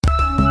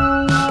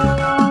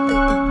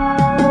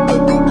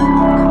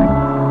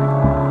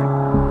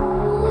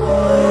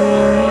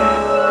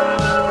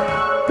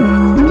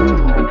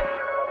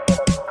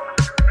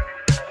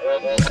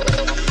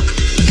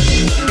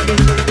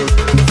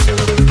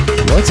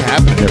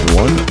happening,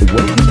 everyone?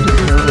 Welcome to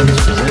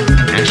Paranormal's Present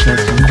National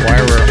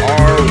Enquirer,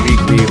 our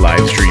weekly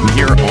live stream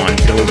here on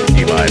Pillow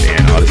Live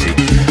and Odyssey.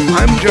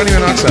 I'm Johnny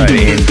Monoxide,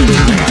 and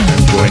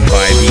I'm joined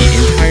by the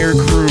entire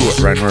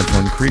crew. Reinhard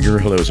von Krieger,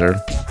 hello, sir.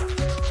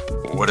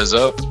 What is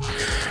up?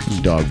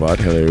 Dogbot,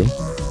 hello.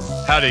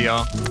 Howdy,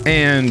 y'all.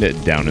 And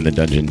down in the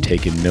dungeon,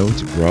 taking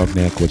notes,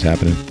 Grognak, what's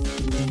happening?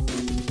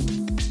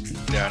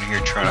 Down here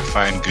trying to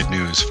find good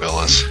news,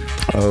 fellas.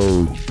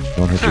 Oh,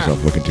 don't hurt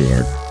yourself looking too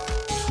hard.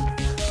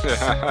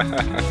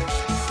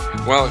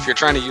 Well, if you're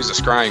trying to use a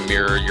scrying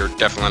mirror, you're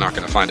definitely not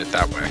going to find it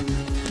that way.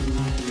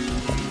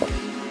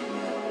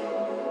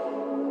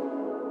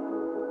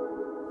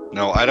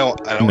 No, I don't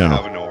No.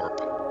 have an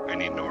orb. I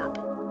need an orb.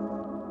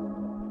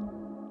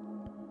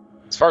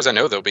 As far as I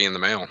know, they'll be in the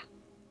mail.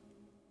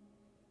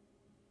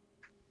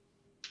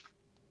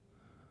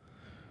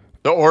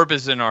 The orb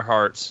is in our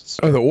hearts.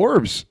 Oh, the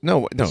orbs?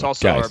 No, It's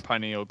also guys. our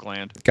pineal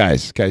gland.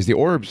 Guys, the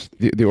orbs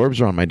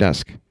are on my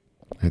desk.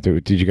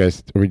 Did you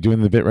guys, are we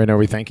doing the bit right now? Are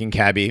we thanking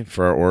Cabby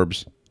for our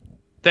orbs?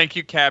 Thank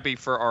you, Cabby,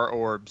 for our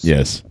orbs.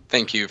 Yes.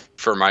 Thank you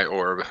for my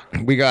orb.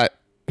 We got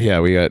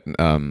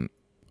a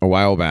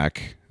while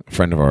back, a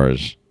friend of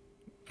ours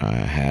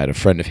had a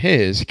friend of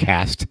his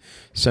cast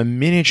some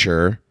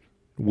miniature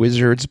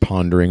wizards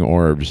pondering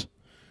orbs.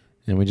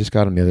 And we just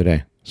got them the other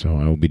day. So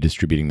I will be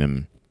distributing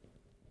them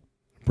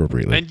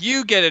appropriately. And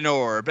you get an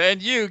orb, and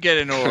you get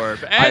an orb,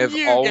 and I have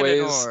you get an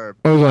always- orb.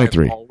 Oh, there's only I've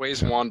three. always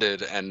so.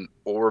 wanted an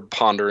orb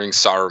pondering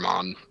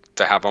Saruman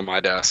to have on my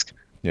desk.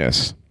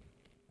 Yes.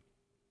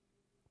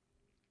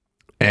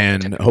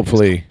 And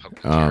hopefully,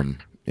 we're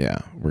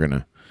going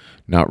to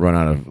not run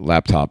out of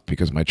laptop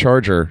because my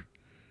charger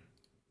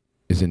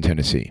is in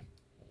Tennessee.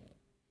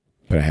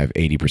 But I have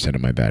 80%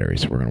 of my battery,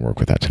 so we're going to work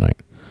with that tonight.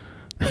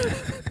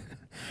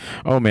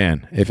 Oh,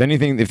 man. If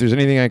there's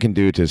anything I can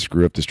do to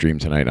screw up the stream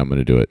tonight, I'm going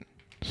to do it.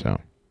 So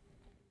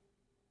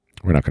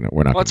we're not.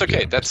 Well, that's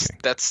okay.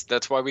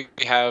 That's why we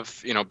have,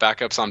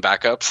 backups on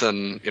backups,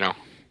 and,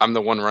 I'm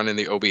the one running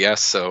the OBS,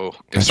 so if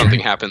That's something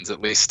right. happens,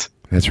 at least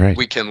That's right.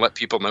 we can let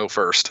people know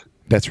first.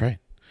 That's right.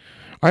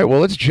 All right,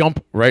 well, let's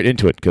jump right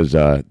into it because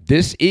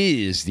this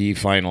is the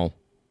final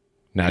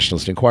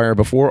Nationalist Enquirer.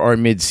 Before our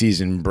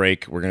mid-season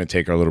break, we're going to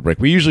take our little break.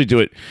 We usually do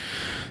it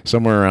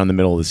somewhere around the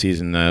middle of the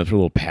season. We're a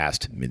little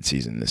past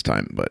mid-season this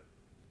time, but...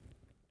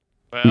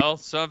 Well,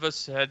 some of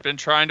us had been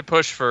trying to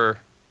push for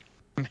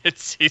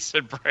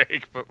mid-season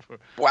break, but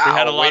Wow, we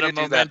had a lot way of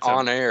to do that momentum.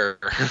 on air.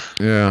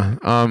 Yeah.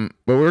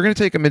 But we're going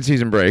to take a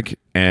mid-season break,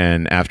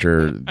 and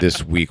after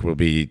this week, we'll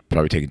be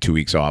probably taking 2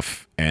 weeks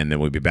off, and then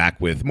we'll be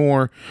back with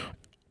more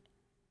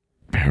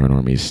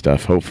Paranormies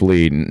stuff.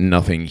 Hopefully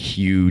nothing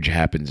huge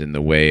happens in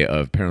the way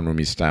of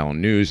Paranormies style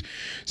news,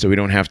 so we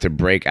don't have to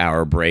break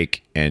our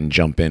break and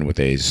jump in with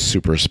a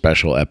super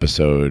special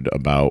episode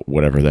about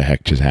whatever the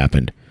heck just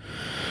happened.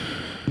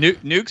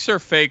 Nukes Are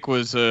Fake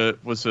was a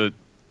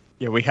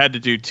we had to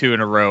do 2 in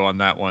a row on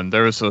that one.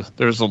 There was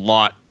a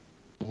lot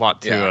to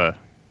Yeah.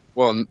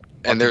 Well,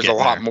 and there's a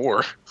lot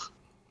more.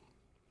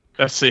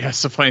 that's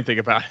the funny thing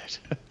about it.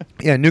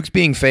 Yeah, nukes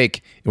being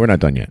fake, we're not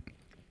done yet.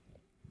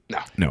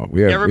 No,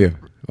 we have a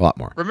lot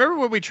more. Remember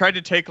when we tried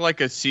to take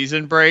like a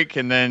season break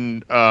and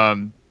then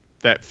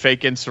that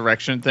fake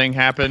insurrection thing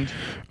happened?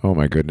 Oh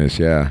my goodness,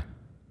 yeah.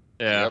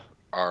 Yeah. Yep.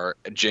 Our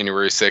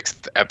January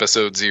 6th,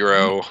 episode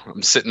 0.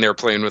 I'm sitting there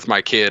playing with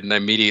my kid, and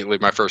immediately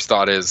my first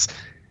thought is,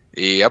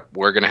 yep,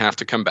 we're going to have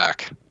to come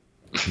back.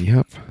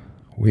 Yep,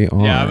 we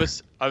are. Yeah,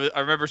 I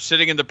remember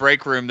sitting in the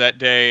break room that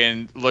day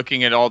and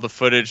looking at all the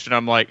footage, and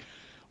I'm like,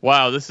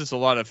 wow, this is a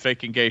lot of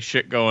fake and gay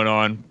shit going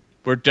on.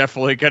 We're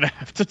definitely going to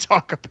have to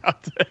talk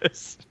about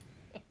this.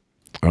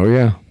 Oh,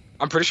 yeah.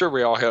 I'm pretty sure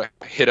we all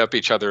hit up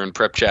each other in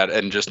prep chat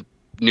and just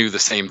knew the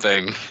same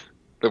thing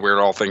that we were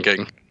all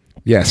thinking.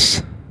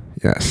 Yes.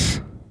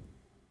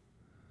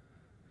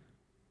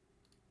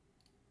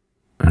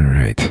 All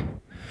right.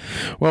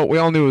 Well, we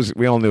all knew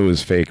it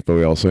was fake, but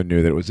we also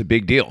knew that it was a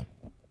big deal.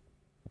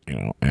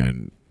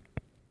 And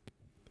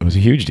it was a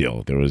huge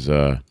deal. There was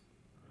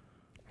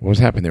what was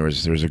happening? There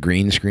was a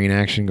green screen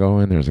action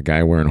going. There was a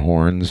guy wearing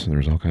horns. There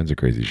was all kinds of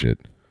crazy shit.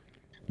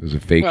 It was a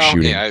fake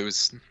shooting. Yeah, it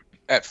was.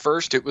 At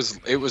first, it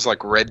was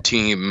like Red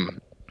Team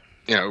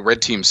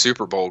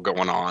Super Bowl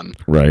going on.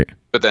 Right.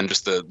 But then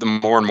just the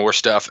more and more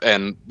stuff,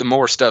 and the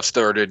more stuff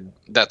started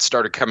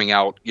coming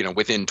out,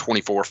 within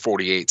 24,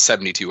 48,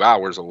 72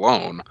 hours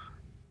alone,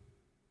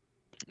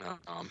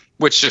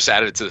 which just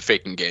added to the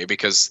fake and gay,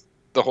 because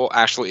the whole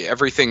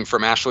everything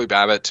from Ashley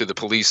Babbitt to the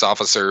police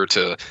officer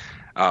to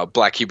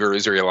Black Hebrew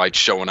Israelites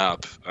showing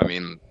up. I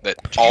mean, that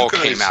all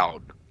came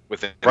out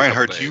within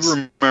Reinhardt, a do couple days.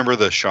 you remember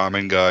the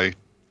shaman guy?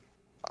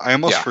 I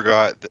almost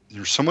forgot that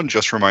someone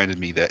just reminded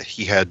me that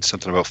he had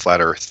something about flat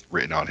Earth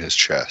written on his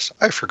chest.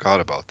 I forgot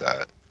about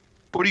that.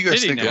 What do you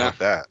guys Did he think now? about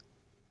that?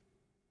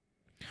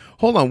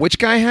 Hold on. Which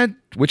guy had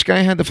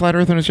the flat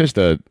Earth on his chest?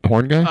 The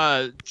horn guy?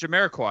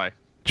 Jamiroquai.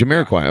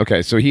 Jamiroquai.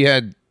 Okay, so he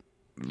had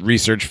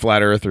research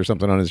flat Earth or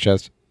something on his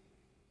chest.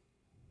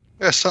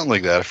 Yeah, something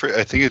like that.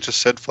 I think it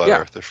just said flat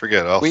Yeah. Earth. I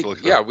forget. I'll have to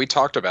look it up. We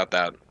talked about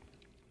that.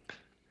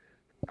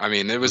 I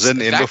mean, it was in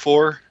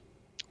before.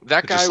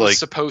 That guy was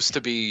supposed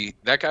to be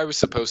like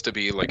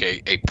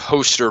a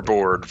poster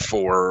board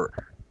for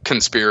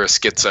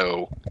conspiracy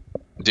schizo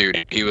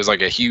dude. He was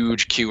like a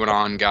huge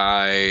QAnon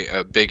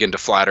guy, big into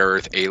flat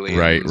Earth,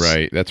 aliens.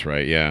 Right. That's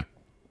right. Yeah.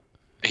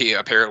 He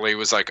apparently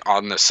was like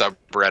on the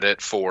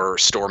subreddit for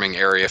storming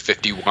Area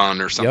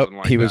 51 or something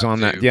like that. He was on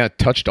that. Yeah,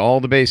 touched all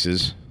the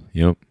bases.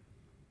 Yep.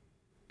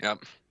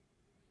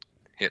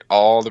 Hit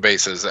all the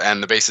bases,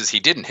 and the bases he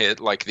didn't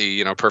hit, like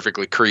the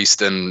perfectly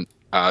creased and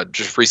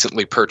just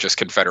recently purchased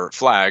Confederate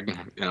flag.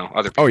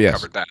 Other people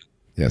covered that.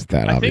 Yes,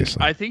 that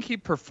obviously. I think he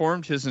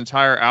performed his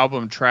entire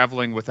album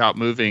traveling without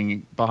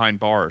moving behind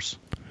bars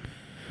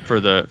for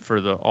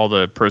all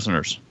the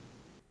prisoners.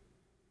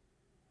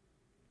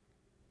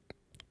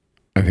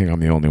 I think I'm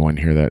the only one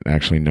here that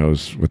actually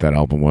knows what that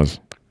album was.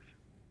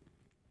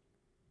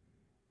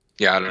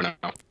 Yeah, I don't know.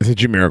 It's a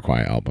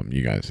Jamiroquai album,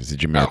 you guys. It's a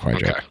Jamiroquai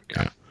joke.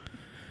 Yeah.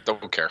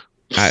 Don't care.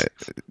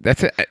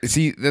 That's it.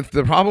 See,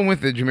 the problem with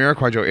the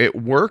Jamiroquai joke, it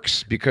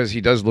works because he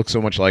does look so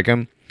much like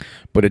him,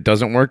 but it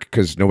doesn't work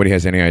because nobody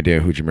has any idea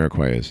who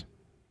Jamiroquai is.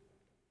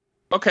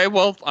 Okay,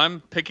 well,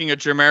 I'm picking a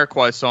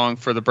Jamiroquai song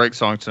for the break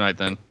song tonight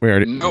then.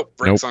 Break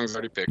song's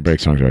already picked.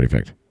 Break song's already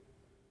picked.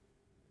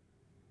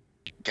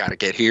 Gotta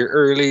get here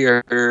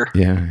earlier.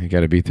 Yeah, you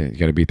gotta beat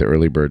the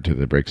early bird to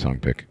the break song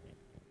pick.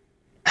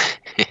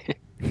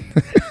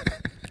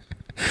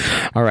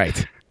 All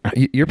right.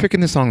 You're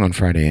picking the song on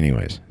Friday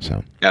anyways,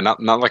 so. Yeah,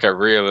 not like I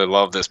really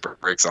love this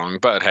break song,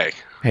 but hey.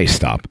 Hey,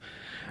 stop.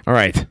 All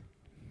right.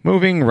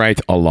 Moving right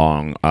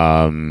along.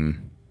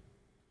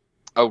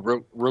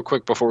 Real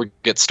quick before we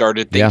get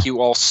started, thank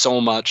you all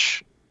so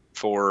much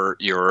for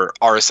your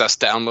RSS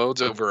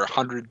downloads, over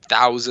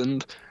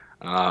 100,000.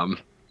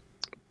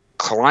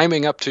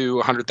 Climbing up to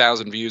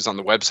 100,000 views on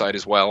the website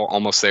as well.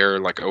 Almost there,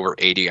 like over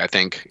 80, I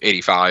think,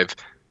 85.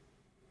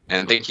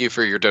 And thank you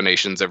for your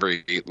donations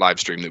every live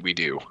stream that we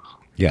do.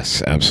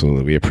 Yes,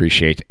 absolutely. We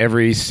appreciate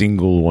every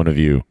single one of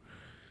you.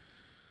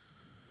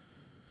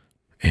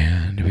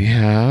 And we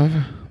have,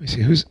 let me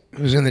see, who's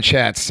in the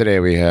chats today?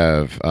 We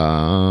have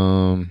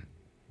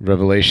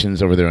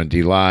Revelations over there on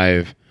D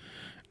Live,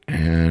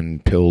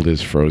 and Pilled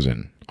is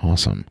Frozen.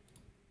 Awesome.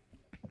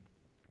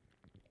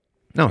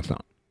 No, it's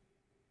not.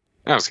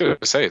 I was going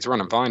to say, it's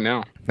running fine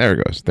now. There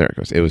it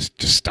goes. It was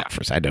just stop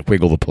for a second. I had to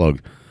wiggle the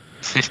plug.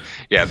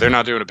 Yeah, they're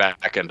not doing a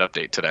back-end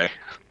update today.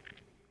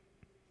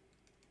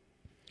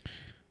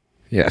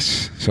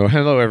 Yes. So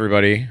hello,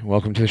 everybody.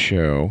 Welcome to the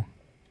show.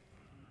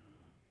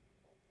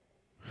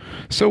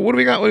 So what do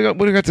we got? What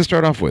do we got to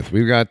start off with?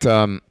 We've got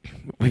a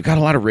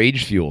lot of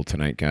rage fuel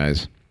tonight,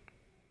 guys.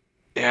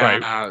 Yeah.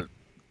 Right.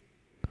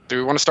 Do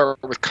we want to start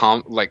with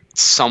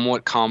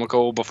somewhat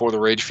comical before the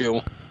rage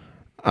fuel?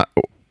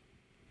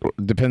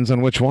 Depends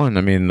on which one.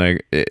 I mean,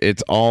 like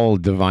it's all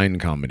divine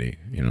comedy,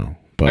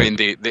 But I mean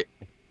the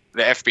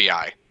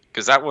FBI,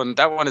 because that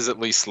one is at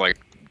least like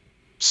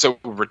so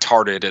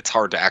retarded it's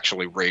hard to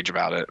actually rage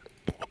about it.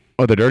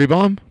 Oh, the dirty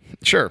bomb?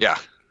 Sure. Yeah.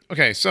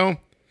 Okay, so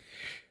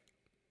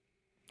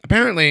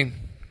apparently,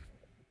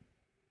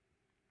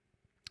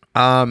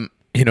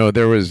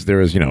 there was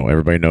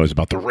everybody knows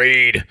about the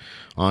raid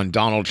on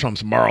Donald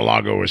Trump's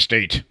Mar-a-Lago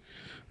estate.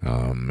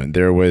 And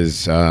there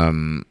was a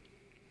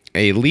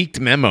leaked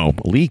memo.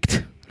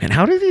 Leaked. Man,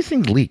 how do these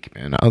things leak,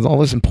 man? All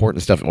this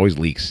important stuff always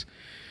leaks.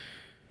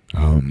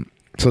 So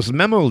this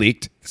memo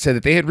leaked, said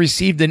that they had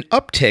received an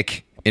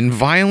uptick in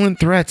violent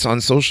threats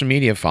on social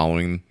media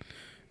following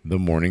the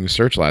morning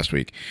search last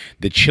week.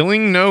 The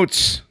chilling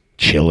notes...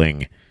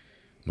 Chilling.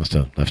 Must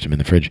have left him in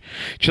the fridge.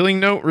 Chilling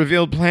note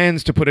revealed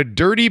plans to put a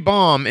dirty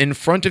bomb in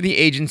front of the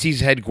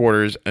agency's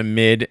headquarters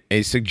amid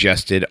a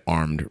suggested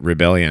armed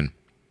rebellion.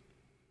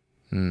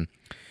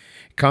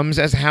 Comes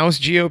as House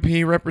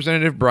GOP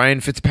Representative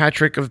Brian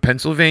Fitzpatrick of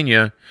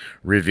Pennsylvania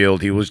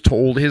revealed he was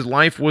told his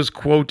life was,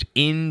 quote,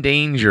 in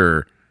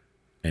danger,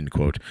 end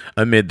quote,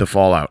 amid the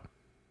fallout.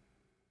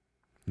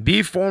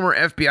 The former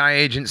FBI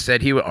agent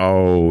said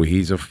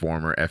he's a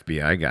former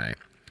FBI guy.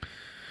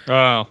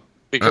 Oh.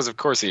 Because of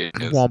course he is.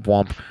 Womp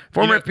womp.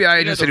 Former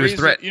FBI agent said he was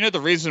threatened. You know the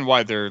reason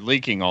why they're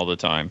leaking all the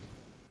time?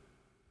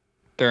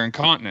 They're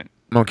incontinent.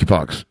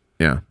 Monkeypox.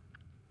 Yeah.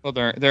 Well,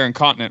 they're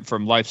incontinent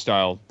from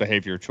lifestyle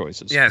behavior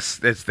choices. Yes,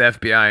 it's the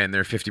FBI and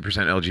they're 50%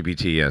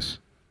 LGBT, yes.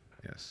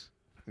 Yes.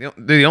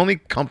 They're the only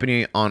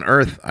company on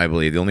Earth, I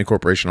believe, the only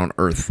corporation on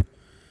Earth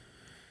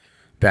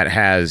that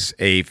has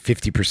a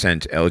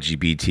 50%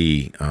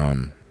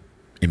 LGBT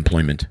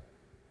employment.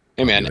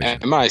 Hey, man,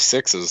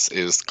 MI6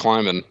 is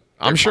climbing.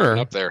 I'm sure.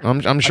 Up there.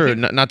 I'm sure.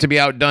 Not to be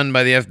outdone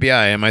by the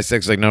FBI.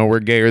 MI6 like, no, we're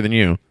gayer than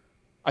you.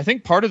 I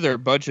think part of their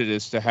budget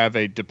is to have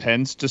a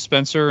Depends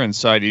dispenser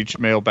inside each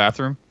male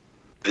bathroom.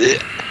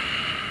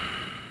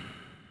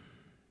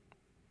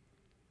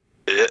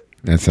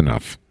 That's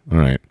enough. All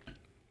right.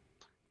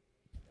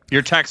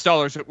 Your tax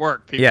dollars at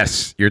work, people.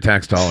 Yes, your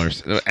tax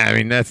dollars. I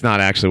mean, that's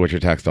not actually what your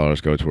tax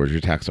dollars go towards.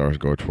 Your tax dollars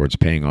go towards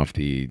paying off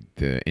the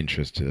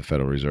interest to the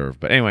Federal Reserve.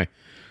 But anyway.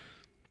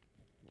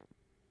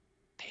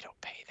 They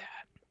don't pay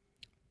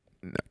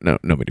that. No,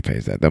 nobody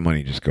pays that. That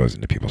money just goes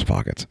into people's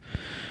pockets.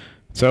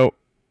 So,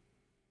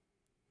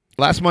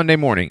 last Monday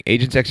morning,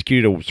 agents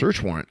executed a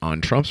search warrant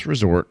on Trump's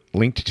resort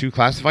linked to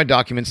classified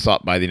documents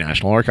sought by the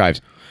National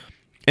Archives.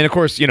 And of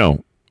course,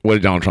 what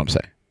did Donald Trump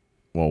say?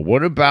 Well,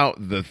 what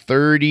about the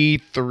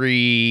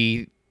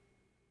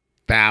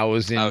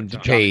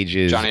 33,000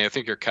 pages? Johnny, I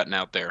think you're cutting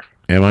out there.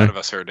 Am I? None of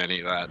us heard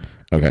any of that.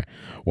 Okay.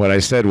 What I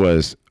said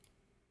was,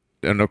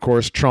 and of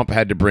course, Trump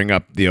had to bring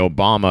up the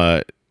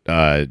Obama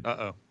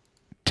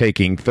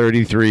taking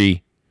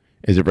 33.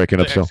 Is it breaking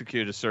up still?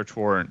 Execute a search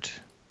warrant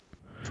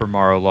for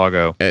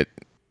Mar-a-Lago. I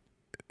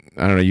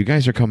don't know. You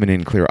guys are coming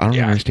in clear. I don't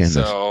understand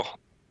this. So,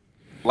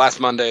 last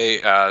Monday,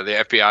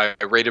 the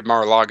FBI raided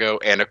Mar-a-Lago,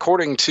 and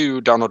according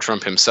to Donald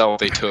Trump himself,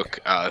 they took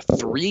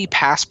 3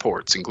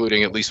 passports,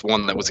 including at least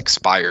one that was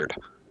expired,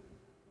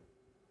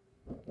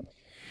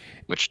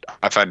 which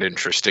I find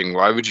interesting.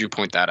 Why would you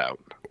point that out?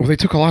 Well, they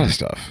took a lot of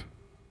stuff.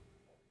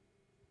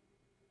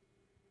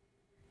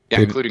 Yeah,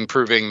 including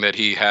proving that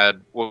he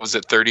had,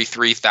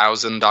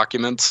 33,000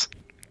 documents?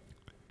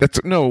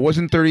 No, it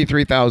wasn't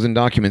 33,000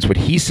 documents. What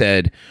he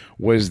said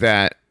was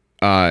that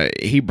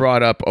he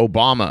brought up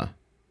Obama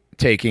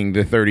taking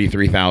the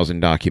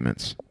 33,000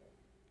 documents.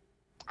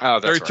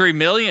 Oh, that's 33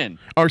 million.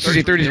 Or excuse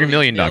me, 33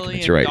 million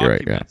documents. You're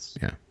right. Yeah.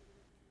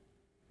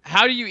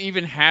 How do you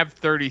even have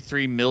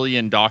 33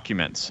 million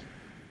documents?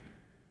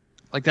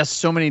 Like, that's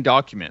so many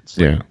documents.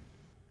 Yeah.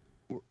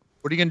 What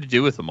are you going to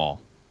do with them all?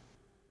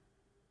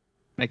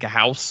 Make a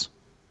house?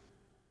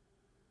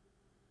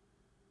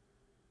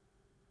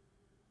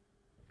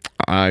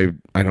 I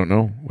don't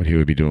know what he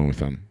would be doing with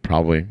them.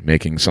 Probably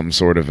making some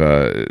sort of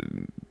a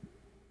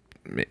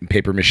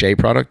paper mache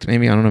product,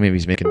 maybe. I don't know. Maybe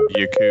he's making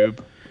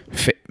Yakub.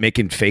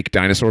 Making fake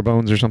dinosaur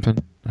bones or something.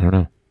 I don't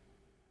know.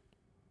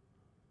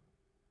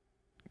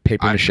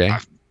 Paper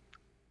mache.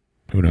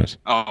 Who knows?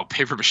 Oh,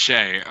 paper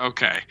mache.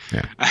 Okay.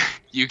 Yeah.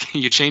 You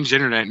changed the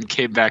internet and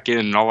came back in,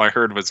 and all I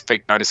heard was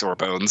fake dinosaur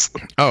bones.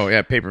 Oh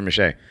yeah, paper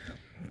mache.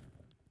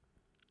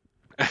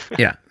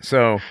 Yeah.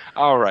 So.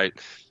 All right.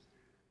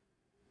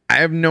 I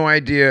have no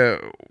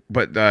idea,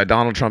 but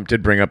Donald Trump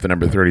did bring up the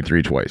number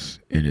 33 twice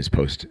in his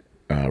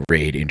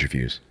post-raid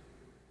interviews.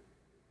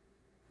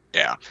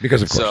 Yeah.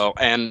 Because of course. So,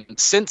 and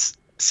since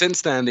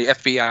then, the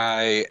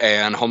FBI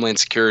and Homeland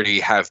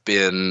Security have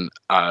been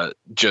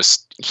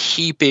just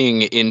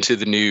heaping into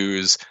the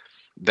news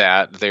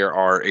that there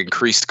are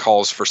increased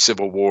calls for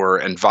civil war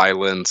and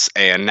violence.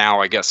 And now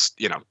I guess,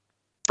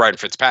 Brian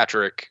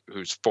Fitzpatrick,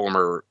 who's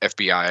former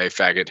FBI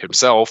faggot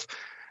himself,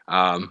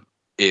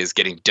 is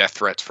getting death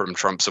threats from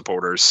Trump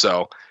supporters.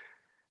 So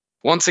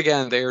once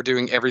again, they are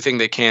doing everything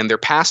they can. They're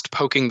past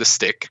poking the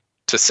stick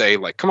to say,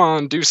 like, come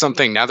on, do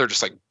something. Now they're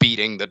just like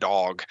beating the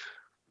dog.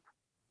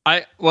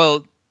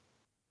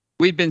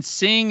 We've been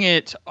seeing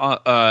it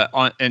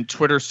in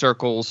Twitter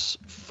circles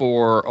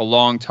for a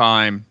long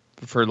time,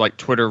 for like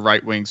Twitter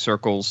right-wing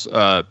circles,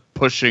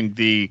 pushing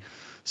the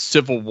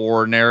Civil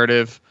War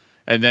narrative.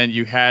 And then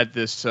you had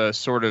this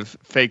sort of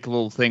fake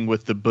little thing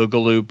with the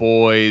Boogaloo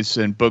Boys,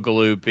 and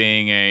Boogaloo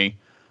being a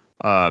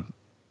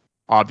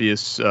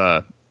obvious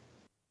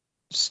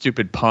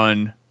stupid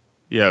pun.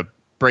 Yeah,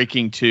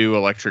 Breaking 2,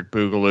 Electric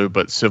Boogaloo,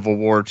 but Civil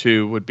War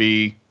 2 would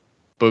be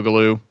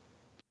Boogaloo.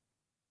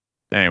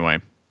 Anyway.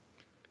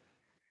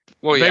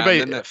 Well, yeah,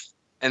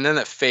 and then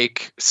that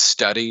fake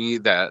study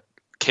that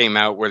came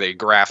out where they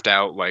graphed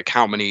out like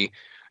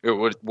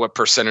what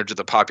percentage of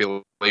the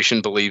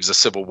population believes a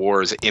civil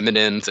war is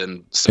imminent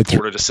and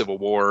supported a civil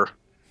war.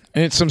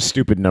 And it's some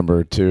stupid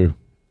number too,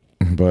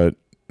 but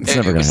it's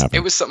never going to happen.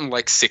 It was something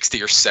like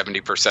 60 or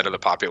 70% of the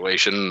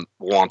population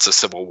wants a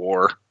civil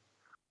war.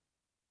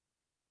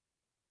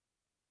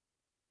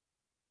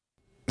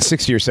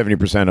 60 or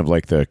 70% of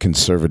like the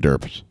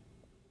conservadors.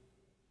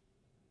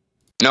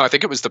 No, I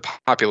think it was the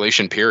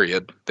population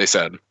period, they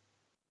said.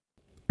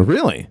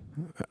 Really?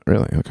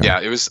 Okay. Yeah,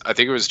 I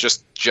think it was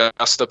just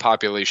the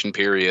population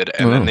period.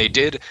 And then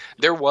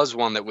there was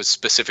one that was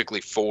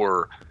specifically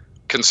for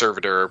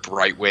conservative,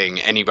 right wing,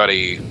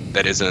 anybody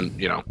that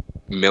isn't,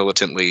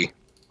 militantly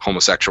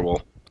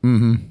homosexual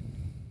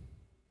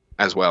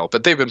as well.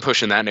 But they've been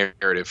pushing that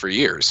narrative for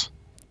years.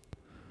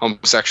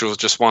 Homosexuals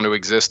just want to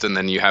exist, and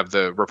then you have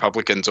the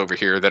Republicans over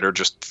here that are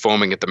just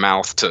foaming at the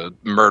mouth to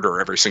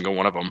murder every single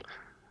one of them.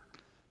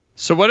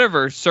 So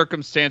whatever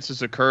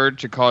circumstances occurred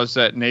to cause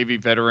that Navy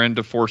veteran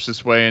to force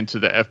his way into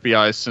the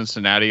FBI's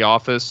Cincinnati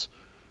office,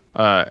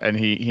 and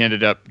he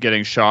ended up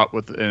getting shot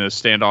in a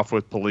standoff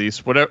with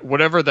police.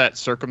 Whatever that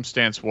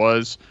circumstance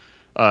was,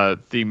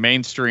 the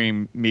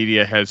mainstream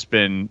media has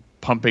been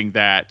pumping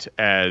that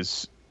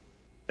as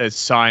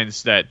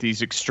signs that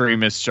these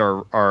extremists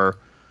are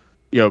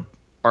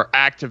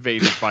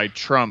activated by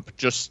Trump.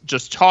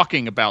 Just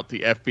talking about the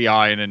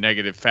FBI in a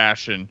negative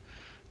fashion,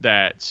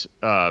 that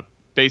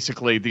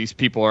basically these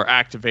people are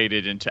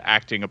activated into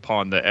acting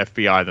upon the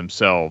FBI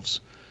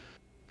themselves.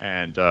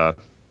 And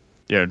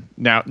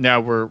now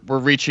we're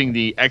reaching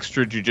the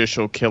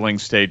extrajudicial killing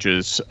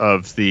stages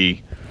of the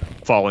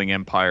falling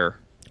empire.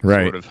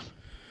 Right. Sort of.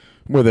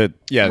 With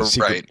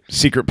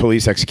secret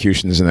police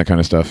executions and that kind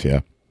of stuff.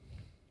 Yeah.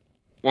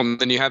 Well,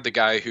 then you had the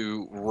guy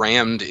who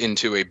rammed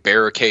into a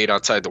barricade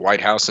outside the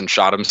White House and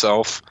shot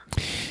himself.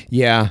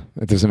 Yeah,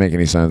 that doesn't make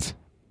any sense.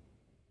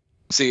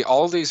 See,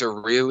 all these are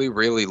really,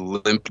 really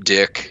limp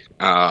dick,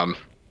 like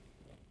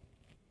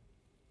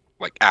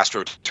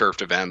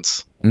astroturfed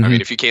events. Mm-hmm. I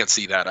mean, if you can't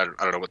see that, I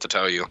don't know what to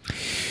tell you.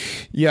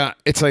 Yeah,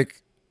 it's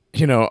like,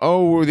 the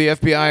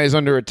FBI is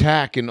under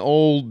attack. An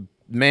old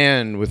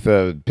man with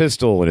a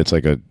pistol, and it's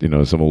like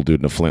some old dude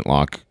in a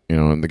flintlock.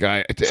 And the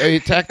guy he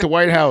attacked the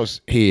White House.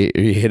 He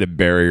hit a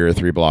barrier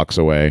 3 blocks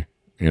away.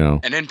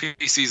 And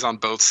NPCs on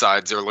both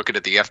sides are looking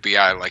at the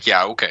FBI like,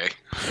 yeah, okay.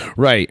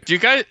 Right. Do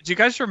you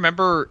guys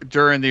remember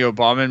during the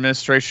Obama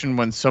administration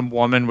when some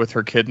woman with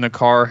her kid in the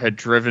car had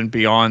driven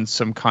beyond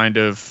some kind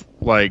of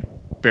like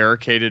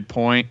barricaded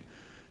point,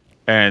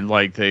 and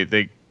like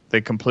they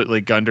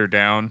completely gunned her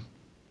down?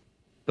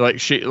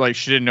 Like she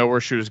didn't know where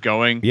she was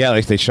going. Yeah,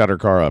 like they shot her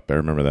car up. I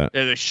remember that.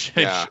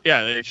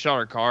 Yeah, they shot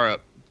her car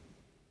up.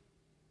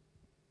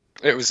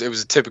 It was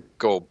a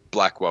typical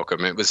black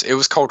welcome. It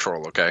was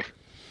cultural, okay.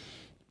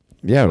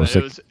 Yeah, it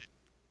was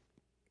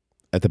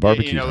at the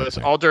barbecue. It was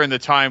all during the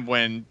time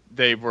when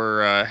they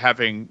were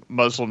having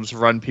Muslims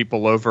run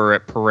people over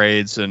at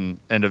parades and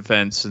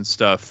events and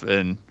stuff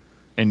in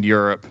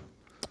Europe.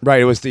 Right.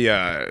 It was the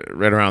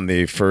right around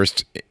the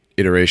first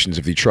iterations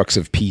of the trucks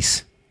of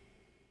peace.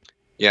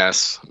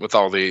 Yes, with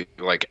all the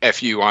like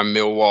 "F you, I'm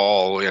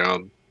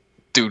Millwall,"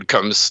 dude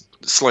comes,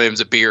 slams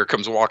a beer,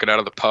 comes walking out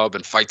of the pub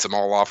and fights them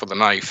all off with a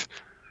knife.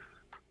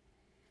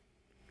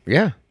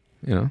 Yeah,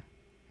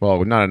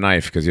 well, not a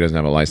knife because he doesn't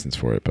have a license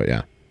for it, but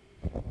yeah.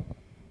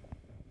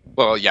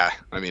 Well, yeah,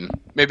 I mean,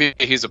 maybe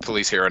he's a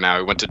police hero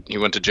now. He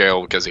went to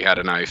jail because he had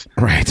a knife.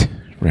 Right.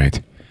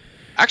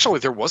 Actually,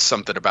 there was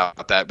something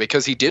about that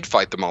because he did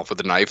fight them off with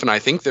a knife, and I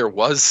think there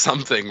was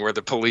something where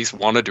the police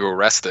wanted to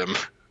arrest him.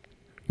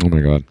 Oh my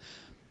God.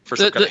 For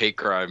some kind of hate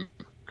crime.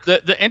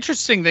 The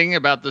interesting thing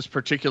about this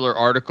particular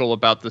article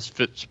about this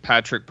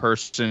Fitzpatrick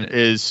person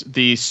is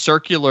the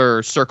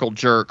circle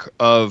jerk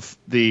of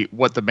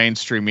what the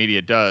mainstream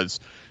media does.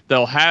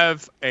 They'll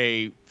have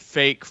a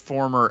fake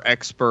former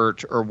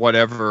expert or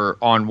whatever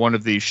on one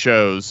of these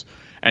shows,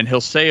 and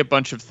he'll say a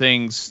bunch of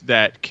things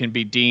that can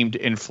be deemed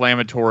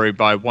inflammatory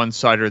by one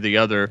side or the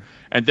other.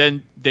 And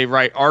then they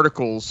write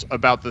articles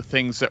about the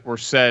things that were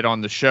said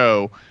on the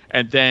show.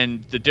 And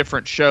then the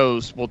different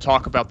shows will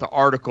talk about the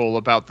article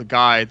about the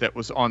guy that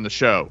was on the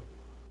show.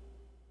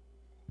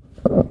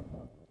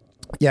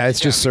 Yeah, it's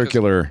just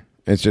circular.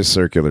 It's just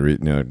circular,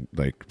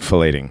 like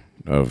filleting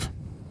of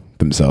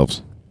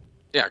themselves.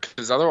 Yeah,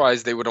 because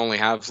otherwise they would only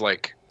have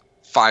like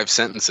 5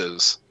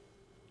 sentences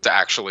to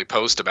actually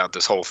post about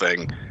this whole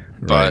thing.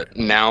 But right.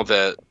 Now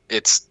that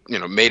it's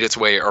made its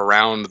way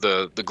around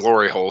the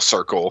glory hole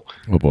circle,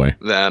 oh boy,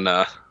 then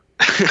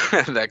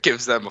that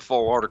gives them a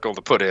full article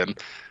to put in.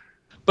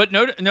 But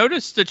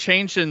notice the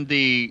change in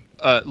the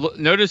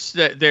notice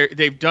that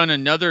they've done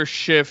another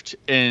shift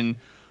in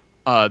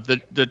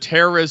the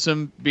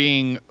terrorism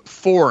being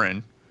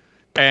foreign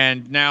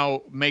and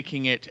now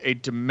making it a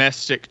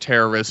domestic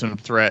terrorism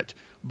threat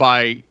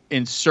by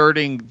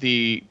inserting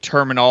the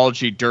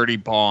terminology dirty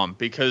bomb,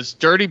 because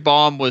dirty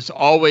bomb was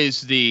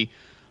always the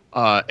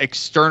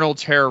external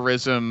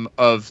terrorism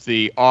of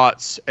the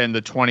aughts and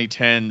the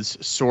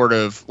 2010s, sort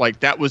of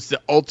like that was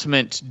the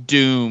ultimate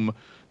doom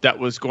that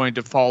was going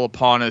to fall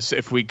upon us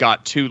if we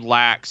got too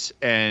lax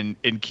and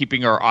in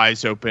keeping our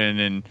eyes open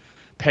and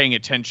paying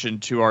attention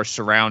to our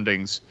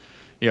surroundings.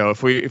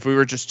 If we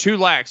were just too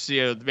lax,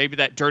 maybe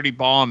that dirty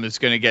bomb is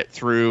going to get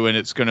through and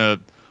it's going to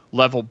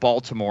level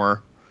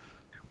Baltimore.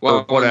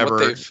 Well, or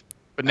whatever.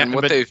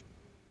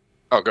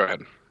 Oh, go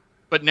ahead.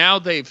 But now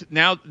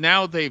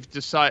they've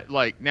decided,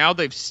 like, now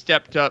they've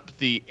stepped up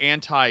the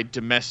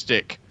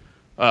anti-domestic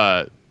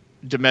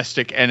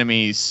domestic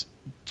enemies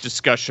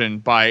discussion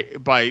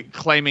by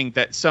claiming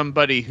that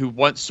somebody who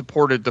once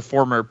supported the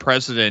former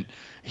president,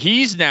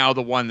 he's now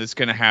the one that's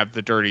going to have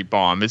the dirty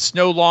bomb. It's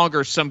no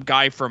longer some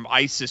guy from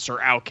ISIS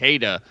or Al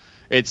Qaeda.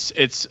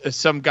 It's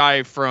some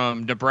guy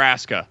from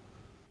Nebraska.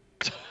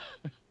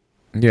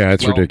 Yeah,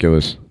 it's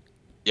ridiculous.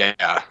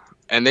 Yeah,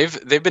 and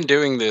they've been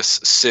doing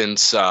this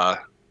since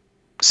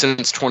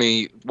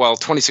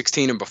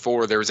 2016 and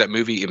before. There was that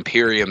movie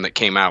Imperium that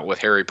came out with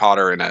Harry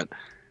Potter in it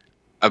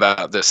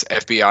about this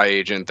FBI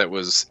agent that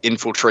was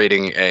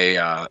infiltrating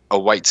a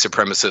white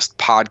supremacist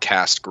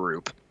podcast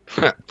group.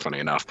 Funny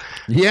enough.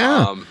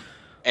 Yeah.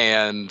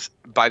 And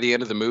by the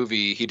end of the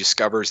movie, he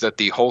discovers that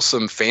the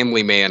wholesome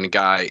family man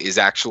guy is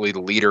actually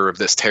the leader of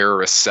this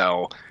terrorist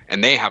cell,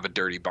 and they have a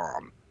dirty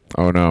bomb.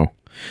 Oh no.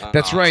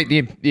 That's right.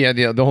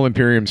 The whole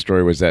Imperium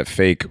story was that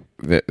fake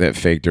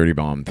dirty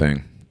bomb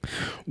thing.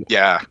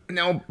 Yeah.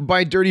 Now,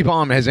 by dirty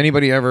bomb, has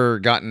anybody ever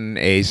gotten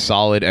a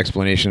solid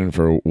explanation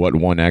for what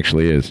one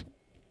actually is?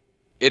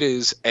 It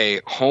is a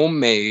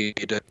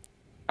homemade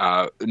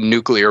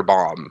nuclear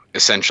bomb.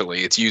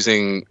 Essentially, it's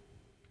using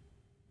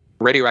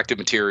radioactive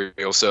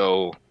material.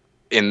 So,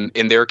 in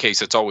their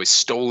case, it's always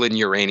stolen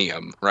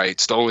uranium,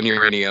 right? Stolen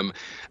uranium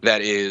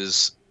that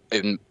is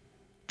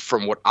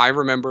from what I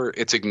remember,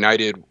 it's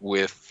ignited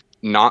with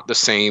not the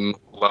same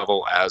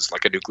level as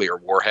like a nuclear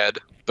warhead,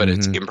 but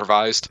it's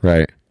improvised.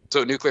 Right.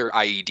 So nuclear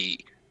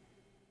IED,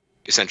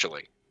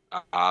 essentially.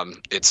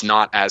 It's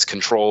not as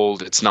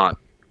controlled. It's not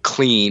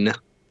clean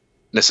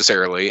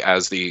necessarily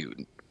as the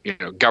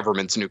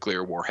government's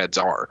nuclear warheads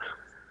are.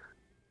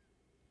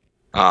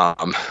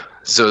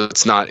 So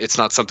it's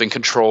not something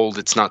controlled.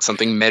 It's not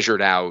something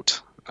measured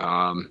out.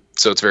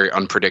 So it's very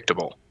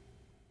unpredictable.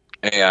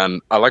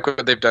 And I like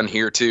what they've done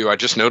here too. I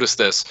just noticed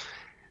this.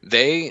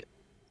 They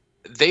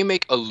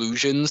make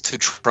allusions to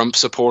Trump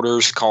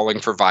supporters calling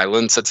for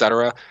violence,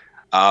 etc.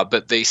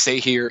 But they say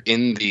here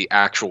in the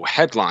actual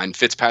headline,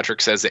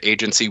 Fitzpatrick says the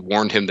agency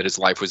warned him that his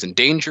life was in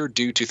danger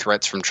due to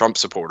threats from Trump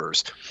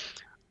supporters.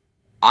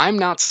 I'm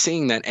not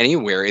seeing that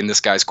anywhere in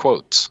this guy's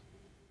quotes.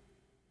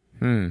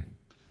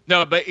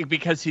 No, but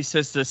because he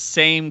says the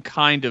same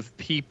kind of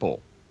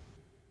people.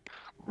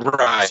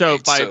 Right. So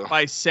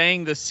by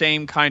saying the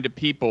same kind of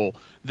people,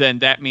 then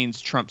that means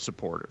Trump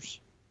supporters.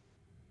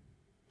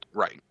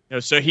 Right.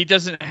 So he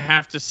doesn't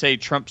have to say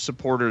Trump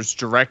supporters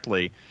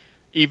directly,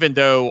 even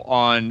though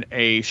on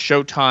a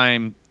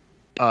Showtime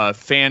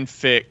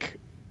fanfic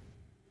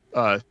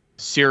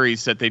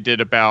series that they did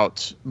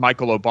about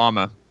Michael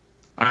Obama,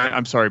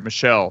 I'm sorry,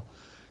 Michelle,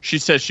 she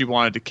says she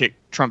wanted to kick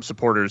Trump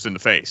supporters in the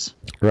face.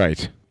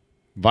 Right.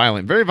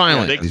 Violent. Very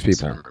violent, these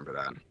people. I remember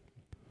that.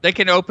 They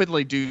can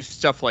openly do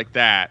stuff like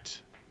that.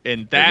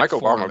 And that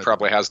Michael Obama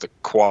probably has the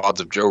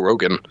quads of Joe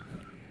Rogan.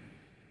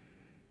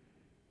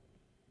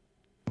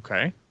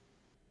 Okay.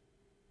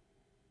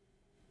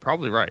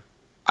 Probably right.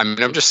 I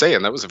mean, I'm just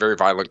saying that was a very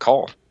violent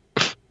call.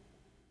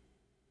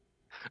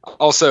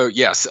 Also,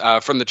 yes,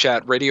 from the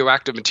chat,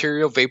 radioactive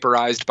material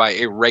vaporized by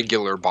a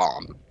regular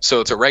bomb.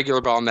 So it's a regular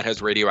bomb that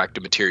has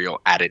radioactive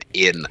material added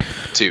in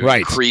to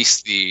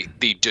increase the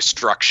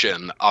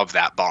destruction of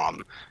that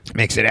bomb.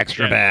 Makes it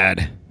extra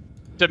bad.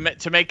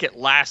 To make it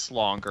last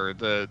longer,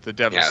 the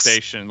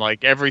devastation,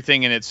 like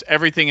everything in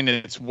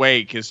its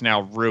wake is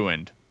now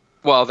ruined.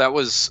 Well, that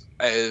was,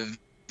 as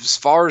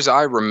far as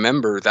I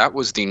remember, that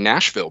was the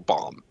Nashville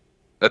bomb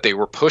that they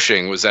were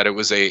pushing. Was that it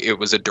was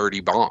a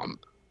dirty bomb.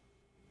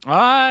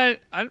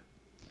 At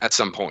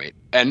some point.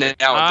 And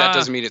now that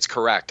doesn't mean it's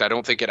correct. I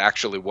don't think it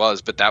actually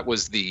was, but that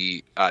was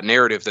the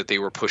narrative that they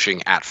were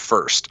pushing at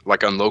first,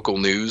 like on local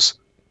news.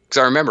 Because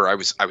I remember I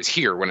was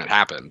here when it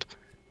happened.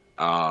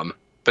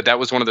 But that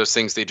was one of those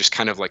things they just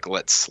kind of like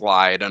let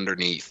slide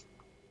underneath.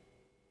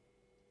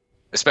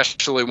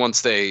 Especially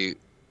once they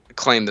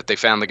claimed that they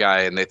found the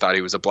guy and they thought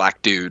he was a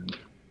black dude.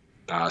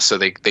 So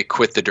they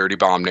quit the dirty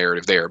bomb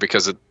narrative there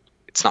because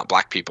it's not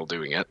black people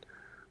doing it.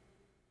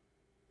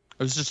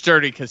 It was just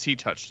dirty because he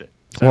touched it.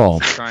 Well,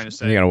 trying to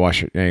say. You gotta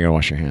wash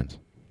your hands.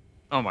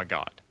 Oh my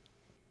God.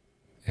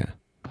 Yeah.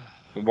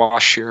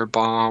 Wash your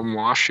bomb.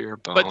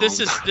 But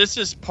this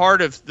is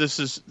part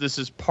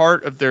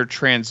of their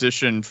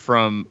transition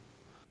from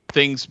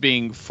things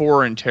being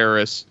foreign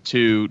terrorists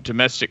to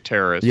domestic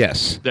terrorists.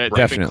 Yes, that definitely.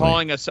 They've been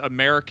calling us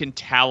American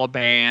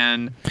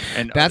Taliban,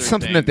 and that's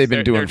something that they've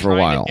been doing for a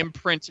while.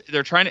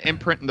 They're trying to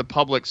imprint in the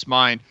public's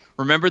mind.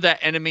 Remember that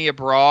enemy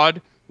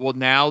abroad? Well,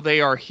 now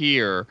they are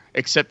here,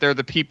 except they're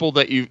the people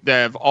that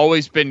have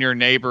always been your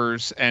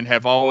neighbors and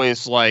have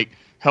always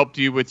helped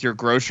you with your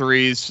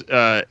groceries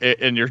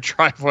in your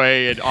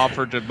driveway and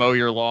offered to mow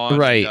your lawn.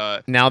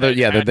 Right. Now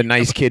they're the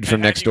nice kid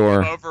from next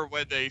door. Come over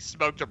when they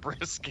smoked a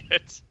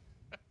brisket.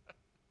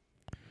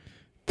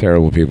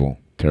 Terrible people.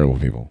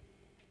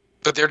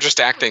 But they're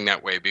just acting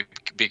that way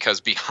because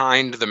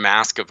behind the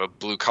mask of a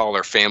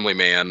blue-collar family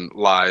man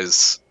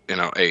lies,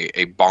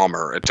 a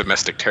bomber, a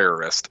domestic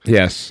terrorist.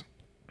 Yes.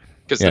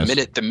 Because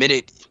the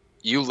minute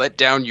you let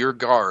down your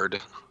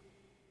guard,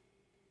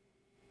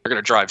 they're going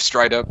to drive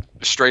straight up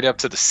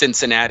to the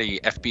Cincinnati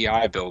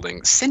FBI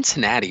building.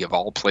 Cincinnati, of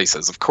all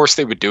places. Of course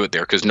they would do it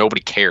there because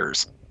nobody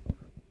cares.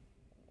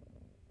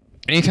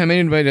 Anytime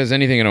anybody does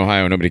anything in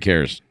Ohio, nobody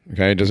cares.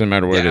 Okay? It doesn't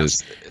matter what it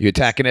is. You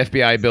attack an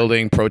FBI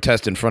building,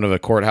 protest in front of a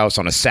courthouse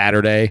on a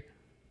Saturday.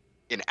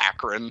 In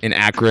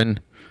Akron.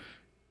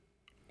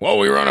 Well,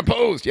 we were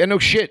unopposed. Yeah, no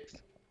shit.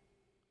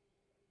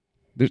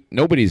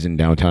 Nobody's in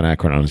downtown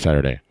Akron on a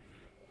Saturday.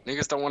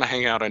 Niggas don't want to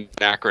hang out in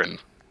Akron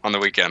on the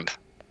weekend.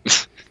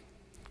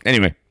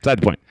 Anyway, beside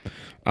the point.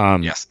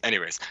 Yes,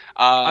 anyways.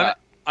 Do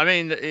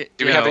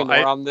we have any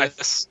more on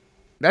this?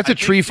 That's a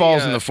tree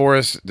falls in the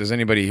forest. Does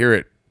anybody hear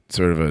it?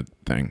 Sort of a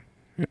thing.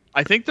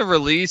 I think the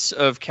release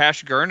of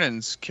Cash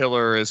Gurnan's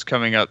Killer is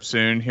coming up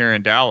soon here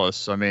in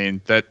Dallas. I mean,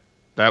 that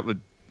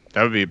would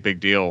be a big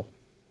deal.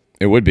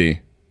 It would be.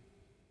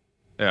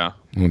 Yeah.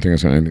 I don't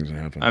think anything's going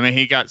to happen. I mean,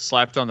 he got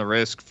slapped on the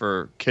wrist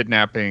for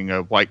kidnapping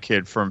a white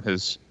kid from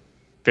his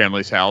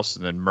family's house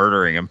and then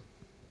murdering him.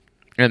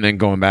 And then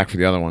going back for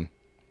the other one.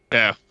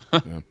 Yeah.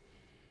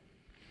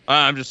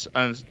 I'm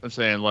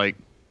saying,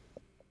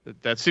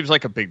 that seems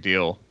like a big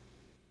deal.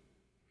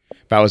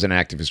 If I was an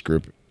activist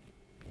group,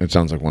 it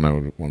sounds like one I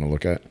would want to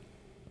look at.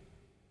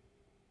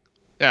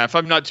 Yeah, if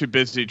I'm not too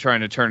busy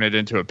trying to turn it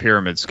into a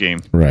pyramid scheme.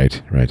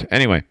 Right.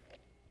 Anyway,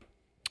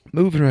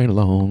 moving right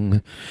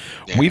along.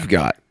 Yeah. We've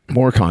got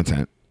more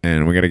content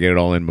and we got to get it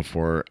all in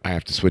before I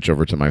have to switch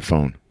over to my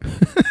phone.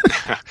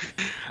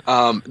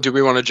 Do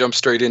we want to jump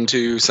straight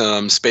into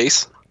some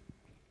space?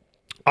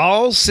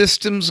 All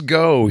systems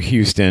go,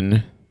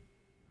 Houston.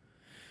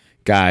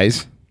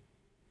 Guys,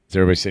 is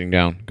everybody sitting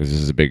down? Because this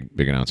is a big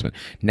announcement.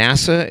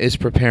 NASA is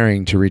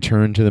preparing to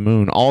return to the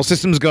moon. All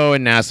systems go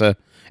in NASA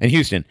and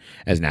Houston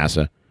as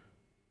NASA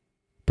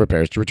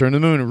prepares to return to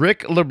the moon.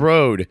 Rick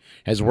LeBrode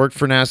has worked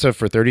for NASA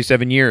for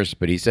 37 years,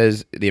 but he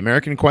says the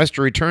American quest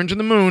to return to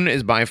the moon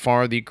is by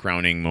far the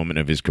crowning moment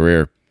of his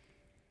career.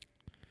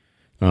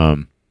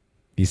 The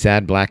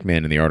sad black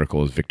man in the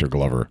article is Victor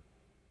Glover.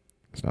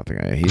 It's not the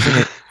guy. He's in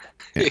it.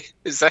 Yeah.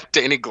 Is that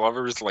Danny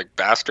Glover's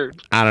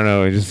bastard? I don't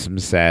know. He's just some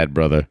sad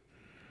brother.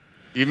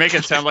 You make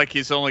it sound like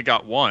he's only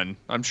got one.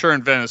 I'm sure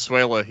in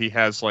Venezuela he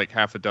has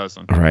half a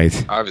dozen.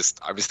 Right. I was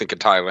thinking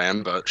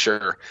Thailand, but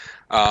sure.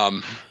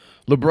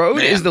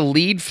 LeBrode is the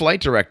lead flight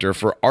director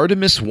for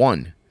Artemis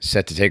 1,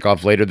 set to take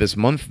off later this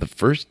month. The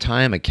first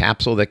time a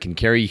capsule that can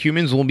carry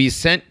humans will be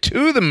sent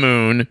to the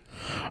moon.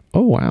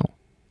 Oh, wow.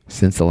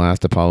 Since the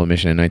last Apollo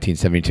mission in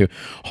 1972.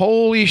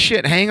 Holy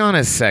shit. Hang on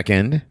a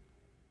second.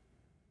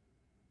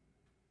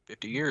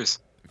 50 years.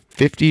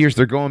 50 years.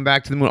 They're going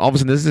back to the moon. All of a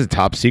sudden, this is a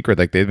top secret.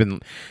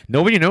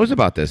 Nobody knows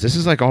about this. This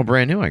is all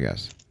brand new, I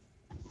guess.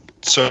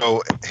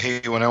 So,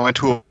 hey, when I went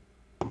to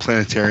a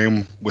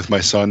planetarium with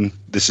my son,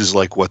 this is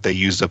what they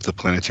used up the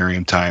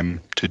planetarium time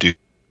to do.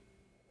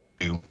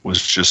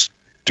 Was just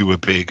do a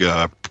big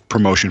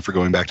promotion for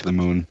going back to the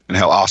moon and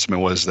how awesome it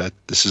was that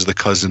this is the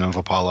cousin of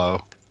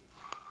Apollo.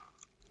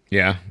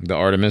 Yeah, the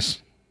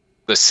Artemis.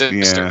 The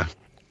sister. Yeah.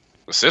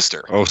 The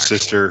sister. Oh,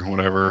 sister,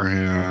 whatever.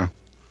 Yeah.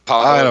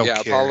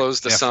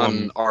 Apollo's the Nephilim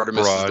sun,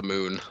 Artemis is the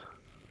moon.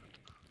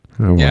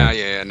 Oh, wow.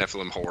 Yeah,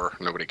 Nephilim whore.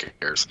 Nobody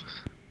cares.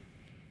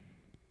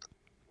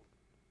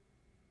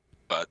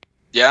 But,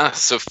 yeah,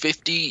 so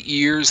 50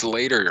 years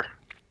later,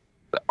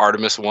 the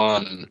Artemis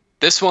 1.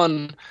 This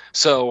one,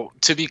 so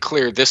to be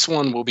clear, this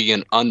one will be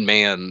an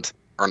unmanned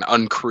or an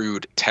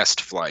uncrewed test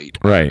flight.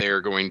 Right.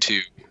 They're going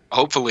to,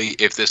 hopefully,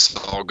 if this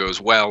all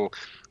goes well,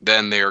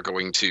 then they are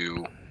going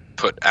to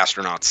put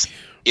astronauts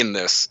in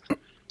this.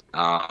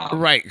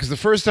 Right, because the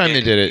first time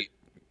they did it,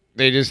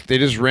 they're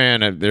just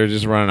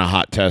running a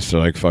hot test.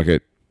 They're like, fuck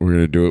it, we're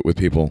gonna do it with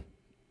people.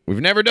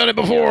 We've never done it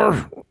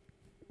before.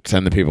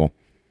 Send the people.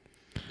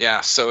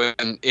 Yeah, so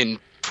in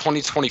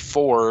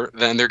 2024,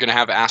 then they're gonna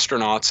have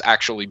astronauts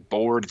actually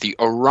board the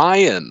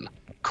Orion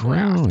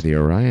craft. Oh, the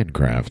Orion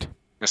craft.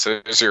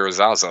 So there's your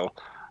Azazel.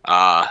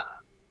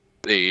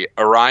 The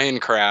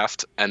Orion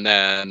craft, and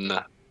then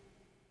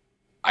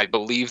I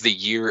believe the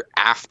year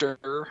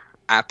after,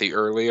 at the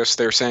earliest,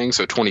 they're saying,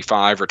 so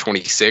 25 or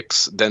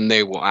 26, then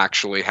they will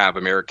actually have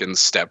Americans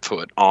step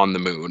foot on the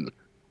moon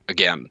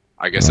again.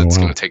 I guess it's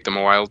going to take them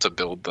a while to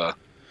build the...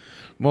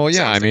 Well,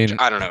 yeah, I mean,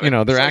 I don't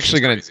know. They're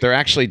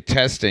actually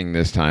testing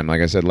this time.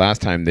 Like I said,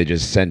 last time they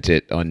just sent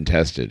it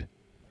untested.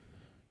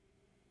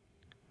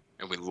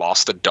 And we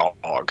lost a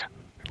dog.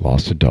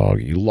 Lost a dog.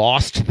 You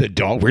lost the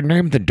dog. We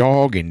named the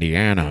dog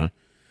Indiana.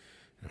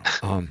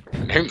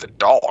 Named the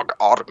dog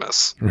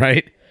Artemis.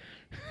 Right?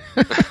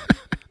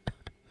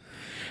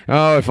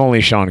 Oh, if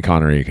only Sean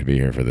Connery could be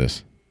here for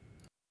this.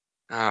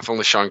 If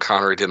only Sean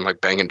Connery didn't like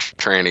banging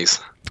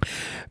trannies.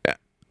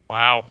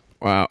 Wow.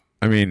 I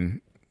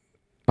mean,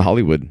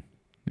 Hollywood.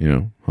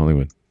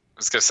 Hollywood. I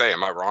was going to say,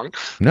 am I wrong?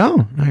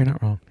 No, you're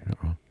not wrong.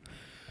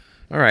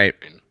 All right.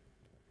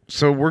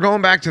 So we're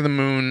going back to the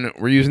moon.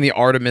 We're using the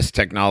Artemis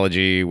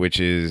technology, which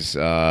is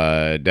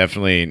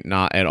definitely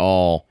not at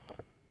all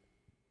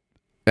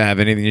have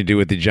anything to do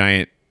with the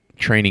giant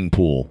training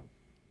pool.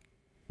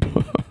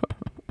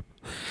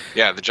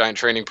 Yeah, the giant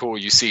training pool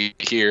you see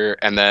here,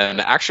 and then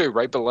actually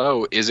right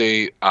below is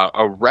a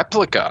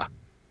replica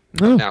of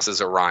NASA's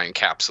Orion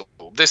capsule.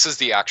 This is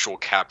the actual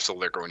capsule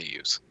they're going to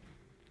use.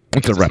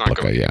 It's a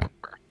replica, yeah.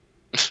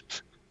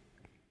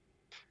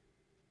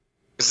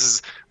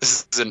 This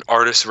is an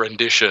artist's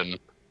rendition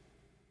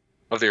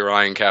of the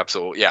Orion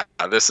capsule. Yeah,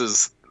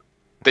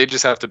 they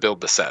just have to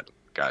build the set,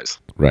 guys.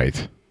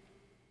 Right.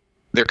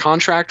 Their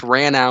contract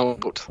ran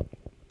out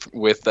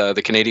with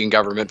the Canadian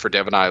government for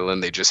Devon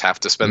Island. They just have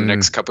to spend the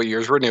next couple of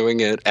years renewing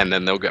it, and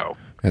then they'll go.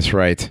 That's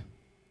right.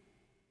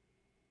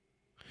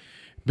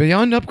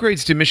 Beyond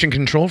upgrades to mission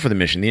control for the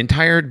mission, the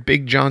entire the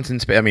Johnson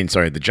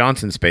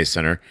Space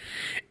Center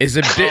is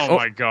a bit... Oh,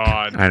 my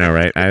God. I know,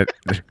 right?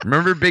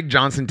 Remember Big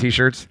Johnson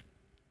t-shirts?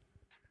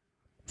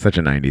 Such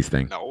a 90s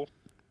thing. No.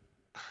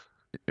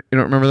 You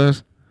don't remember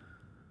those?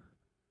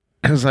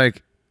 It was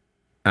like...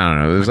 I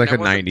don't know. It was like a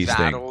 90s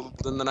thing.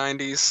 Old in the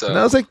 90s, so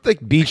that was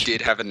like beach. I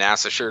did have a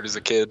NASA shirt as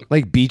a kid.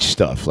 Like beach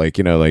stuff, you'd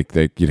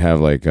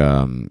have I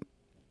don't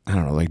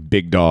know, like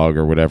Big Dog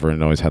or whatever,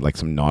 and it always had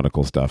some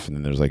nautical stuff. And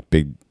then there's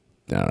big,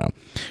 I don't know.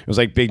 It was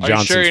like Big Johnson. Are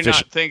you sure you're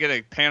not thinking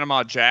of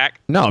Panama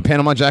Jack? No,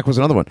 Panama Jack was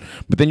another one.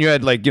 But then you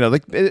had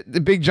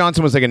the Big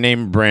Johnson was a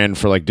name brand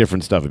for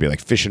different stuff. It'd be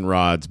fishing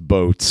rods,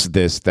 boats,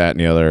 this, that, and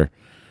the other.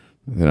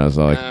 Then I was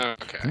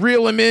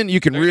reel him in. You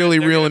can really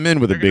reel him in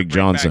with a Big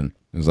Johnson.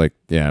 It was like,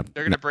 yeah.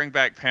 They're going to bring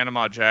back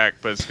Panama Jack,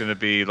 but it's going to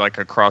be like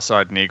a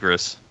cross-eyed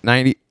negress.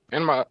 90.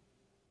 Panama.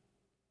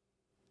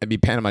 It'd be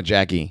Panama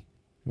Jackie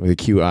with a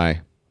QI.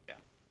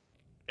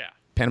 Yeah.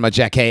 Panama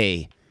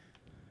Jackie.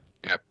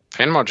 Yeah,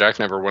 Panama Jack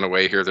never went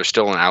away here. There's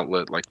still an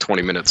outlet like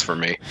 20 minutes from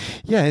me.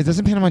 Yeah,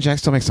 doesn't Panama Jack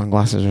still make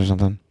sunglasses or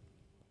something?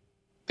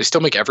 They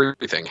still make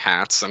everything: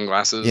 hats,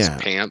 sunglasses,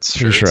 pants,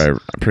 pretty shirts.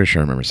 I'm pretty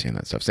sure I remember seeing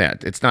that stuff. So yeah,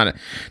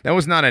 that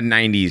was not a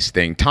 90s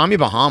thing. Tommy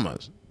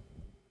Bahamas.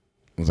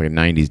 It was like a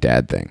 90s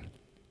dad thing.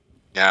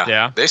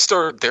 Yeah. They're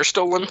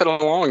still limping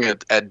along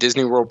at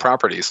Disney World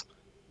properties.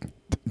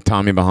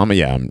 Tommy Bahama,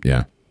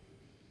 yeah.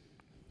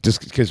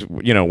 Just because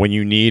when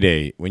you need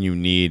a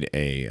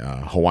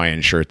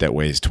Hawaiian shirt that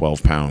weighs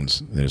 12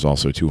 pounds, there's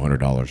also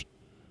 $200.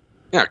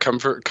 Yeah, come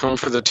for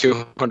the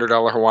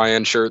 $200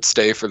 Hawaiian shirt.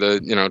 Stay for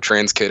the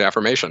trans kid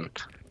affirmation.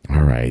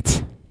 All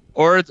right.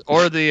 Or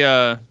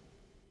the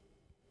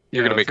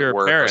you're gonna make it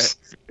worse.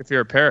 If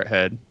you're a parrot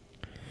head,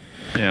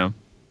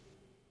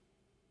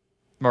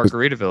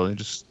 Margaritaville, you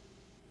just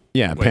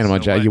Panama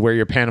Jack. You wear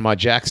your Panama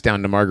Jacks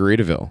down to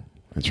Margaritaville.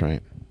 That's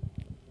right.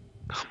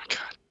 Oh my god.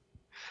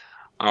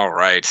 All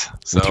right.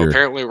 So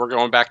apparently we're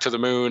going back to the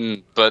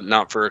moon, but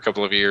not for a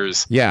couple of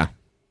years. Yeah.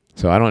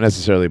 So I don't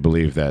necessarily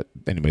believe that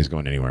anybody's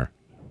going anywhere.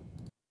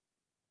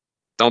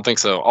 Don't think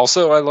so.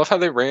 Also, I love how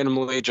they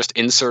randomly just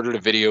inserted a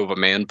video of a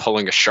man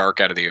pulling a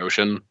shark out of the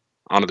ocean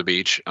onto the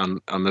beach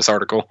on this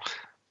article.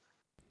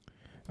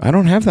 I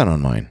don't have that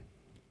on mine.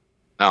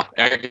 Oh,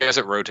 I guess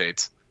it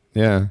rotates.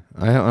 Yeah.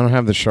 I don't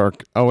have the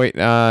shark. Oh, wait.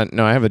 No,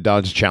 I have a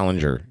Dodge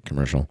Challenger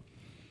commercial.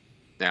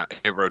 Yeah,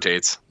 it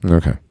rotates.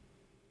 Okay.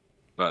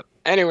 But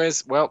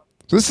anyways, well.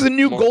 So this is a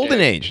new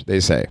golden age, they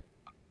say.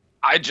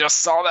 I just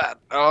saw that.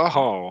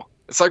 Oh.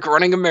 It's like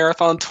running a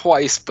marathon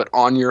twice, but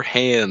on your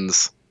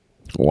hands.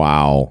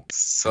 Wow.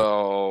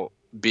 So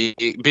being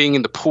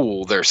in the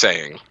pool, they're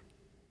saying.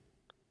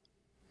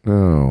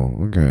 Oh,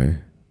 okay.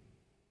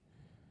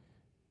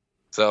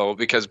 So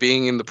because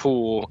being in the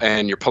pool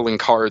and you're pulling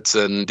carts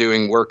and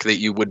doing work that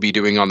you would be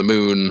doing on the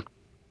moon.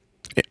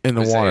 In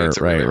the water,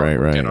 right.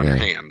 On your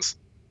hands.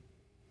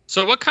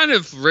 So what kind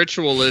of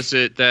ritual is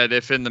it that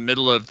if in the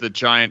middle of the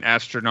giant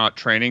astronaut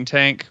training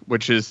tank,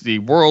 which is the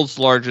world's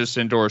largest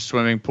indoor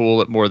swimming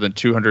pool at more than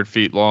 200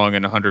 feet long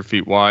and 100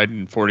 feet wide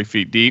and 40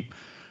 feet deep,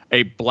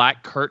 a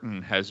black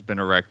curtain has been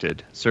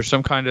erected? Is there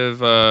some kind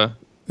of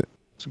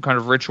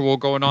ritual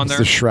going on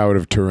there? It's the Shroud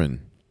of Turin.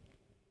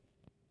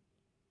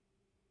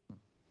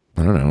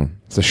 I don't know.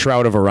 It's the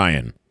Shroud of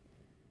Orion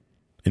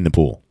in the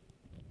pool.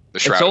 The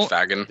Shroud of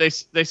Fagin. They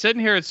said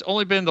in here it's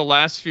only been the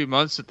last few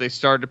months that they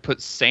started to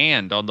put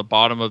sand on the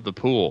bottom of the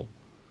pool.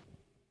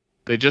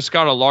 They just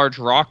got a large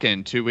rock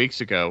in 2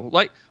 weeks ago.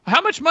 Like, how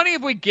much money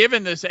have we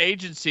given this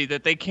agency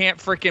that they can't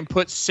freaking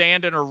put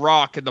sand in a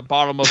rock in the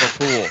bottom of a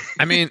pool?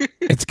 I mean,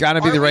 it's got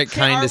to be the right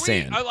kind of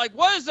sand.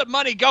 What is the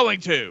money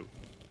going to?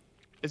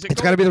 It's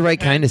got to be the right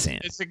kind of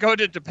sand. Is it going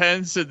to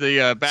depends in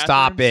the bathroom?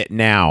 Stop it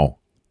now.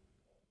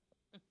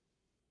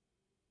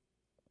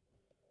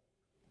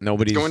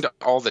 Nobody's going to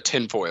all the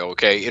tinfoil,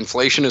 okay?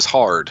 Inflation is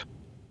hard.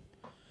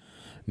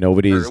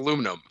 Nobody's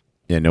aluminum.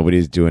 Yeah,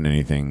 nobody's doing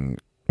anything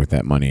with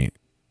that money.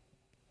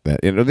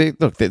 That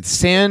the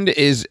sand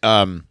is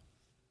I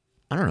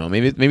don't know,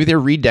 maybe they're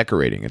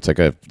redecorating. It's like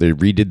they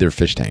redid their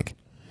fish tank.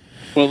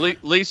 Well,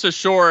 Lisa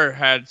Shore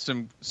had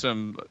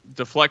some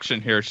deflection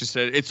here. She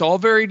said, "It's all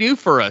very new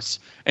for us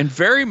and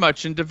very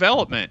much in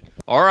development."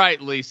 All right,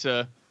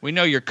 Lisa, we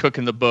know you're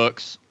cooking the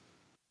books.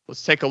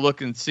 Let's take a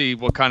look and see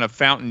what kind of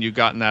fountain you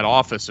got in that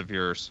office of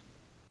yours.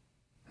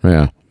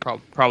 Yeah.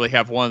 Probably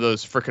have one of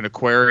those freaking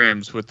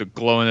aquariums with the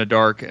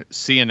glow-in-the-dark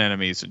sea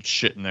anemones and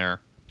shit in there.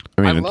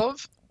 I mean,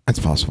 that's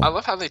possible. I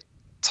love how they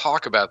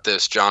talk about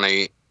this,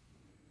 Johnny.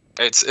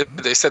 They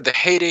said the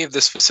heyday of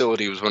this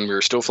facility was when we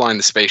were still flying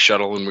the space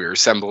shuttle and we were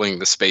assembling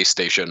the space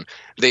station.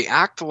 They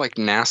act like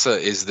NASA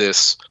is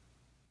this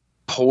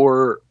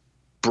poor,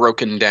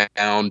 broken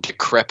down,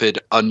 decrepit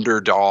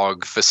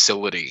underdog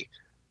facility.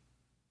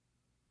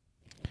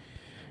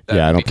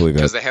 Yeah, I don't believe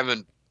that. Because they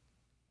haven't...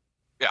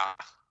 Yeah.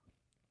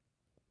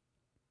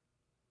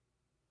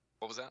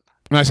 What was that?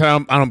 I said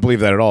I don't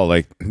believe that at all.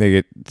 Like, they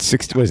get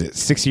 $60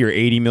 or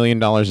 $80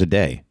 million a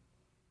day.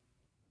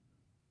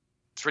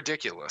 It's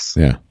ridiculous.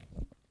 Yeah.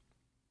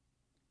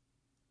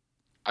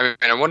 I mean,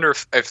 I wonder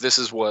if this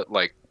is what,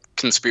 like,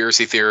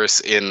 conspiracy theorists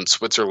in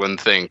Switzerland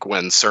think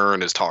when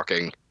CERN is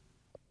talking.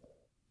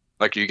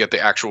 Like, you get the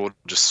actual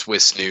just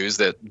Swiss news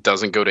that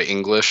doesn't go to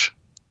English.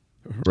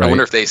 Right. I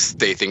wonder if they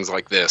say things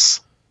like this.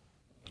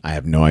 I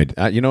have no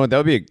idea. You know what?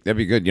 That'd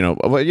be good.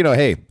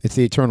 Hey, it's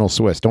the eternal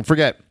Swiss. Don't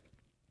forget,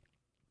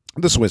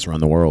 the Swiss run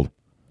the world.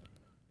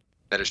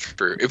 That is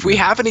true. If we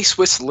have any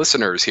Swiss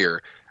listeners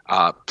here,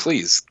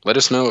 please let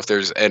us know if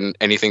there's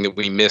anything that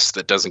we missed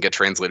that doesn't get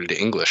translated to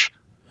English.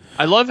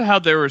 I love how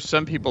there were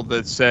some people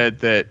that said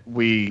that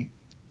we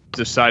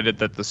decided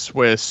that the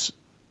Swiss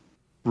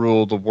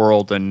rule the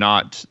world and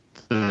not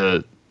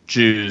the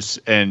Jews,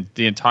 and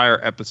the entire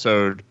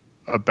episode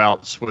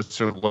about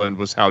Switzerland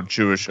was how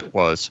Jewish it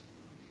was.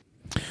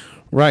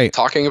 Right.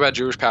 Talking about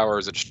Jewish power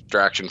is a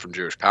distraction from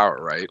Jewish power,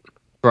 right?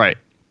 Right.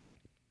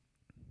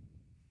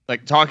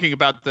 Like talking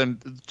about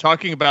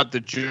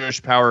the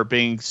Jewish power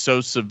being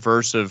so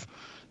subversive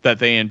that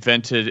they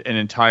invented an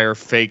entire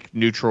fake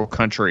neutral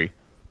country.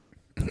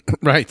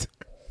 Right.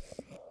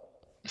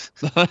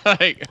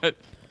 Like,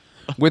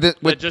 with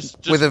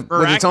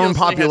its own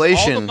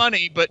population, all the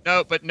money,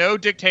 but no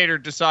dictator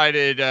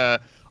decided,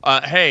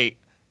 hey,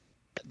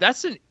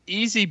 that's an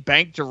easy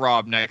bank to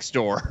rob next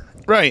door.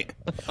 Right.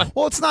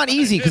 Well, it's not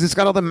easy because it's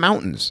got all the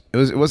mountains.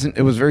 It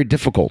was very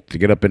difficult to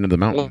get up into the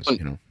mountains.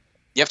 Well,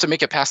 you have to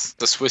make it past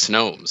the Swiss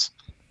gnomes.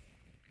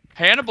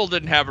 Hannibal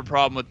didn't have a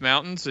problem with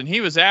mountains, and he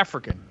was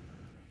African,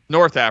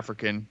 North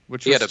African,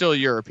 which was still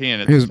European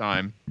at the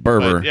time.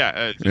 Berber,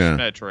 but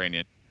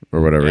Mediterranean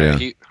or whatever.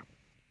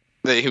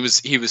 Yeah,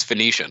 he was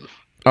Phoenician.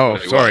 Oh,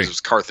 sorry, it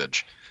was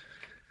Carthage.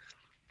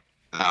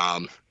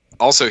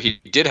 Also, he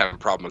did have a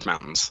problem with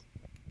mountains.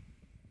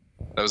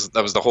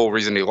 That was the whole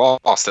reason he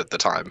lost at the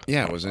time.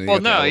 Yeah, wasn't he? Well,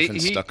 no,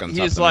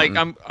 he's like,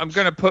 I'm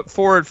going to put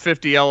forward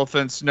 50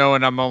 elephants,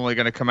 knowing I'm only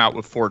going to come out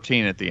with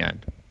 14 at the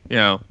end.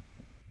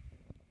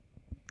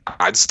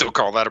 I'd still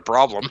call that a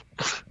problem.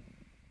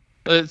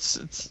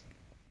 It's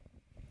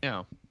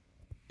you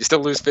still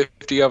lose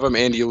 50 of them,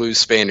 and you lose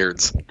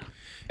Spaniards.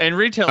 And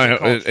retail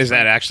is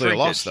that actually a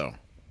loss, though?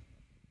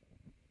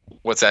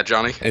 What's that,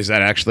 Johnny? Is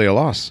that actually a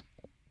loss?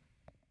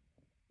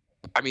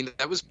 I mean,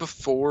 that was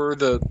before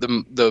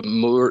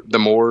the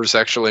Moors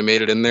actually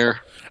made it in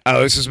there.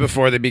 Oh, this is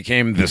before they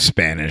became the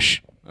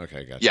Spanish.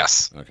 Okay, gotcha.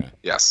 Yes. Okay.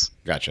 Yes.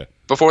 Gotcha.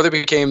 Before they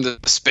became the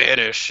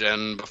Spanish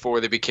and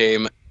before they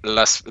became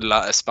La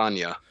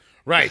España.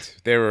 Right.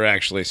 They were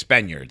actually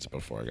Spaniards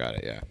before. Got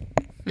it, yeah.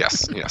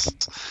 Yes.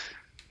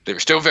 They were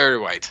still very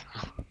white.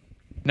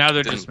 Now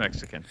they're just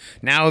Mexican.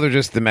 Now they're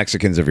just the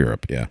Mexicans of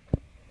Europe, yeah.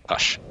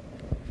 Hush.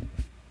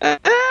 I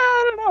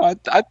don't know.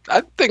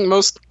 I think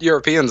most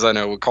Europeans I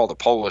know would call the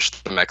Polish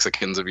the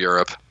Mexicans of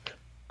Europe.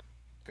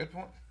 Good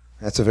point.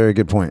 That's a very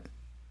good point.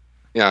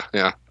 Yeah.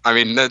 I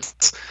mean,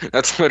 that's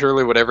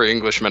literally what every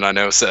Englishman I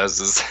know says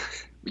is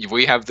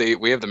we have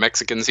the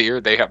Mexicans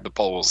here, they have the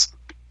Poles.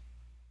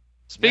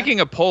 Speaking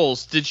of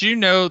Poles, did you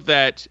know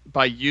that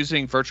by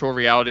using virtual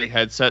reality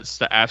headsets,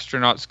 the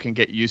astronauts can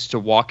get used to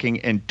walking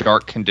in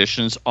dark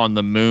conditions on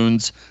the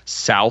moon's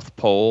south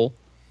pole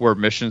where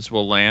missions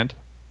will land?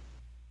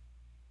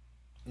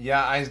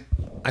 Yeah,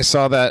 I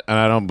saw that, and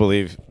I don't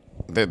believe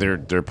that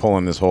they're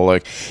pulling this whole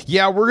like,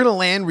 yeah, we're gonna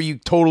land where you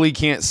totally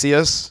can't see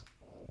us,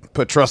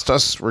 but trust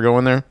us, we're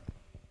going there.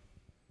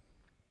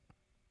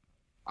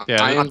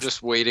 Yeah, I am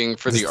just waiting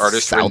for the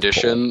artist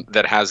rendition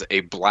that has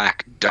a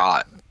black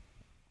dot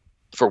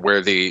for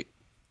where the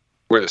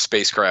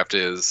spacecraft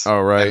is. Oh,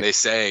 right.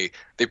 And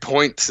they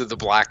point to the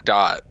black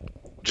dot.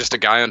 Just a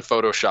guy on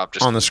Photoshop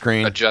just on the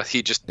screen.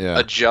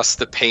 Adjusts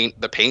the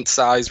paint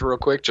size real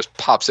quick, just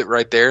pops it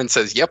right there and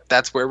says, "Yep,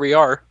 that's where we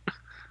are."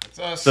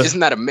 Isn't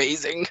that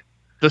amazing?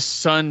 The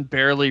sun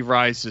barely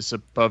rises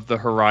above the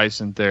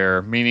horizon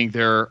there, meaning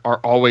there are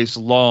always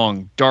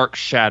long, dark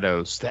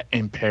shadows that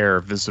impair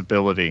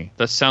visibility.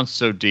 That sounds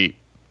so deep.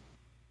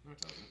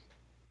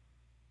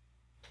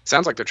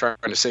 Sounds like they're trying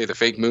to say the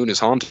fake moon is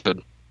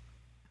haunted.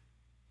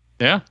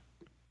 Yeah.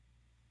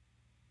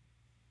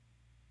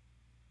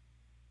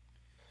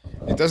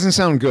 It doesn't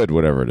sound good,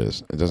 whatever it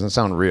is. It doesn't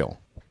sound real.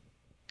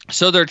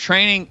 So they're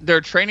training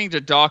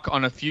to dock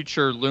on a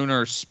future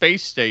lunar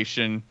space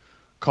station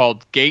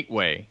called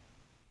Gateway.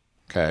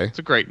 Okay. It's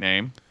a great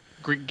name.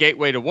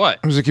 Gateway to what?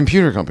 It was a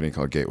computer company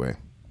called Gateway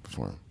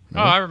before.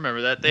 Right? Oh, I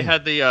remember that. They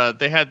had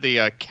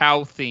the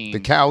cow theme. The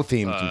cow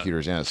themed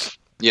computers, yes.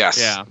 Yes.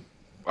 Yeah.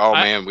 Oh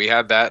man, we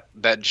had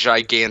that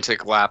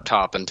gigantic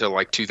laptop until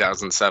like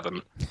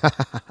 2007.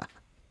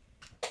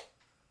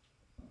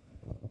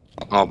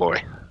 Oh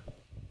boy.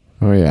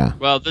 Oh yeah.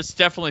 Well, this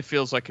definitely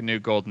feels like a new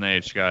golden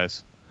age,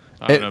 guys.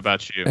 I don't know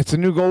about you. It's a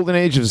new golden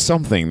age of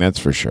something, that's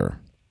for sure.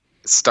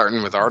 It's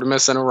starting with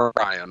Artemis and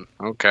Orion.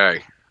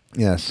 Okay.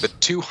 Yes. The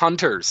two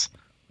hunters.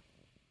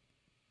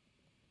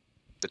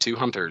 The two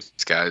hunters,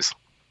 guys.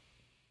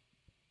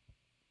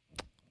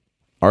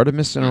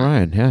 Artemis and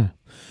Orion, yeah.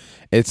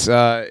 It's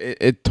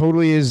it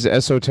totally is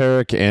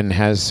esoteric and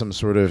has some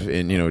sort of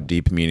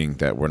deep meaning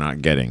that we're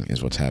not getting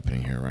is what's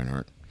happening here,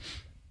 Reinhardt.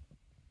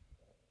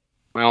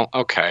 Well,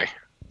 okay.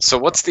 So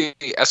what's the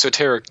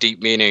esoteric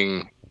deep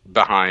meaning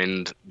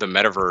behind the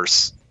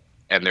metaverse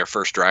and their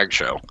first drag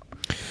show?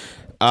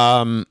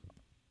 That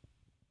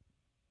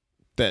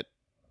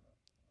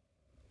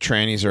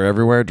trannies are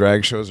everywhere,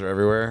 drag shows are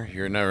everywhere.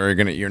 You're never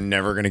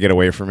gonna get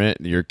away from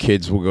it. Your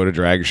kids will go to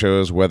drag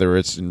shows, whether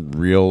it's in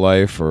real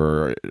life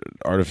or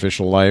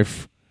artificial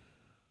life,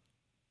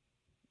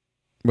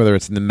 whether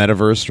it's in the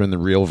metaverse or in the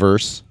real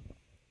verse.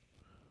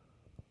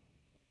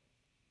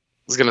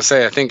 I was gonna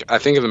say, I think in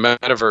the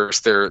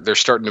metaverse they're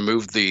starting to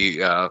move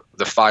the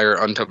fire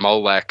unto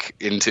Molech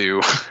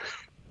into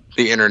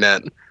the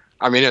internet.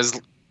 I mean,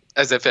 as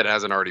if it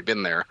hasn't already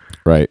been there.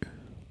 Right.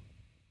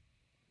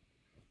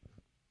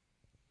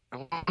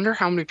 I wonder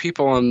how many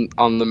people on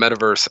the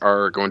metaverse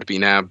are going to be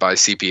nabbed by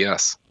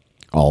CPS.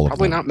 All of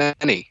Probably them. not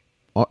many.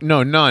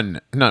 No,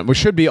 none. We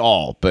should be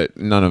all, but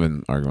none of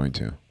them are going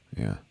to.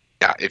 Yeah.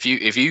 Yeah. If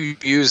you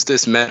use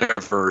this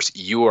metaverse,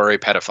 you are a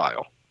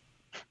pedophile.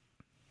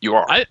 You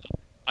are. I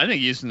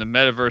think using the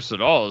metaverse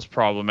at all is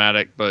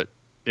problematic, but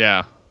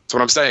yeah. That's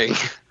what I'm saying.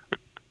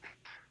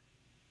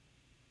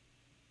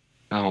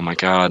 Oh my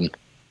God.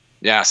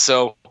 Yeah.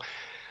 So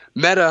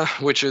Meta,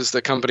 which is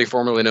the company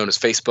formerly known as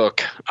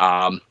Facebook,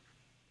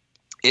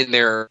 in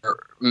their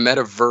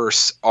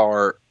metaverse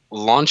are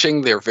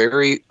launching their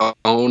very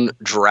own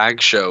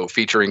drag show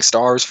featuring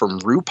stars from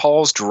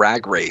RuPaul's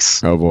Drag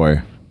Race. Oh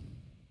boy.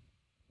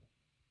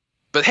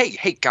 But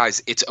hey,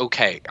 guys, it's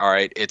okay. All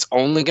right. It's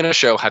only going to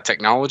show how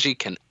technology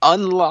can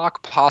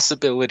unlock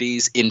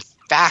possibilities in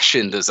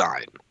fashion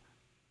design.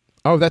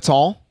 Oh, that's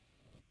all?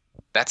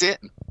 That's it.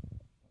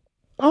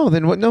 Oh,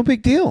 then what? No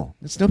big deal.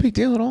 It's no big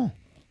deal at all.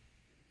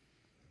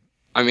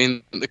 I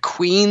mean, the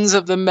queens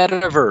of the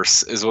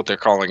metaverse is what they're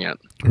calling it.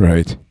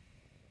 Right.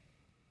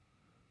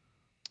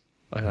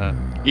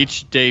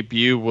 Each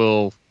debut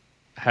will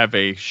have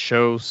a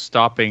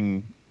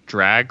show-stopping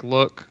drag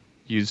look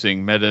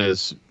using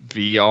Meta's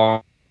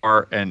VR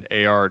and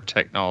AR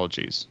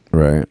technologies.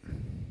 Right.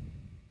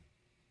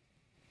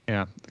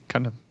 Yeah,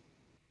 I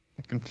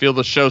can feel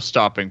the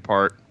show-stopping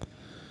part.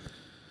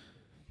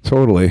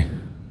 Totally.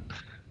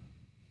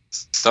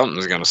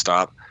 Something's going to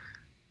stop.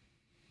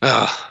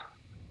 Ugh.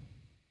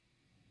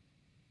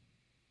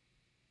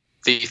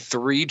 The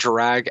 3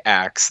 drag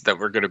acts that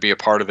were going to be a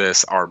part of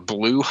this are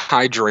Blue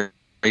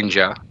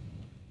Hydrangea,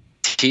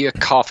 Tia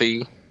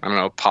Coffee, I don't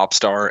know, pop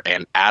star,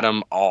 and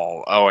Adam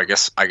All. Oh, I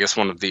guess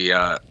one of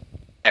the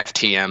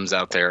FTMs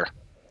out there.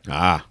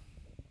 Ah.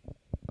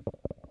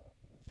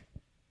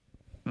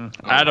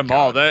 Adam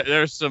All.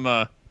 There's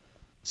some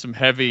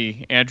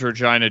heavy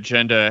androgyne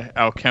agenda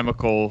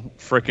alchemical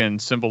frickin'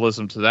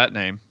 symbolism to that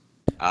name.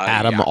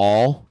 Adam yeah.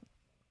 All?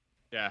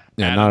 Yeah.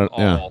 Yeah, Adam not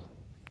yeah. All.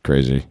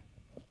 Crazy.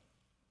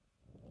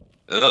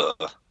 Ugh.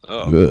 Oh.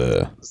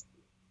 Ugh.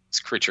 This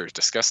creature is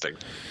disgusting.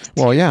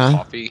 Well, yeah.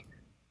 Coffee.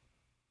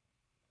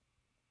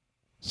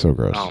 So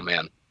gross. Oh,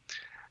 man.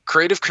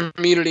 Creative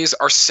communities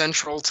are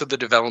central to the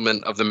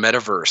development of the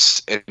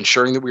metaverse,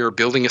 ensuring that we are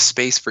building a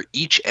space for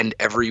each and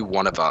every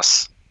one of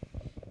us.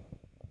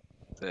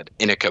 Said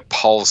Ineke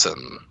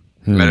Paulsen,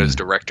 Meta's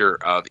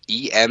director of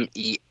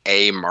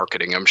EMEA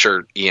marketing. I'm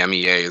sure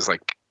EMEA is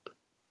like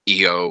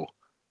EO,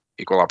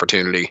 equal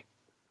opportunity.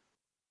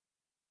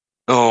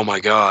 Oh my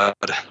God.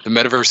 The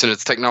metaverse and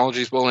its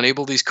technologies will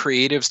enable these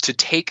creatives to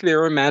take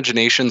their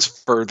imaginations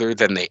further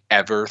than they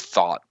ever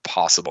thought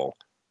possible.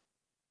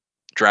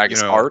 Drag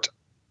is art,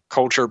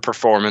 culture,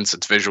 performance,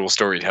 it's visual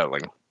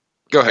storytelling.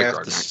 Go ahead, I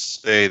have to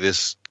say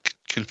this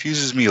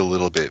confuses me a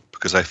little bit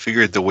because I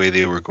figured the way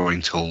they were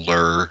going to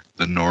lure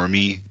the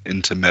normie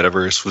into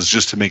metaverse was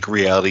just to make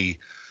reality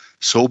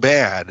so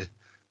bad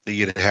that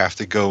you'd have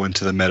to go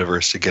into the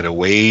metaverse to get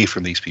away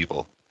from these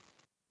people,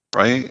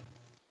 right?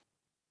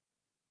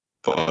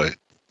 But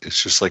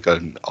it's just like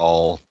an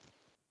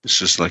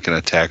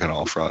attack on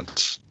all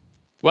fronts.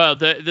 Well,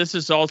 this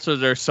is also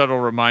their subtle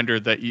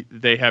reminder that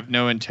they have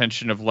no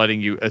intention of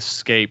letting you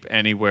escape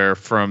anywhere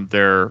from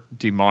their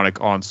demonic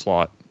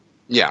onslaught.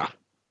 Yeah.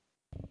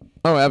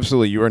 Oh,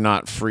 absolutely. You are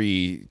not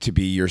free to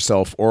be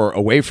yourself or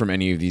away from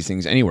any of these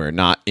things anywhere.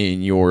 Not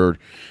in your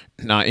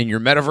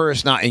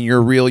metaverse, not in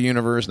your real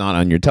universe, not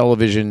on your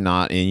television,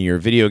 not in your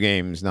video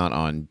games, not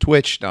on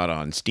Twitch, not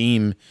on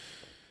Steam.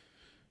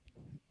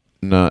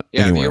 Not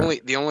anywhere.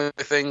 The only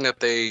thing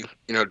that they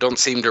don't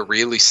seem to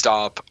really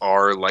stop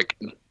are like,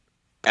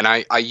 and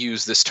I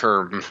use this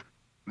term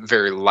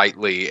very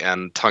lightly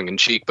and tongue in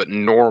cheek, but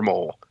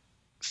normal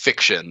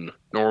fiction,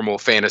 normal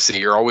fantasy.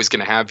 You're always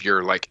going to have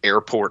your like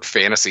airport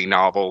fantasy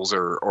novels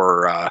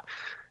or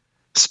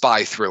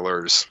spy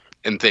thrillers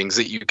and things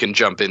that you can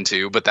jump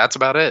into, but that's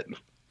about it.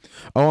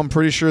 Oh, I'm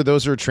pretty sure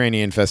those are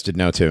tranny infested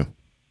now too.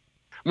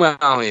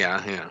 Well,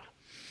 yeah.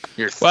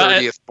 Your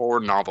 30th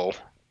board novel.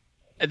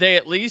 They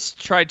at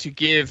least tried to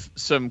give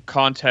some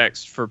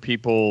context for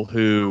people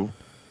who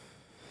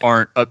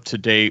aren't up to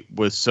date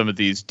with some of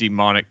these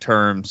demonic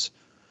terms.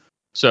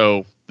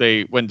 So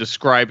when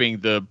describing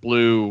the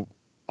blue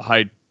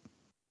hydrangea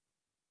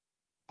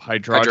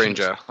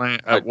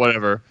plant,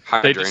 whatever,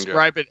 they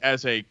describe it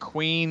as a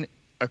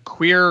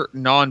queer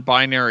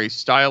non-binary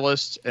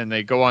stylist, and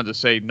they go on to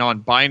say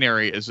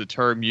non-binary is a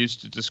term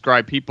used to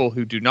describe people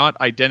who do not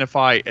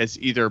identify as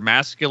either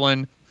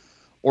masculine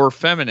or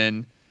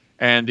feminine.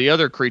 And the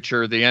other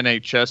creature, the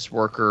NHS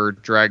worker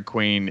drag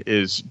queen,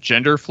 is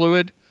gender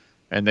fluid.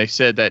 And they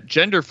said that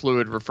gender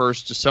fluid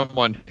refers to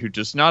someone who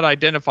does not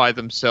identify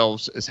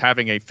themselves as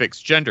having a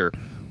fixed gender,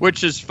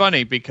 which is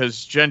funny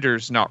because gender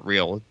is not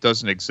real. It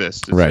doesn't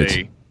exist.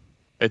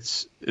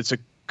 It's it's a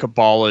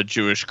Kabbalah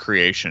Jewish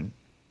creation.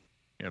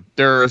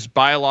 There is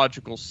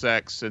biological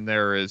sex and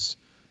there is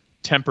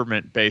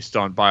temperament based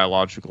on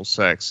biological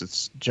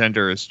sex.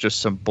 Gender is just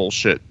some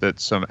bullshit that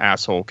some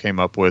asshole came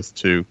up with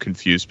to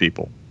confuse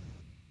people.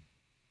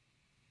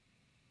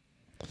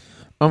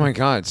 Oh my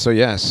God. So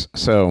yes.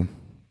 So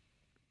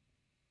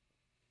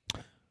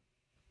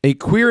A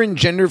queer and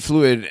gender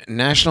fluid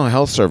National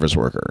Health Service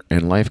worker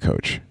and life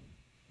coach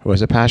who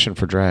has a passion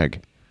for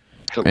drag.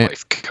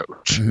 Life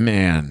coach.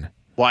 Man.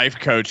 Life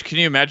coach. Can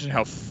you imagine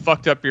how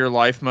fucked up your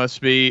life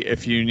must be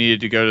if you needed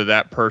to go to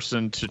that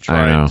person to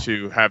try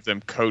to have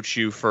them coach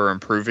you for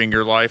improving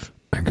your life?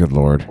 Good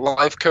Lord.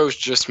 Life coach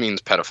just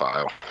means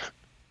pedophile.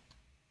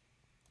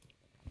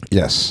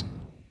 Yes.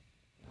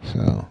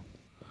 So.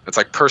 It's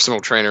like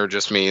personal trainer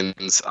just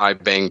means I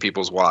bang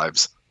people's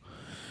wives.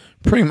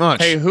 Pretty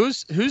much. Hey,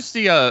 who's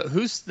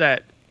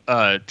that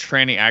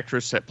tranny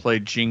actress that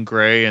played Jean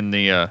Grey in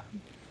the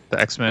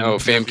X-Men? Oh,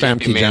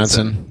 Famke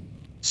Janssen.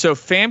 So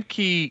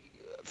Famke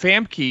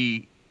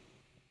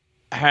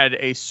had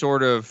a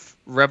sort of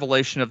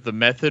revelation of the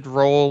method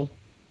role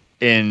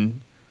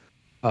in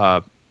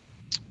oh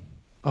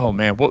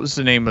man, what was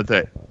the name of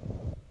that?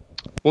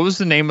 What was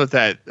the name of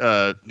that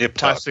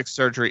plastic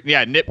surgery?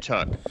 Yeah, Nip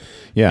Tuck.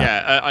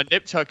 Yeah. On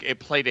Nip Tuck, it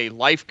played a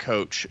life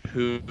coach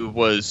who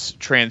was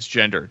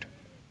transgendered.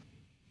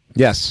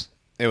 Yes.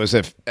 It was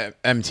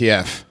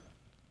MTF.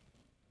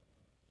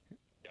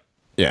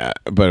 Yeah,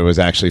 but it was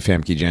actually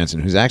Famke Janssen,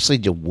 who's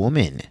actually a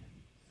woman.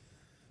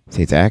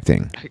 See, it's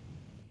acting.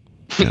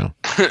 No,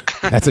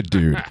 that's a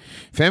dude.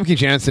 Famke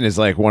Janssen is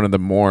like one of the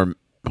more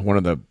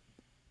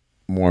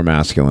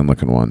masculine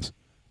looking ones.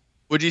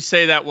 Would you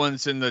say that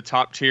one's in the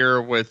top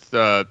tier with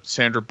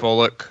Sandra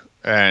Bullock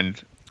and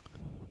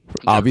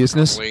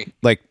obviousness? Definitely.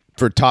 Like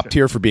for top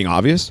tier for being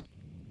obvious?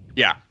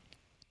 Yeah.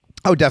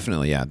 Oh,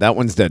 definitely. Yeah, that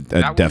one's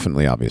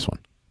definitely obvious one.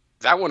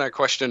 That one I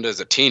questioned as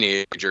a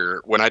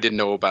teenager when I didn't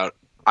know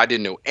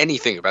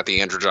anything about the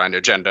androgyne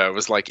agenda. I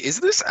was like, is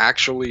this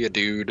actually a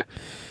dude?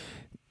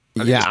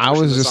 Yeah, I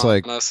was just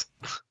like,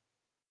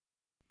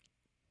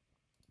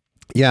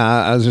 yeah,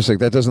 I was just like,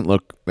 that doesn't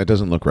look right.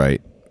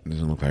 It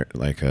doesn't look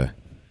like an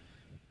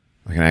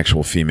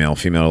actual female.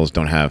 Females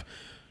don't have,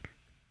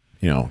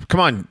 come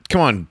on,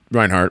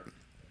 Reinhardt.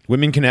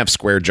 Women can have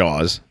square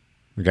jaws.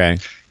 Okay.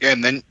 Yeah,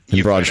 and then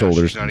and broad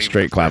shoulders and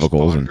straight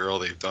clavicles. And girl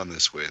they've done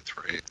this with,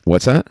 right?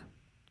 What's that?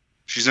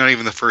 She's not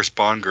even the first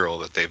Bond girl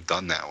that they've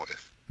done that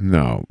with.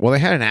 No. Well, they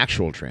had an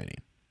actual training.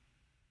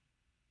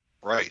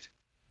 Right.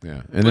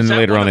 Yeah, and then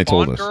later on they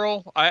told us.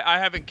 Girl? I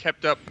haven't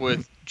kept up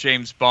with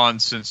James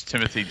Bond since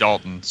Timothy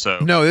Dalton. So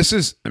no, this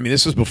was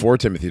before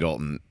Timothy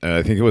Dalton.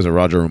 I think it was a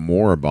Roger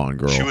Moore Bond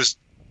girl. She was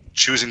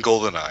in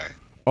GoldenEye.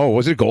 Oh,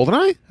 was it GoldenEye?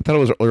 I thought it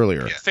was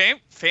earlier. Yeah.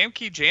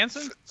 Famke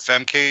Janssen?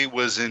 Famke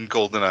was in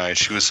GoldenEye.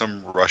 She was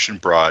some Russian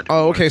broad.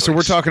 Oh, okay. So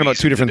we're talking about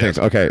two different things.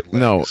 Okay,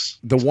 no,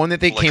 the one that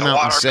they came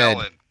out and said.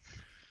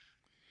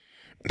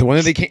 The one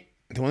that they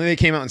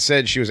came out and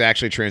said she was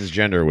actually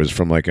transgender was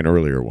from like an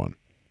earlier one.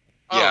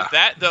 Oh,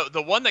 yeah.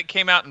 The one that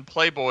came out in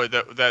Playboy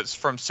that's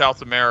from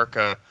South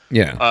America.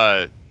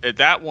 Yeah.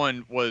 That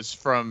one was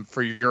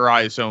For Your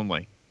Eyes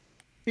Only.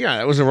 Yeah,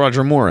 that was a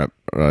Roger Moore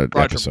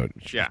episode.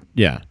 Yeah.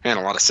 Yeah. And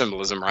a lot of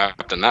symbolism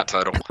wrapped in that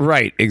title.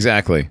 Right.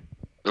 Exactly.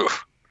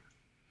 Oof.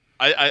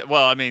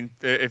 I mean,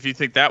 if you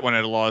think that one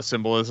had a lot of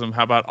symbolism,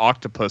 how about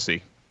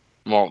Octopussy?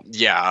 Well,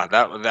 yeah,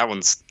 that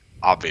one's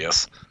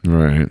obvious.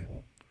 Right.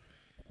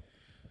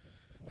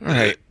 All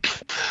right.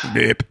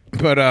 Beep.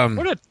 But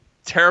what a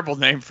terrible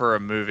name for a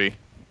movie.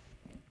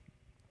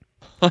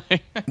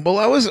 Well,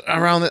 I was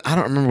around I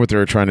don't remember what they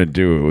were trying to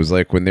do. It was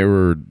like when they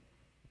were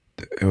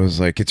it was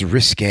like it's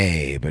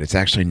risque, but it's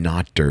actually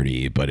not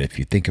dirty, but if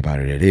you think about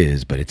it, it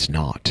is, but it's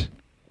not.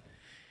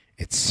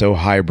 It's so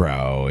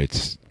highbrow.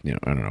 It's, I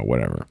don't know,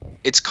 whatever.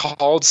 It's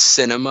called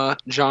cinema,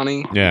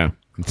 Johnny. Yeah,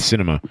 it's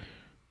cinema.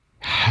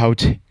 How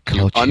to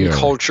culture. You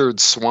uncultured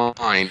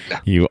swine.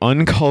 You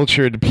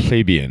uncultured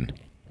plebeian.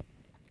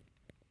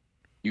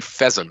 You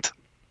pheasant.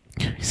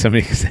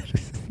 Somebody said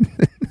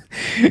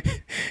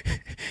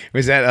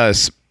was that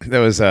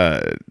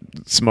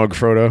Smug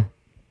Frodo?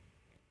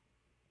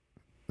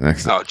 Oh,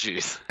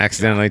 jeez.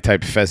 Accidentally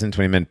typed pheasant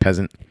when he meant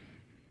peasant.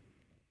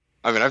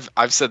 I mean,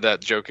 I've said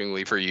that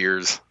jokingly for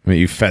years. I mean,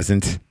 you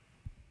pheasant.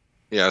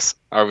 Yes,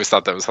 I always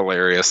thought that was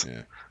hilarious.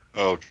 Yeah.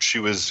 Oh, she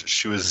was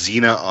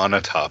Xena on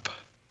a top.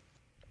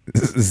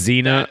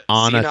 Xena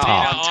on a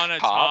top. Xena on a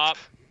top.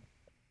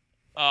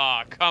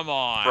 Oh, come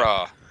on.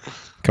 Bruh.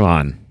 Come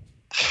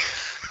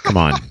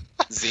on.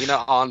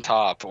 Xena on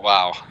top.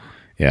 Wow.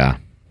 Yeah.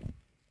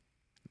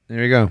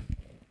 There you go.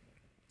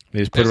 They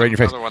just put it right in your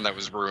face. Another one that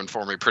was ruined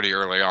for me pretty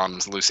early on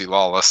was Lucy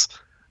Lawless.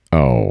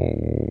 Oh,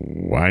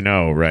 I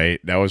know, right?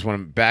 That was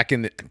one back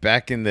in the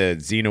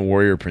Xena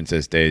Warrior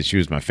Princess days. She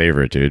was my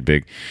favorite, dude.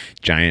 Big,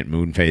 giant,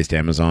 moon-faced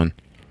Amazon.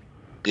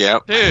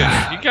 Yep. Dude,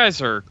 you guys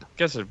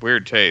have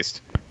weird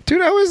taste.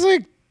 Dude, I was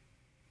like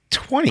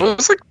 20.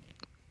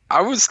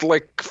 I was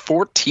like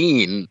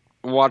 14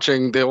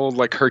 watching the old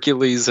like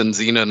Hercules and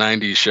Xena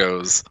 90s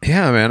shows.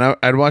 Yeah, man.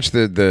 I'd watch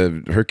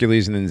the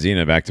Hercules and then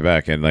Xena back to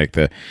back, and like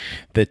the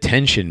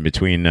tension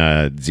between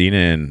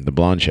Xena and the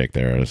blonde chick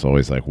there is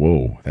always like,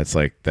 whoa.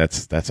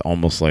 That's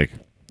almost like,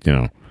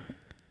 And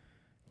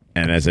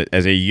as a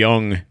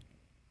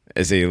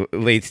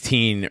late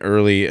teen,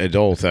 early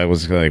adult, I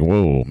was like,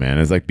 whoa, man.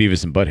 It's like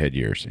Beavis and Butthead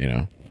years,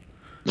 Yeah,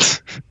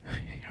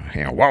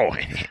 whoa,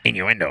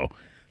 innuendo.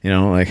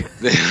 Like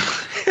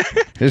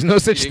there's no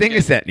such thing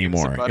as that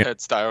anymore. Butthead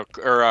style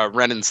or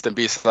Ren and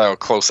Stimpy style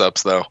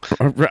close-ups, though.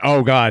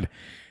 Oh God,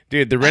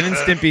 dude, the Ren and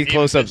Stimpy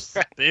close-ups.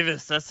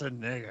 Beavis, that's a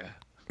nigga.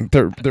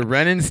 The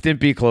Ren and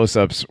Stimpy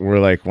close-ups were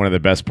like one of the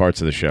best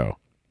parts of the show.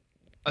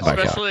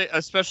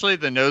 Especially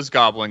the Nose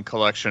Goblin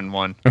collection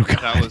one. Oh, God.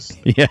 That was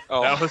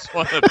that was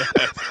one of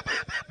the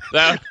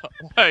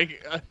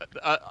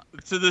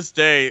best. To this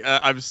day,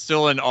 I'm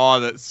still in awe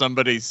that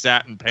somebody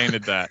sat and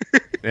painted that.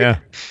 Yeah.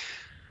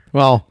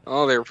 Well.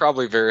 Oh, they were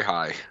probably very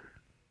high.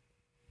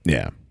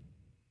 Yeah.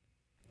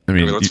 I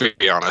mean, let's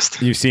be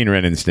honest. You've seen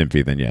Ren and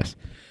Stimpy, then yes.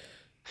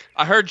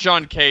 I heard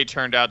John Kay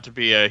turned out to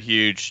be a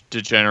huge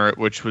degenerate,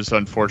 which was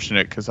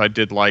unfortunate because I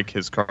did like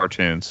his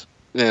cartoons.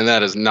 And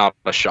that is not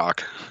a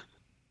shock.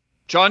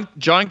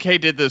 John Kay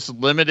did this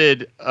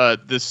limited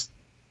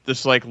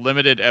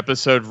limited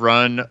episode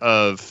run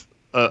of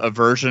a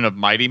version of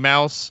Mighty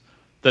Mouse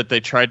that they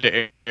tried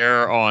to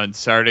air on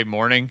Saturday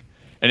morning,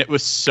 and it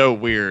was so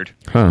weird.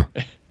 Huh.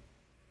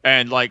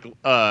 And I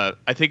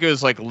think it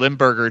was like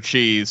Limburger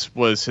cheese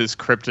was his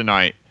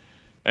kryptonite,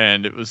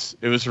 and it was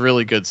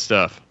really good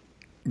stuff.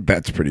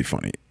 That's pretty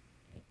funny.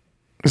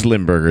 This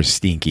Limburger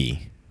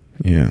stinky.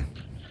 Yeah.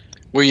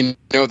 Well,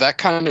 that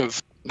kind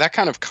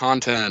of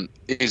content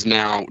is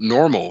now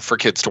normal for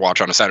kids to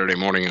watch on a Saturday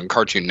morning on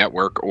Cartoon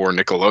Network or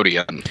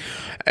Nickelodeon.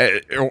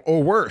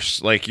 Or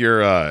worse, like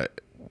your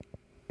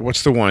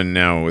what's the one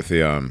now with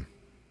the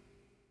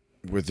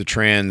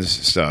trans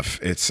stuff?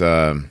 It's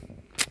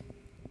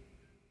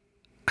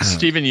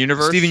Steven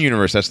Universe. Steven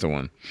Universe, that's the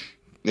one.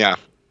 Yeah.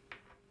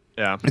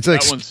 Yeah. It's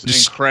like that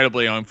one's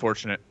incredibly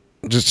unfortunate.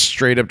 Just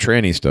straight up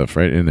tranny stuff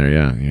right in there.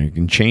 Yeah. You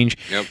can change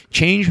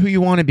who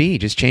you want to be.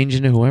 Just change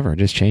into whoever.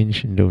 Just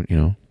change and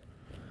do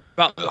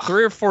About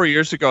 3 or 4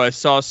 years ago, I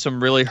saw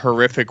some really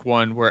horrific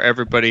one where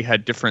everybody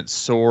had different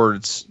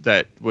swords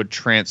that would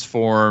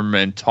transform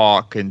and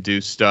talk and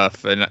do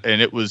stuff, and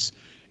it was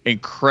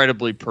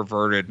incredibly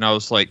perverted. And I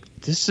was like,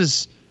 "This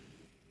is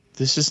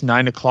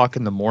 9:00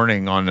 in the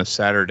morning on a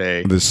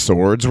Saturday." The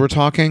swords were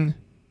talking,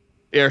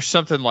 or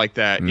something like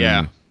that.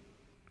 Yeah,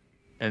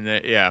 and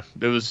it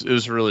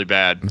was really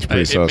bad.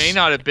 It may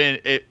not have been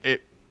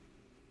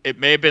it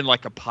may have been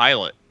like a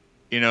pilot.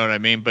 You know what I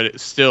mean? But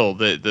it's still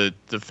the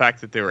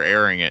fact that they were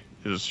airing it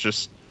was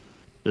just,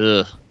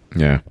 ugh.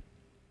 Yeah.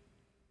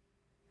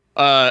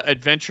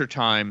 Adventure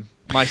Time.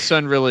 My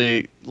son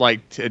really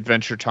liked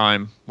Adventure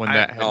Time when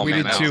that happened. We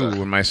did too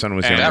when my son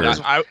was younger.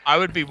 I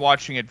would be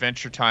watching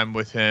Adventure Time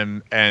with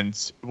him,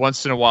 and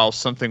once in a while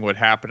something would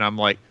happen. I'm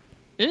like,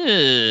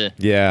 ugh.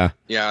 Yeah.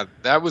 Yeah,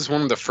 that was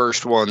one of the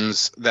first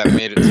ones that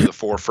made it to the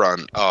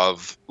forefront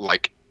of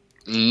like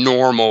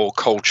normal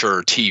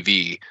culture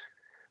TV.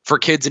 For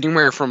kids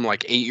anywhere from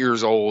like 8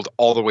 years old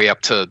all the way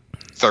up to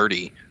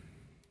 30,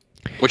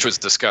 which was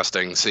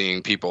disgusting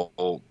seeing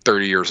people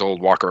 30 years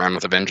old walk around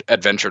with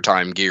Adventure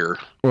Time gear.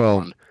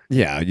 Well,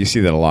 yeah, you see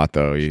that a lot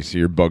though. You see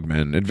your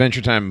Bugmen,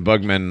 Adventure Time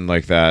Bugmen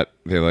like that.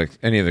 They like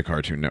any of the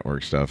Cartoon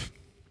Network stuff.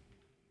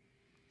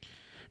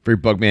 Very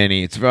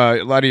Bugman-y. It's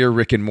a lot of your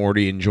Rick and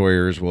Morty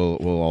enjoyers will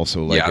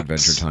also like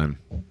Adventure Time.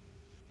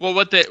 Well,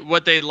 what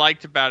they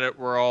liked about it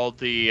were all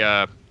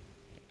the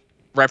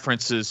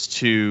references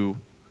to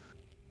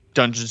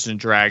Dungeons and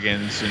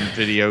Dragons and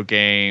video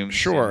games.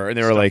 Sure, and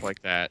they were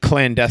like that.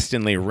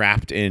 Clandestinely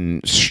wrapped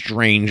in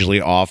strangely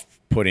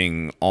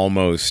off-putting,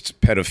 almost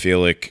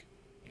pedophilic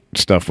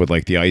stuff with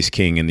like the Ice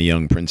King and the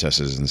young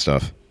princesses and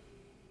stuff.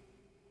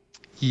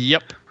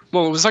 Yep.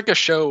 Well, it was like a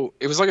show.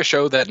 It was like a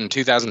show that in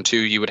 2002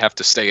 you would have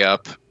to stay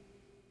up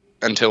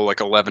until like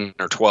 11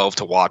 or 12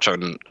 to watch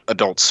on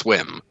Adult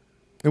Swim.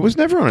 It was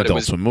never on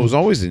Adult Swim. It was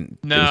always in.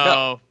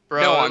 No,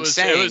 bro. No, I'm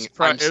saying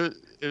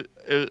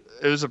it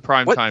was a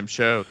primetime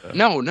show.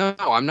 Though. No,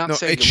 I'm not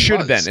saying it should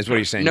have been. Is what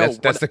you're saying. No,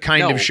 that's the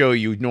kind of show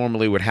you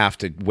normally would have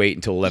to wait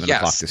until 11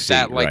 o'clock to see.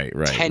 That, like,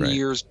 right. 10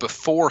 years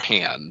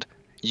beforehand,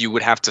 you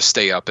would have to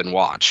stay up and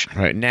watch.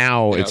 Right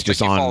now, it's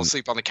just like on. You fall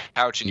asleep on the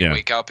couch and you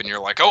wake up and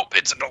you're like, "Oh,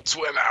 it's Adult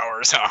Swim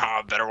hours.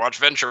 Haha, better watch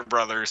Venture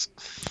Brothers."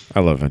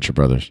 I love Venture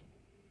Brothers.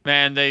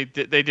 Man, they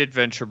did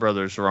Venture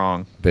Brothers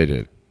wrong. They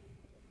did.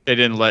 They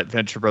didn't let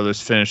Venture Brothers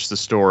finish the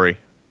story.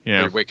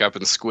 Yeah. You'd wake up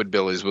and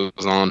Squidbillies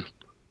was on.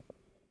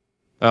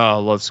 Oh, I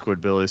love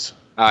Squidbillies.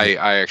 I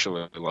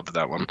actually loved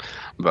that one,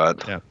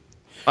 but yeah,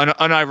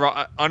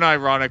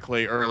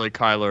 unironically, early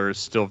Kyler is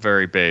still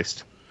very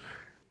based.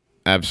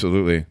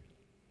 Absolutely,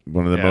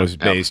 one of the most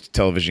based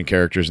television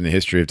characters in the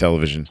history of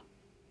television.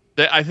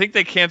 I think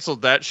they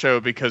canceled that show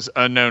because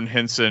Unknown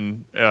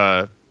Henson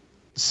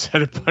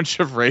said a bunch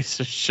of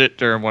racist shit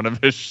during one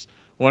of his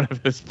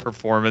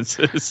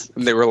performances.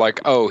 And they were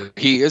like, "Oh,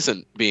 he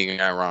isn't being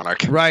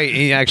ironic." Right,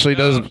 he actually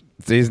does.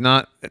 He's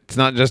not. It's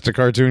not just a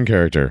cartoon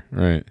character,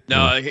 right?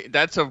 No,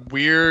 that's a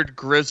weird,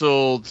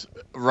 grizzled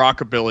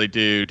rockabilly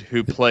dude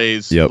who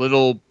plays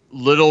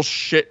little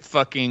shit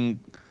fucking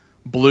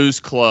blues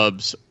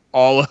clubs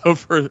all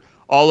over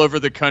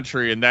the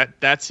country, and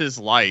that's his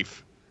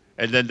life.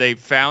 And then they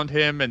found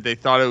him, and they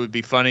thought it would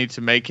be funny to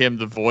make him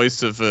the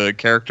voice of a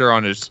character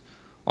on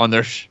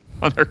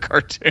their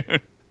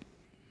cartoon.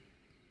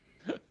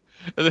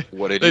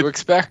 What did you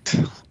expect?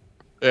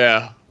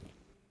 Yeah.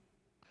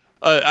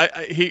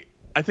 I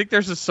think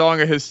there's a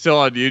song of his still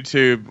on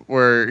YouTube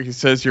where he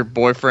says your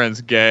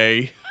boyfriend's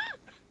gay.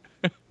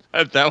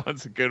 That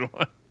one's a good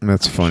one.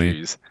 That's funny.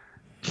 Jeez.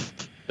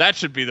 That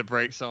should be the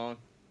break song.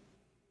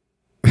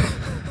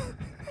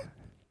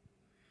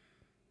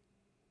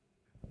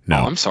 No,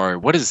 I'm sorry.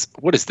 What is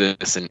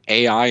this? An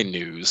AI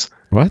news?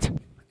 What?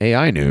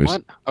 AI news?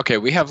 What? Okay,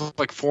 we have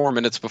like 4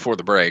 minutes before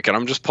the break, and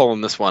I'm just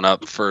pulling this one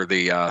up for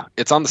the.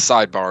 It's on the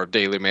sidebar of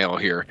Daily Mail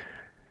here.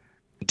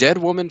 Dead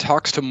woman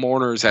talks to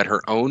mourners at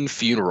her own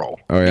funeral.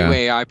 Oh, yeah. New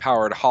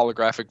AI-powered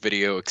holographic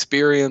video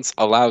experience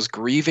allows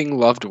grieving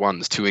loved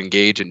ones to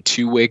engage in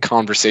two-way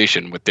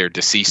conversation with their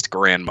deceased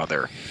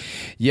grandmother.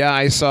 Yeah,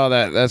 I saw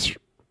that. That's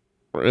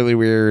really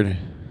weird.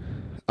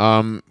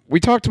 We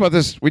talked about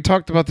this.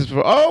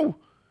 Before.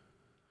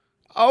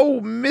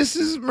 Oh,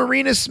 Mrs.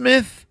 Marina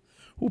Smith,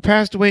 who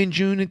passed away in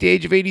June at the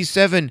age of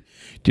 87.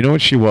 Do you know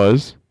what she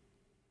was?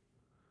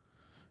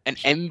 An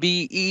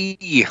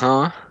MBE,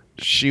 huh?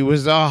 She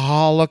was a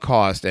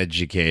Holocaust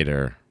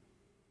educator.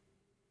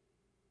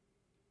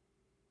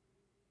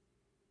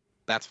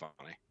 That's funny.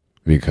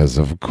 Because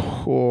of course.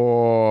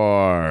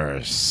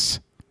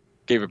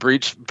 Gave a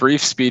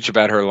brief speech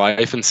about her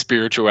life and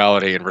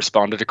spirituality and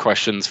responded to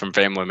questions from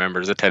family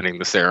members attending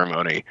the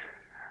ceremony.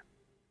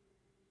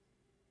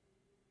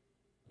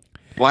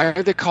 Why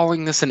are they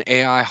calling this an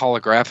AI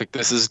holographic?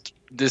 This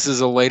is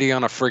a lady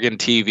on a friggin'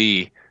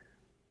 TV.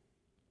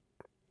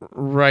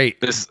 Right.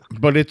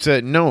 But it's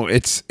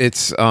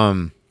it's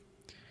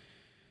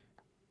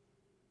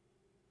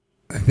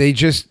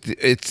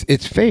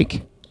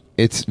fake.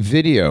 It's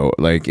video.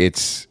 Like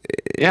it's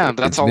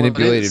all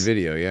manipulated it is.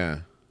 Video, yeah.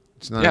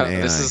 It's not an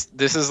AI.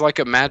 This is like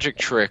a magic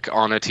trick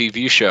on a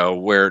TV show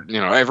where,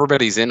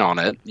 everybody's in on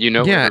it.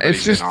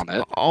 It's just in on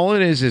it. All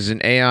it is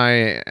an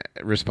AI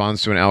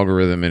responds to an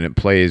algorithm and it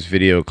plays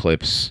video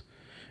clips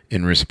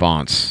in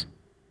response.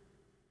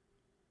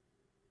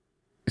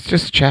 It's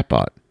just a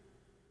chatbot.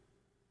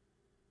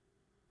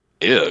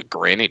 Ew,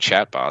 granny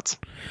chatbots.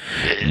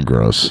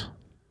 Gross.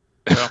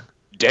 Well,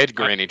 Dead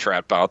granny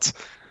chatbots.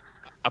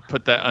 I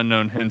put that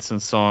Unknown Henson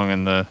song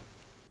in the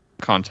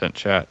content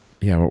chat.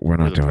 Yeah, but we're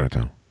not doing it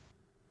though.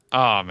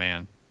 Oh,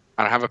 man.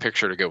 I don't have a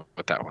picture to go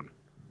with that one.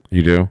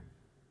 You do?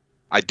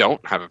 I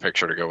don't have a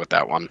picture to go with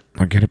that one.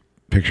 I'll get a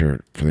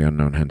picture for the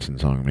Unknown Henson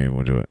song. Maybe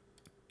we'll do it.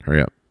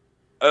 Hurry up.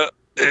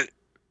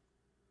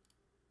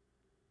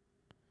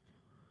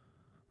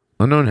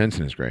 Unknown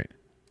Henson is great.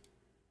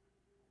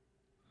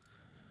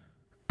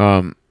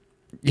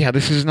 Yeah,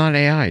 this is not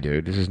AI,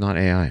 dude. This is not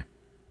AI.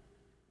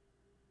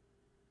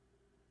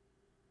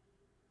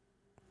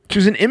 She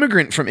was an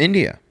immigrant from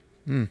India.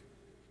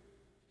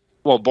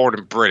 Well, born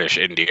in British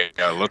India,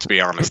 let's be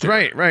honest.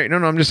 Right. No,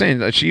 I'm just saying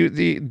that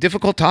the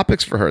difficult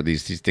topics for her,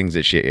 these things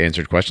that she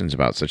answered questions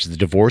about, such as the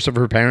divorce of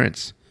her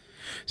parents.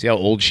 See how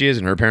old she is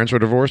and her parents were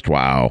divorced?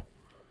 Wow.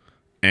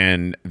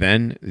 And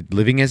then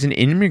living as an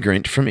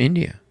immigrant from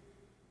India.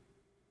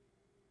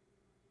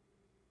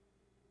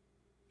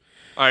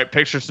 All right,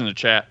 pictures in the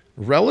chat.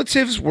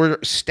 Relatives were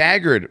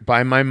staggered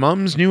by my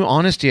mom's new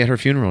honesty at her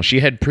funeral. She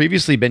had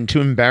previously been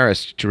too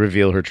embarrassed to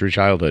reveal her true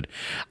childhood.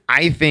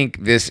 I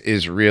think this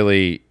is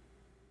really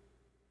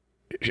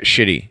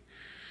shitty.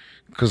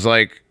 Because,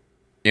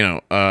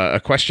 a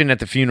question at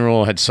the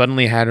funeral had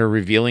suddenly had her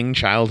revealing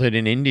childhood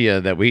in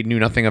India that we knew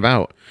nothing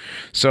about.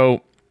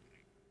 So,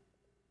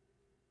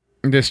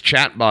 this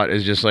chatbot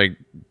is just,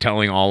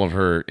 telling all of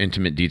her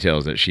intimate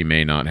details that she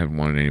may not have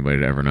wanted anybody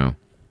to ever know.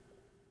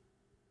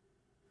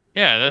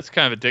 Yeah, that's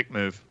kind of a dick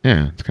move.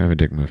 Yeah, it's kind of a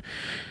dick move.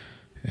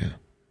 Yeah.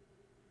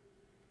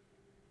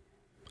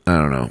 I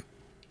don't know.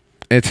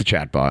 It's a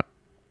chatbot.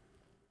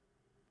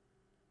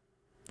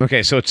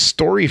 Okay, so it's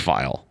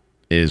StoryFile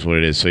is what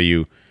it is. So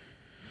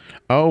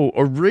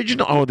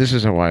this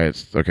is why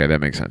it's... Okay, that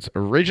makes sense.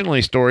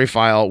 Originally,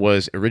 StoryFile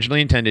was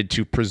originally intended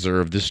to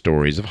preserve the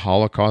stories of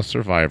Holocaust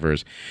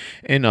survivors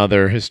and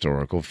other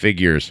historical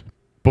figures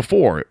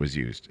before it was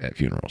used at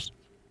funerals.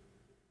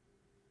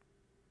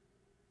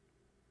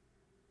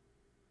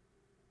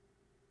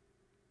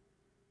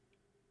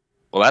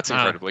 Well, that's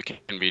incredibly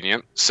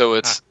convenient. So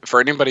it's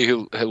for anybody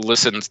who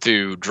listens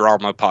to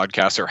drama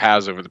podcasts or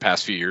has over the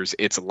past few years,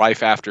 it's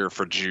Life After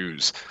for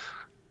Jews.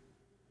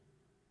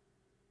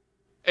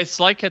 It's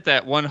like at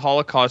that one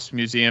Holocaust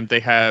museum, they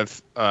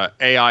have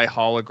AI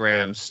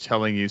holograms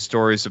telling you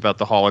stories about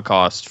the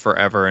Holocaust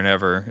forever and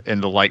ever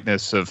in the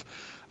likeness of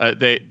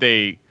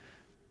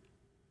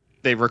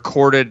they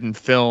recorded and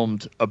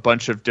filmed a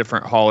bunch of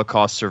different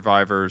Holocaust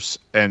survivors,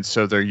 and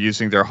so they're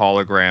using their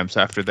holograms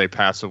after they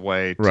pass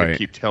away to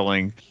keep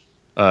telling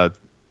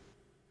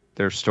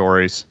their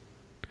stories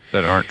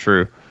that aren't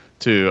true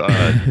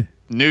to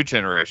new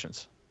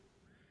generations.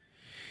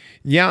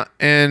 Yeah,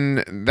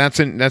 and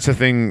that's a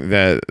thing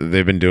that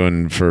they've been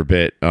doing for a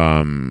bit.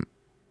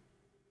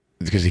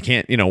 Because you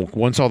can't,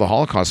 once all the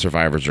Holocaust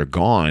survivors are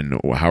gone,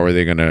 how are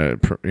they going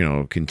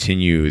to,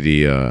 continue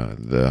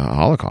the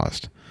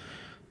Holocaust?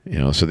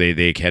 So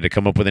they had to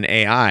come up with an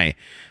AI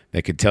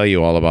that could tell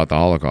you all about the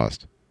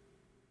Holocaust.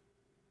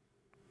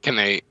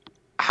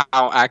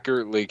 how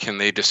accurately can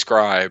they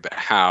describe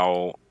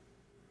how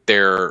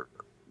their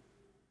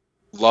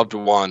loved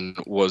one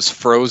was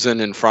frozen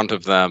in front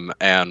of them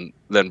and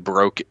then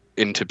broke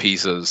into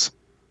pieces?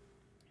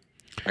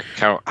 Like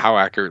how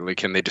accurately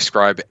can they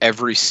describe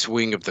every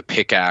swing of the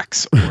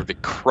pickaxe or the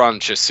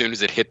crunch as soon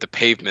as it hit the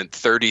pavement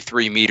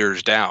 33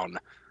 meters down?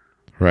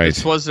 Right.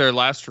 This was their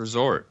last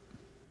resort.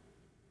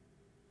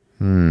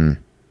 I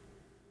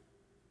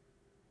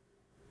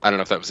don't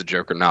know if that was a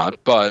joke or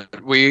not,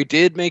 but we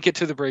did make it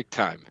to the break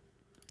time.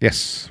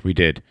 Yes, we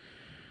did.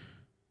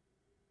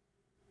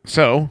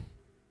 So,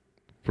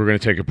 we're going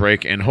to take a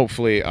break, and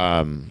hopefully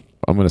I'm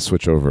going to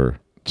switch over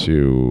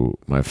to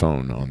my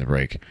phone on the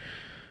break.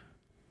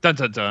 Dun,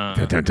 dun, dun.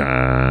 Dun, dun,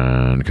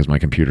 dun, because my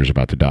computer's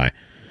about to die.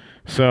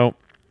 So,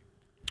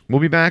 we'll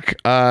be back.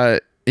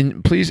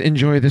 Please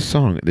enjoy this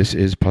song. This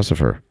is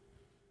Pussifer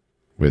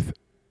with...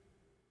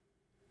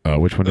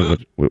 which one?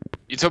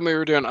 You told me we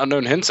were doing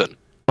Unknown Henson.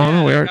 Oh,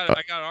 no, we are.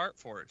 I got art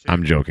for it, too.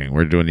 I'm joking.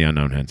 We're doing the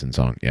Unknown Henson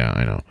song. Yeah,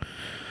 I know.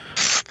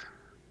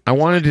 I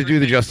wanted to do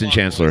the Justin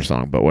Chancellor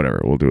song, but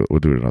whatever. We'll do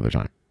it another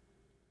time.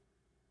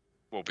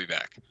 We'll be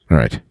back. All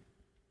right.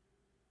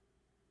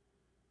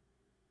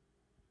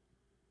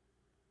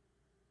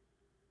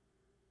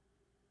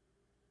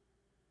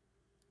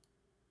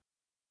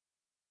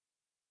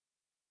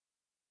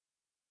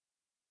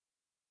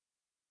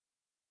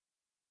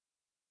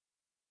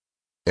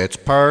 It's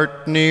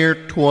part near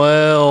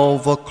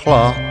 12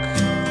 o'clock.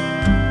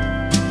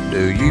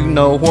 Do you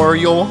know where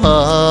your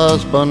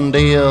husband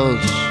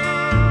is?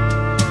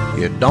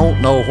 You don't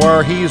know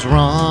where he's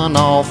run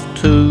off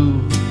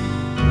to,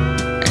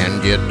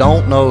 and you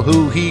don't know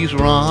who he's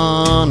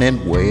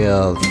running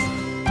with.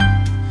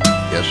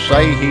 You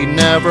say he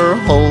never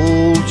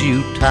holds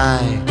you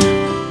tight,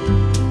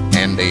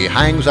 and he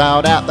hangs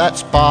out at that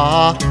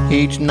spot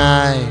each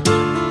night.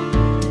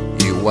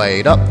 You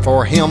wait up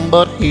for him,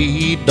 but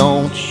he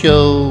don't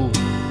show.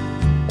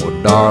 Oh,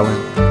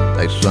 darling,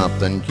 there's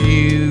something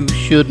you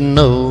should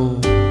know.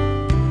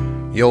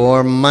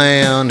 Your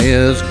man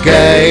is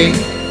gay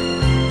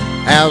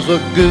as a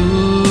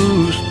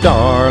goose,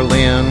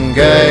 darling,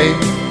 gay.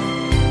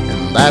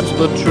 And that's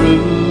the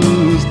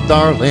truth,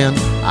 darling.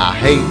 I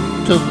hate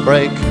to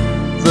break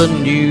the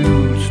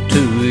news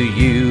to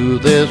you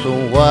this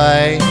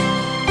way,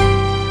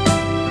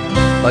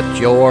 but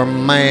your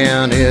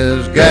man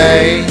is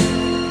gay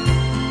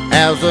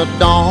as a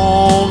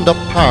dawn to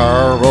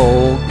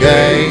pearl,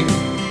 gay.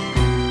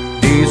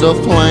 He's a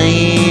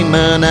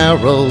flaming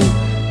arrow.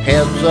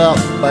 Heads up,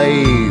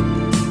 babe,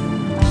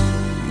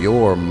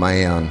 your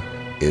man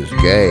is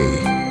gay.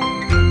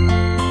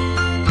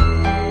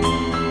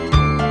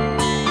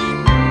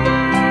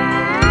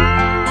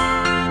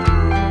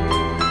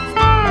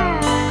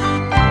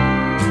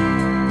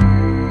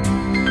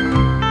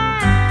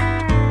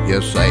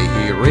 You say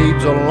he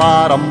reads a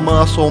lot of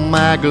muscle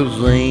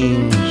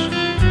magazines.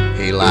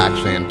 He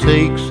likes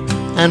antiques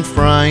and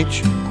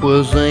French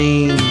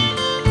cuisine.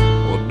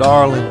 Well,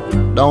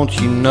 darling, don't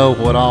you know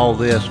what all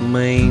this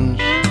means?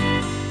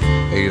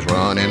 He's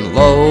running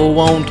low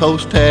on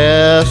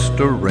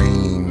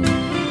testosterone.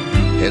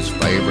 His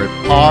favorite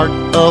part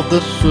of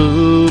the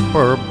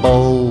Super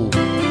Bowl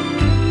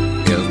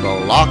is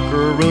the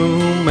locker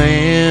room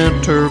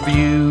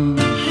interviews.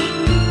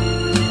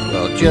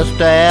 Well,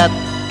 just add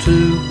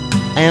 2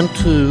 and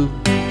 2.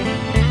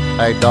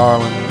 Hey,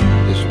 darling,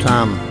 this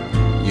time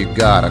you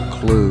got a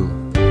clue.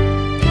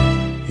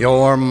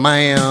 Your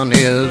man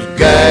is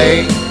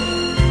gay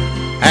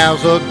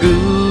as a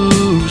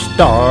goose,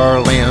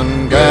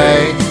 darling,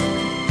 gay.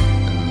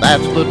 And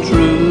that's the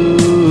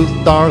truth,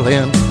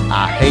 darling.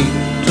 I hate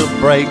to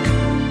break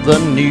the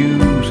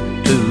news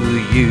to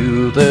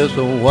you this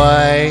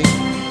way,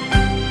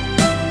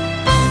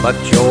 but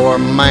your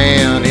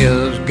man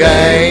is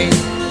gay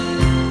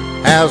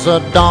as a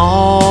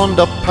dawn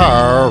to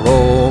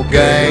pearl,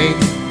 gay.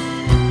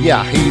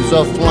 Yeah, he's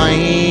a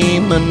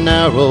flaming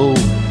arrow.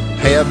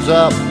 Heads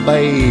up,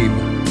 babe,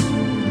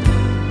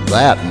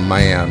 that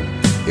man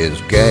is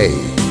gay.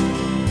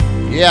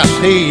 Yes,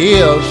 he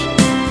is.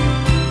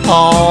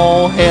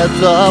 Oh,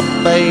 heads up,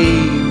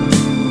 babe,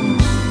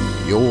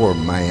 your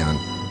man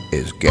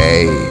is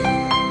gay.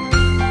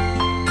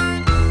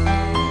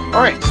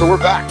 All right, so we're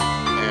back,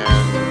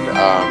 and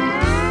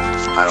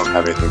I don't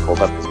have anything pulled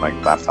up because my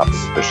laptop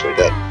is officially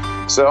dead.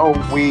 So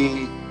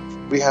we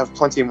have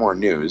plenty more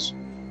news.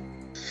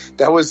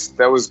 That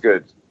was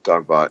good,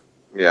 Dogbot.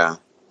 Yeah,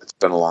 it's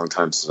been a long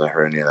time since I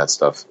heard any of that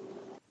stuff.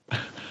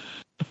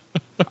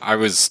 I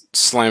was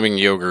slamming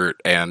yogurt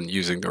and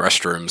using the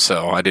restroom,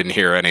 so I didn't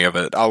hear any of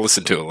it. I'll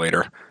listen to it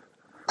later.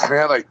 I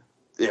mean,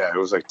 it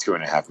was like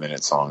 2.5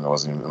 minute song. It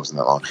wasn't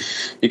that long.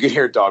 You could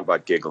hear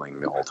Dogbot giggling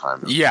the whole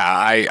time. Yeah,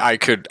 I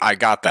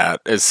got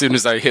that. As soon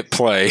as I hit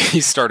play,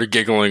 he started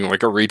giggling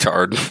like a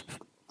retard.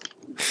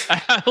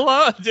 I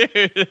love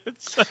it, dude.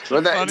 It's such a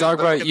funny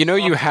Dogbot, you know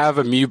you have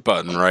a mute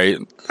button, right?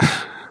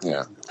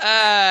 Yeah.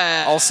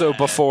 Also,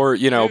 before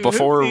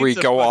we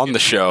go on the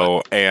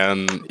show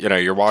and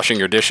you're washing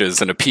your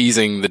dishes and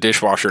appeasing the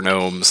dishwasher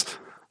gnomes,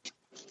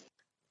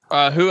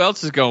 Who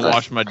else is going to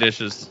wash my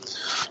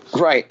dishes?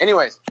 Right.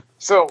 Anyways,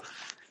 so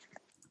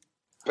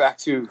back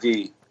to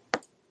the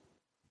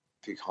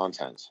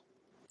content.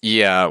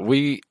 Yeah,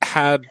 we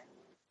had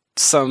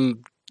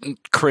some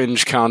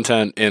cringe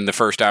content in the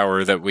first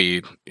hour that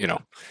we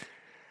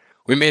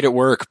made it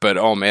work, but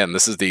oh man,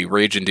 this is the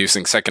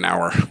rage-inducing second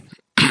hour.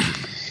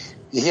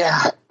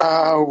 Yeah.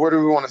 Where do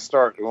we want to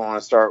start? Do we want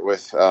to start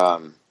with, I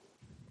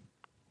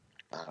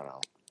don't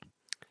know,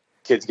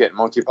 kids getting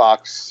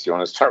monkeypox? You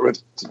want to start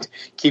with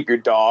keep your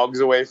dogs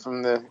away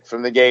from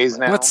the gays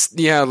now? Let's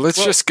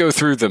just go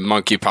through the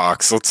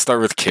monkeypox. Let's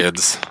start with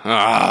kids.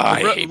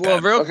 I hate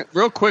that.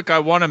 Real quick, I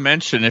want to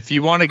mention, if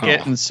you want to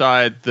get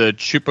inside the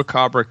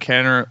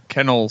Chupacabra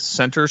Kennel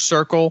Center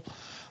Circle,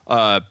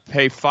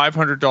 pay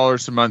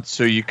 $500 a month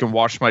so you can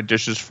wash my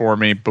dishes for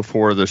me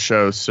before the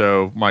show,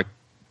 so my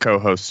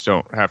co-hosts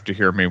don't have to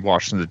hear me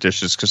washing the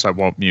dishes because I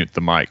won't mute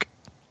the mic.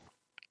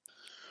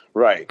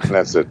 Right,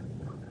 that's it.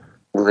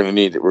 We're gonna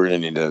need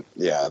to.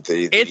 Yeah,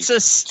 it's a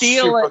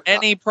steal at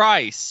any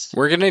price.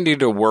 We're gonna need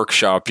to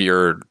workshop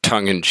your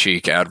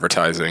tongue-in-cheek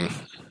advertising.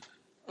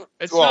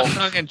 It's not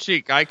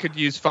tongue-in-cheek. I could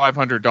use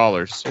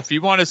 $500 if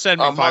you want to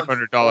send me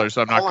 $500.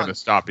 I'm not going to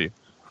stop you.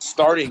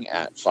 Starting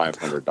at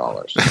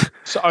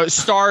 $500.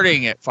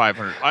 Starting at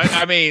 $500.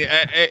 I mean,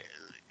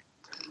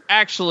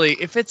 actually,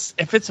 if it's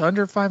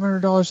under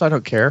 $500, I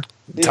don't care.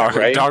 Talk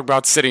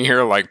about sitting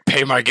here like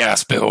pay my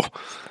gas bill.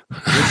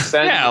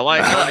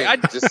 I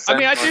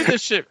do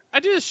this shit.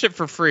 I do this shit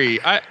for free.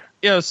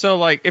 So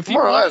like if you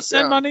want to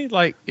send money,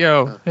 like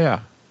yeah.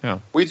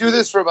 We do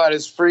this for about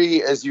as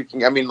free as you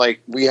can. I mean,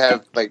 like we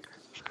have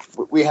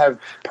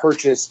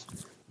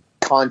purchased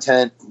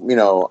content,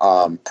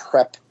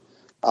 prep.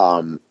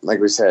 Like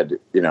we said,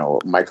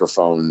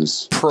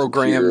 microphones,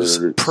 programs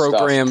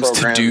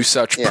to do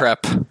such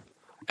prep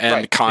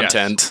and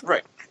content.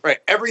 Yes. Right.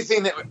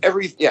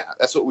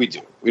 That's what we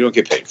do. We don't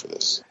get paid for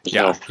this. This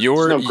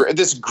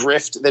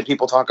grift that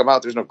people talk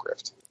about, there's no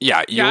grift.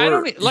 Yeah.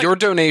 Your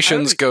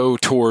donations go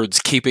towards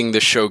keeping the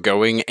show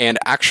going and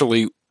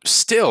actually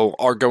still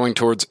are going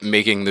towards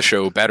making the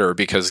show better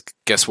because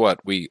guess what?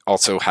 We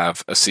also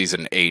have a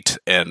season 8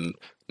 and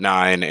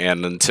 9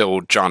 and until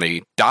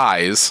Johnny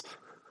dies.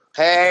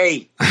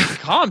 Hey,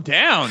 calm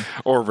down.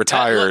 Or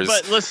retires.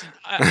 But listen,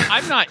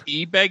 I'm not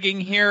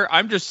e-begging here.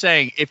 I'm just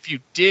saying if you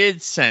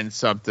did send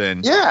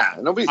something,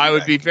 I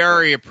would be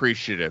very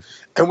appreciative.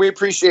 And we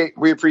appreciate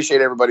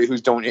everybody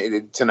who's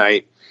donated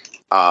tonight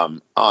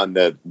on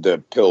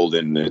the Pilled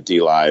and the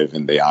D-Live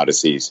and the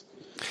Odysseys.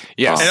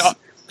 Yes.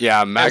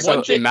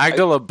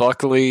 Magdala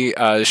Buckley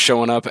is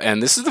showing up,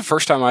 and this is the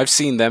first time I've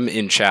seen them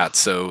in chat,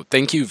 so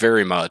thank you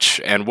very much.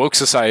 And Woke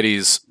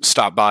Society's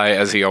stopped by,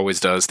 as he always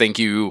does. Thank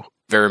you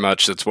very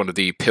much. That's one of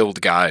the Pilled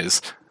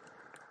guys.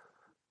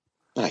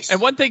 Nice.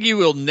 And one thing you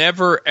will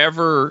never,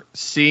 ever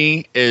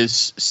see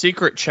is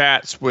secret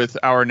chats with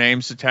our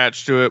names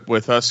attached to it,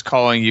 with us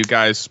calling you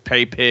guys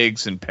pay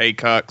pigs and pay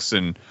cucks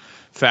and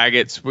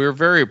faggots. We're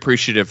very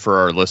appreciative for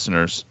our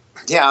listeners.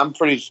 Yeah, I'm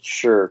pretty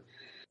sure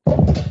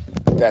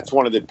that's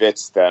one of the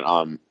bits that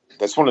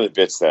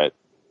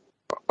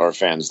our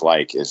fans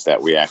like, is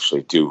that we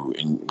actually do,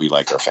 and we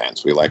like our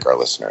fans. We like our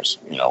listeners.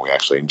 We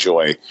actually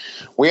enjoy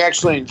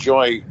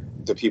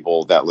the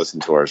people that listen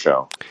to our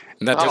show.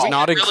 And that does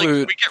not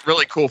include. We get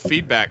really cool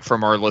feedback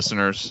from our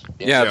listeners.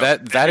 Yeah,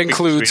 that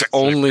includes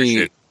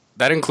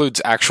that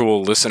includes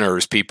actual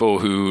listeners, people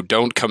who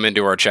don't come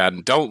into our chat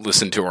and don't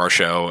listen to our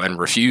show and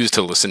refuse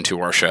to listen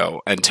to our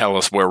show and tell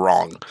us we're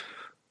wrong.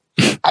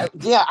 I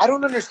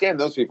don't understand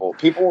those people.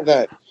 People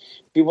that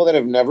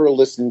have never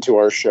listened to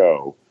our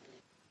show,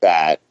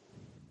 that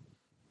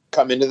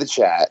come into the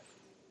chat,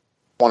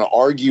 want to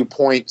argue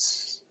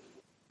points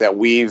that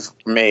we've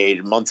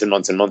made months and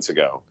months and months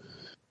ago,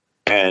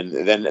 and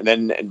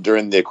then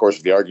during the course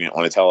of the argument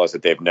want to tell us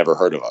that they've never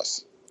heard of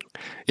us.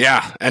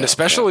 Yeah, and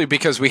especially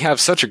because we have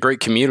such a great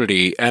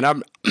community, and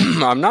I'm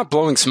not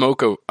blowing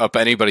smoke up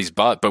anybody's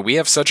butt, but we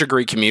have such a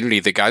great community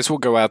that guys will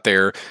go out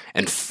there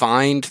and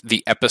find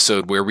the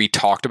episode where we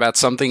talked about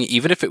something,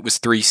 even if it was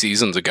 3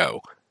 seasons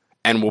ago,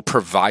 and will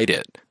provide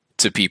it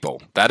to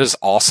people. That is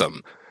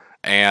awesome.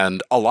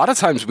 And a lot of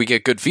times we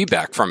get good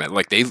feedback from it.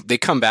 Like they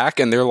come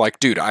back and they're like,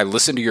 dude, I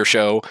listened to your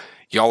show.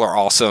 Y'all are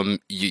awesome.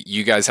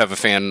 You guys have a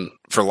fan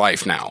for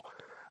life now.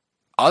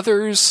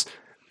 Others,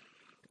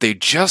 they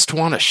just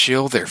want to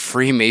shill their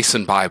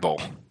Freemason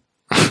Bible.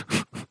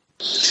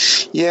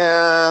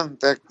 Yeah,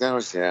 that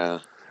was. I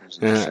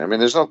mean,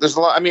 there's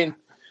a lot. I mean,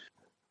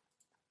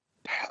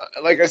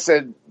 like I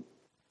said,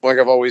 like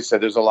I've always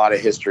said, there's a lot of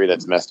history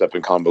that's messed up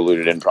and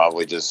convoluted and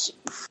probably just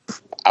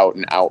out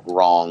and out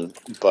wrong.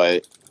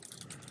 But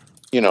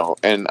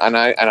and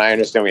I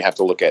understand we have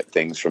to look at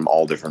things from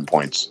all different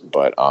points.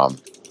 But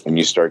when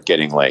you start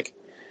getting like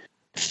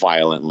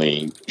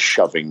violently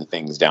shoving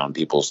things down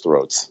people's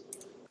throats,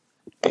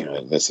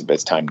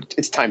 it's time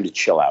to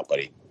chill out,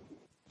 buddy.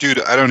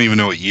 Dude, I don't even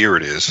know what year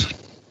it is.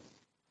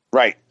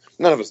 Right.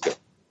 None of us do.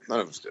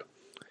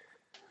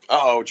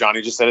 Uh-oh,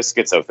 Johnny just said a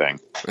schizo thing.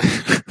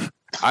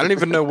 I don't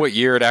even know what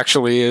year it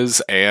actually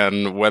is,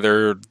 and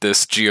whether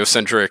this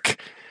geocentric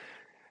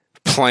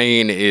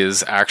plane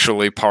is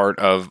actually part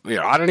of.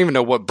 I don't even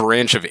know what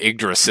branch of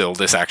Yggdrasil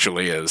this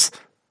actually is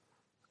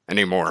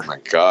anymore. Oh my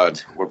God,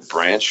 what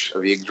branch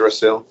of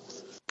Yggdrasil?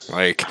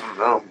 Like, I don't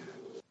know.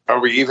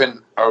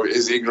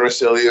 Is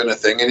Yggdrasil even a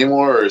thing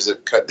anymore, or is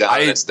it cut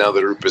down and it's now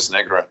the Rupus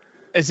Negra?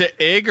 Is it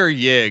Ig or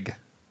Yig?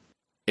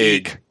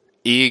 Ig.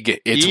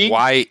 It's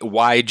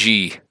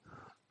YG.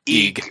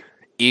 Ig.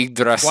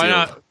 Yggdrasil. Why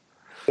not?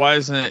 Why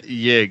isn't it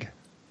Yig?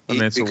 I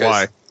mean, it's a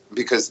Y.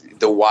 Because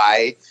the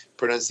Y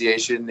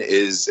pronunciation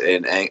is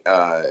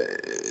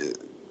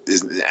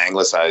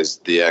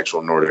anglicized. The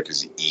actual Nordic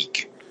is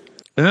Ig.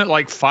 Isn't it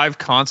like 5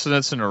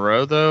 consonants in a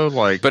row though?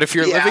 Like, but if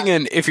you're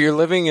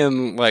living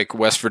in like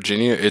West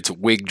Virginia, it's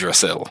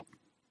Yggdrasil.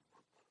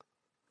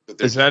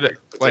 Is that it?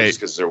 Wait, just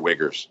because they're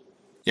Wiggers.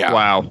 Yeah.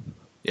 Wow.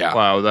 Yeah.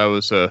 Wow. That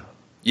was a.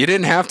 You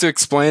didn't have to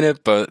explain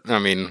it, but I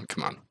mean,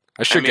 come on.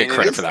 I should get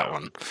credit for that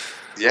one.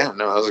 Yeah,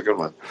 no, that was a good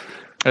one.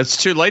 It's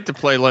too late to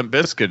play Limp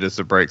Bizkit as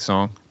a break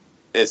song.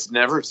 It's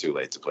never too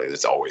late to play.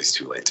 It's always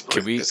too late to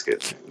play Limp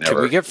Bizkit.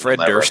 Can we get Fred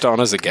Durst on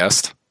as a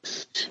guest?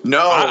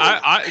 No.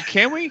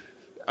 Can we?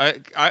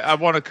 I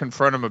want to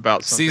confront him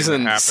about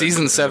something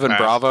season 7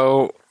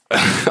 Bravo.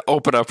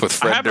 Open up with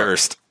Fred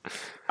Durst.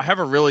 I have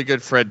a really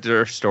good Fred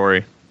Durst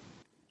story.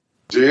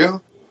 Do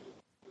you?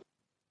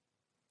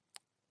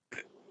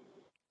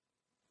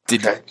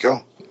 Okay,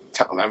 go.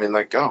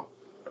 Go.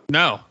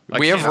 No,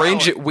 we have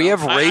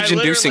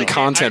rage-inducing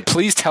content.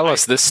 Please tell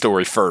us this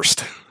story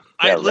first.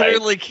 I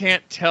literally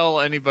can't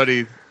tell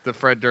anybody the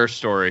Fred Durst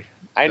story.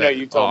 I know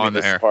you told me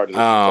this part of this.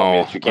 You told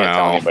me that you can't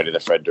tell anybody the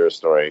Fred Durst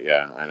story.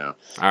 Yeah, I know.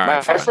 All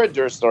right, my Fred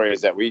Durst story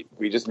is that we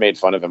just made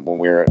fun of him when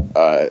we were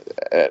at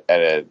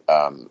a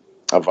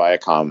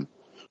Viacom.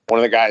 One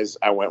of the guys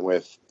I went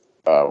with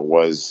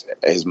was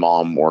his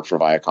mom worked for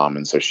Viacom,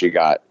 and so she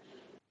got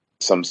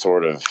some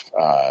sort of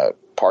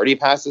party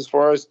passes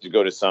for us to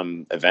go to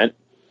some event,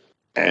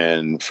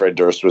 and Fred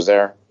Durst was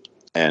there,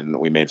 and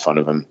we made fun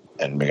of him,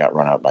 and we got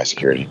run out by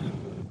security.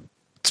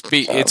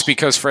 It's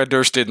because Fred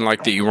Durst didn't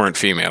like that you weren't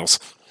females.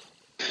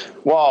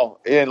 Well,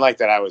 he didn't like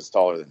that I was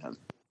taller than him,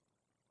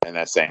 and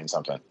that's saying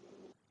something.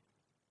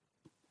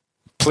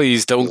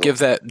 Please do not give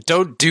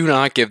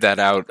that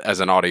out as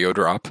an audio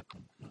drop.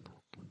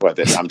 What?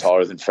 That I'm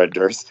taller than Fred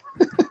Durst?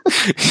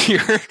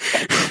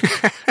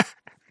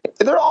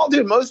 They're all,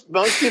 dude. Most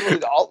people,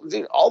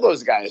 all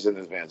those guys in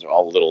this band are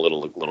all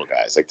little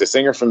guys. Like the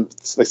singer from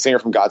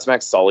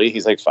Godsmack, Sully,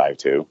 he's like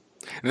 5'2".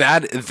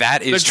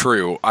 That is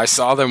true. I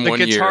saw them one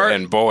year,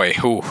 and boy,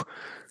 who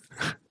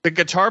the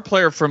guitar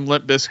player from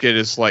Limp Bizkit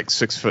is like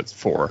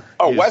 6'4".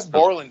 Oh, Wes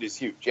Borland is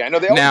huge. Yeah, I know.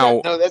 They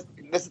always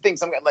that's the thing.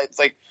 Some guy, it's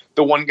like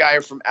the one guy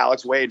from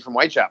Alex Wade from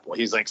Whitechapel.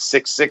 He's like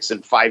 6'6"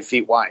 and 5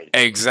 feet wide.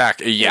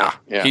 Exactly. Yeah.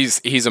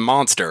 He's a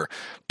monster.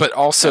 But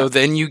also,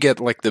 then you get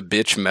like the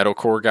bitch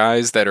metalcore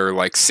guys that are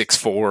like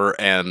 6'4"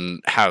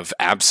 and have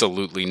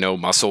absolutely no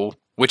muscle,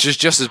 which is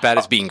just as bad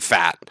as being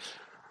fat.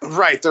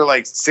 Right, they're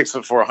like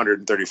 6'4",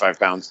 135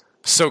 pounds.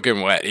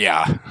 Soaking wet,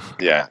 yeah.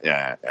 Yeah.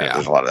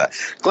 There's a lot of that.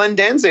 Glenn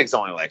Danzig's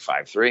only like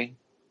 5'3". I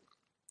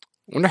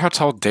wonder how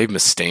tall Dave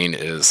Mustaine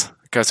is.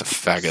 That guy's a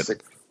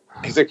faggot.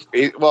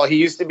 He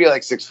used to be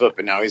like 6 foot,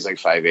 but now he's like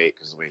 5'8"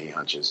 because of the way he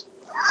hunches.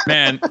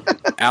 Man,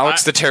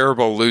 Alex the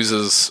Terrible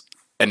loses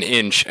an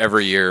inch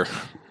every year.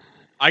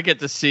 I get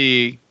to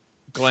see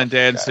Glenn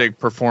Danzig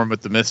perform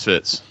at the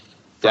Misfits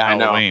for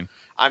Halloween.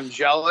 I'm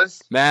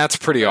jealous. That's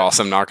pretty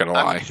awesome, not going to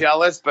lie. I'm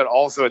jealous, but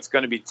also it's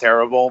going to be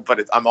terrible.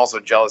 But I'm also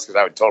jealous because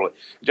I would totally...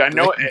 I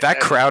know that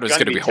crowd is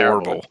going to be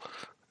horrible.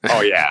 Oh,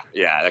 yeah.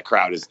 Yeah, that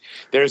crowd is...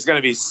 There's going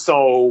to be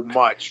so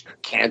much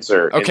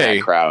cancer in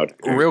that crowd.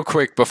 Real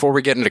quick, before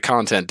we get into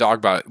content,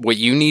 Dogbot, what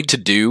you need to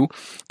do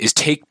is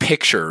take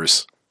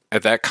pictures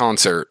at that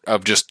concert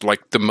of just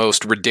like the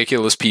most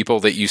ridiculous people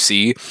that you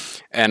see.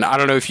 And I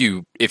don't know if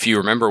you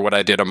remember what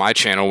I did on my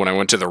channel when I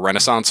went to the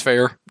Renaissance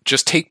Fair.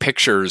 Just take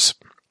pictures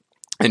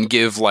and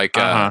give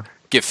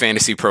give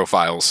fantasy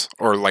profiles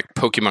or like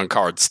Pokemon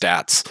card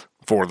stats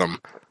for them.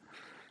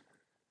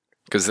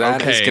 Because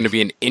that is going to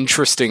be an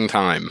interesting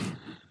time.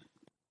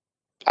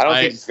 I don't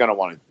think he's going to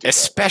want to do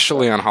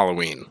especially on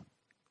Halloween.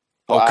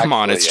 Well, come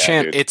on,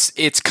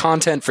 it's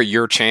content for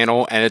your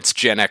channel and it's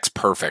Gen X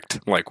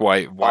perfect. Like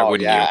why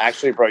wouldn't you?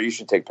 Actually, bro, you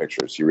should take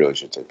pictures. You really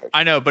should take pictures.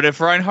 I know, but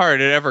if Reinhardt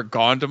had ever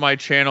gone to my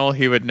channel,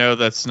 he would know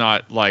that's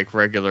not like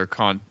regular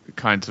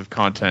kinds of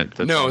content.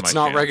 No, it's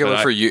not regular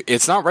for you.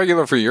 It's not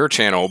regular for your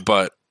channel,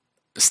 but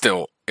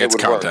still, it's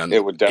content.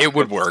 It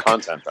would work.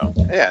 Content though.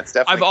 Yeah, it's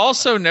definitely. I've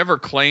also never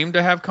claimed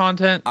to have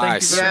content. I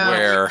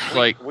swear.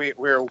 Like we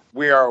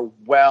are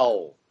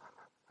well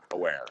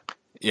aware.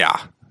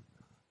 Yeah.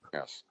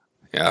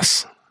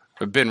 Yes.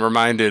 I've been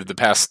reminded the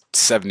past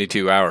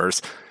 72 hours.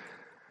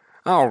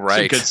 All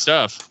right. Some good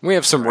stuff. We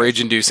have some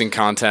rage-inducing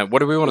content. What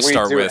do we want to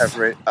start with?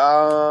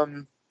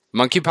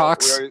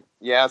 Monkeypox?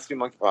 Let's do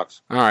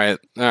monkeypox. All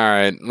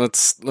right.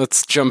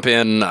 Let's jump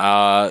in.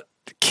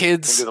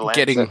 Kids do the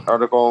getting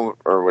article,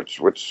 or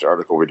which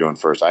article we're doing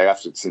first? I have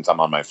to, since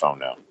I'm on my phone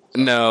now.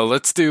 No,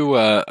 let's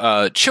do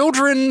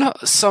children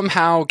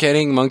somehow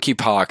getting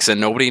monkeypox and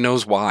nobody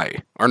knows why,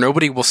 or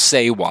nobody will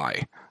say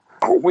why.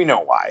 Oh, we know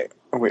why.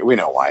 We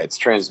know why. It's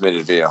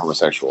transmitted via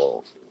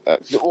homosexual.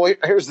 Well,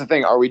 here's the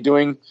thing: Are we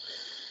doing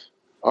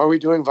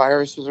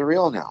viruses are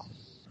real now?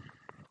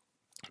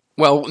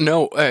 Well,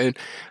 no.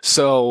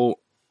 So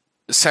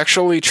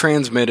sexually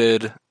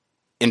transmitted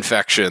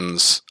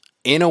infections,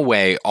 in a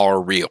way, are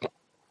real.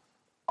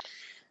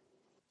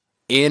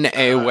 In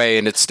a way,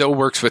 and it still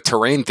works with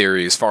terrain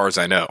theory, as far as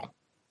I know.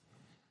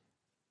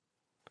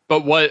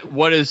 But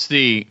what is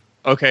the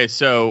okay?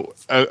 So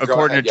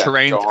according to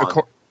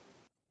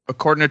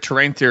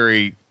terrain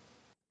theory,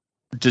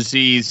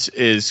 disease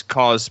is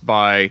caused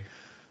by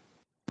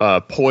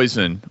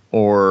poison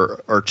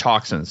or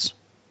toxins.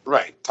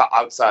 Right,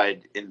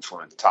 outside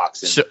influence,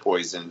 toxins,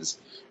 poisons,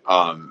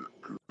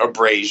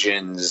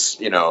 abrasions,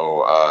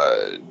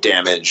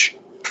 damage.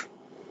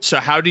 So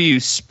how do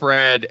you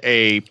spread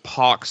a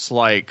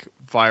pox-like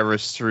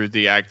virus through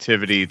the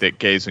activity that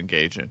gays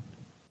engage in?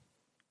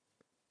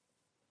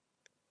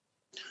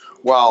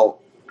 Well,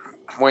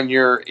 when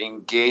you're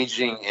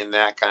engaging in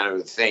that kind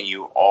of thing,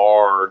 you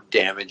are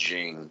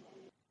damaging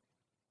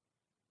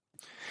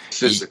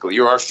physically.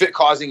 You are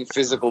causing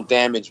physical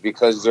damage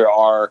because there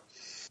are.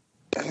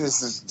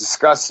 This is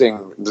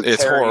disgusting.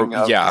 It's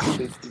horrible. Yeah.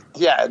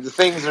 The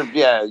things are.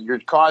 Yeah, you're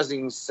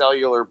causing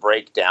cellular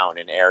breakdown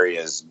in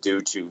areas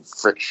due to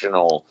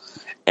frictional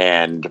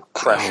and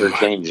pressure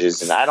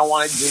changes, and I don't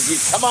want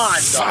to. Come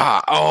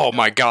on. Oh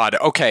my God.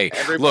 Okay.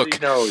 Everybody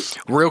knows.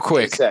 Real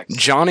quick,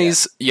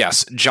 Johnny's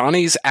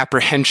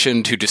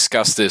apprehension to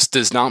discuss this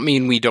does not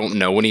mean we don't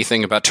know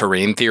anything about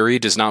terrain theory.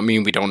 Does not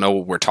mean we don't know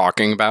what we're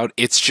talking about.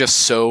 It's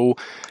just so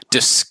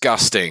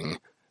disgusting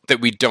that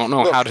we don't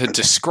know how to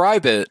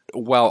describe it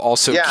while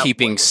also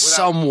keeping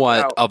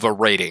somewhat of a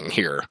rating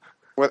here.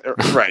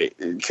 Right,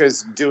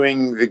 because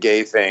doing the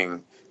gay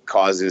thing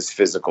causes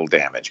physical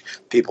damage.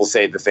 People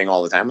say the thing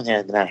all the time,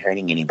 they're not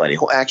hurting anybody.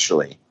 Well,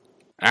 actually,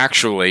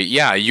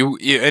 yeah, you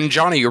and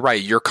Johnny, you're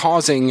right. You're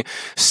causing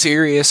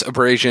serious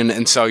abrasion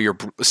and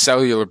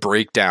cellular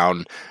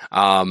breakdown.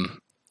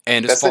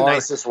 And that's the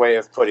nicest way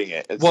of putting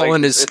it.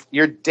 It's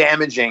you're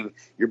damaging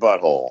your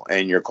butthole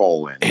and your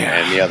colon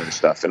and the other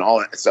stuff and all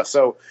that stuff.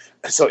 So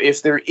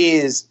if there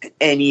is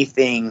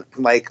anything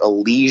like a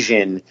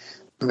lesion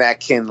that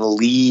can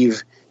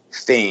leave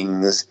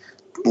things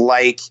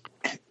like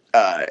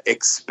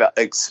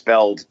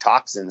expelled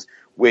toxins,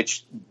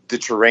 which the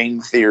terrain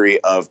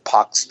theory of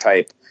pox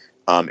type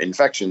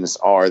infections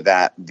are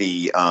that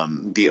the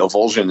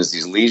avulsions,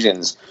 these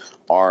lesions,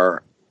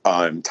 are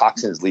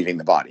toxins leaving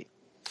the body.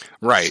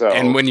 Right, so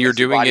and when you're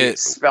doing it,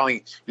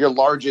 expelling your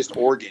largest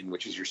organ,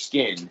 which is your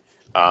skin,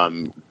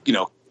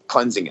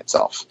 cleansing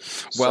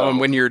itself. Well,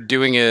 and when you're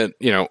doing it,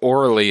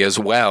 orally as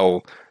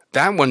well,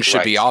 that one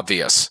should be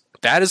obvious.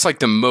 That is like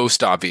the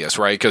most obvious,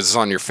 right? Because it's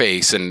on your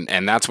face, and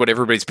that's what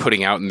everybody's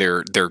putting out in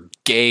their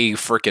gay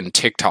freaking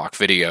TikTok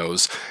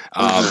videos.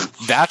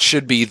 That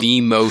should be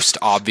the most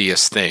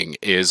obvious thing.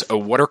 Is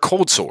what are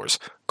cold sores?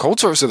 Cold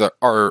sores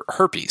are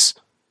herpes.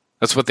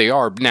 That's what they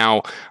are.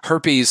 Now,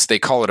 herpes, they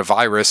call it a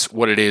virus.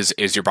 What it is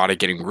your body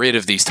getting rid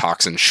of these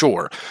toxins,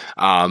 sure.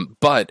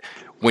 But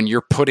when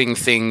you're putting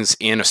things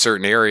in a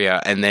certain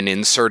area and then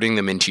inserting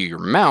them into your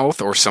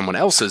mouth or someone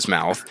else's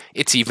mouth,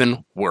 it's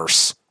even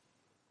worse.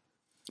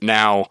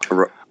 Now,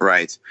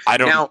 right. I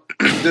don't. Now,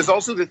 there's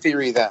also the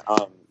theory that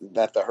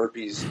that the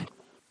herpes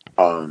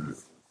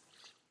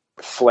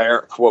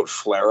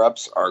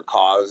flare-ups are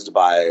caused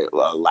by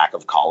lack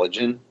of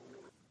collagen.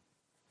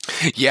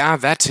 Yeah,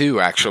 that too,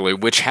 actually,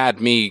 which had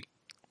me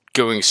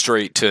going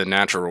straight to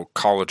natural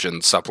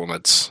collagen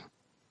supplements.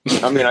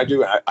 I mean,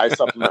 I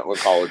supplement with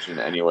collagen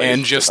anyway.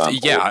 And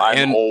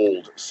I'm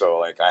old,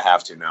 so I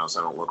have to now, so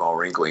I don't look all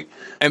wrinkly.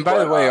 And by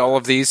the way, all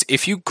of these,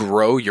 if you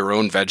grow your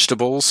own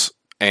vegetables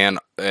and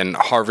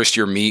harvest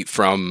your meat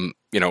from,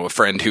 a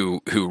friend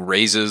who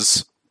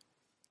raises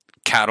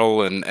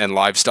cattle and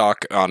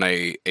livestock on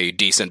a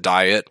decent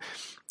diet,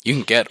 you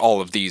can get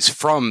all of these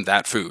from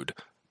that food.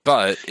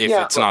 But if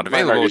it's not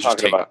available, just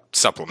take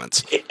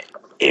supplements.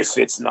 If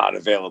it's not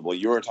available,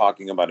 you're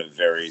talking about a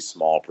very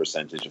small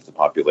percentage of the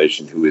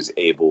population who is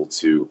able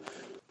to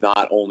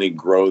not only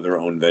grow their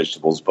own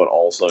vegetables, but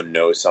also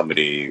know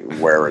somebody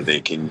where they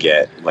can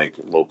get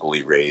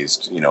locally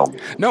raised,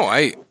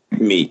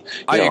 meat.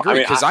 I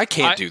agree, because I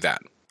can't do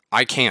that.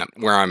 I can't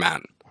where I'm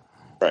at.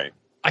 Right.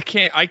 I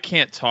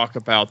can't talk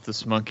about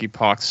this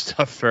monkeypox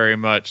stuff very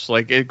much.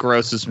 It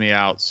grosses me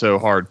out so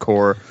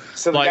hardcore.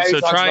 So the guy who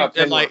talks about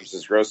pinworms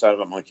is grossed out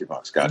about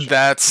monkeypox.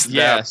 Gotcha.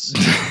 Yes.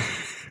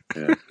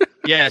 Yeah.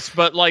 Yes,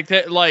 but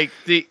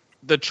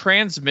the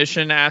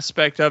transmission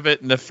aspect of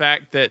it, and the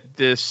fact that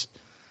this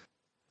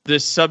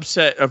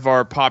subset of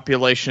our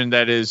population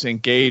that is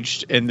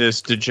engaged in this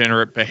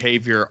degenerate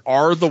behavior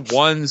are the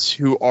ones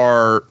who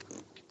are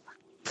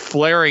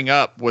flaring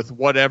up with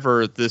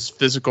whatever this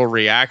physical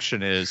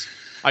reaction is.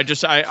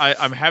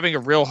 I'm having a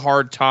real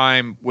hard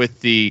time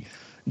with the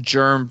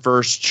germ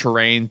versus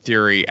terrain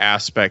theory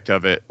aspect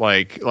of it.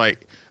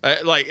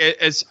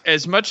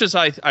 As much as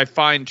I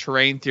find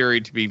terrain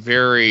theory to be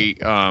very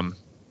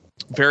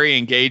very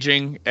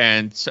engaging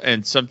and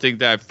something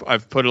that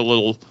I've put a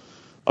little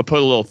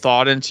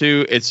thought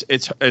into,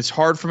 it's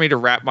hard for me to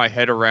wrap my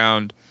head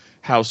around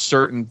how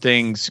certain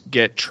things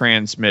get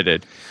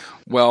transmitted.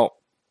 Well,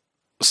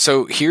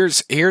 so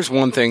here's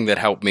one thing that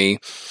helped me,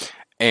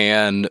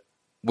 and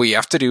what you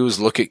have to do is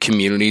look at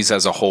communities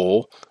as a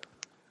whole,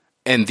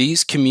 and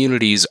these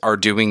communities are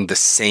doing the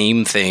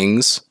same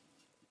things,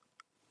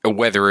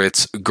 whether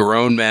it's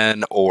grown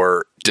men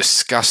or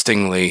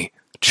disgustingly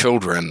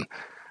children.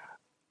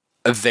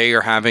 They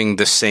are having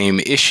the same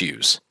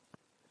issues.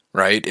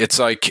 Right? It's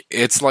like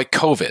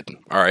COVID.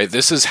 All right.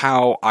 This is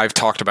how I've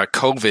talked about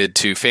COVID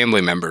to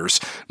family members.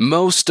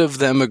 Most of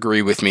them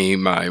agree with me.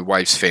 My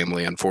wife's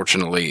family,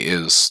 unfortunately,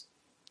 is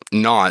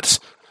not,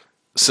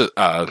 what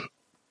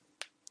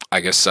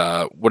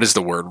is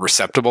the word?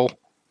 Receptible.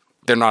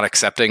 They're not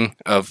accepting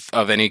of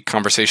any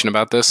conversation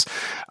about this.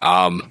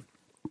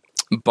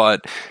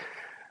 But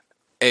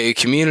a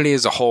community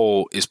as a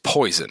whole is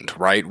poisoned,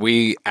 right?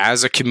 We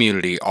as a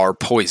community are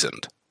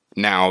poisoned.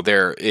 Now,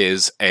 there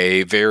is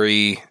a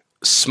very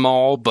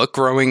small but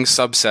growing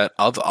subset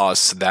of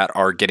us that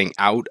are getting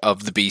out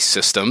of the beast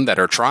system, that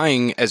are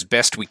trying as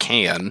best we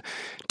can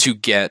to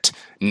get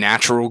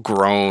natural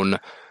grown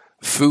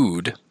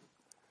food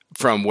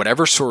from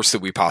whatever source that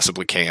we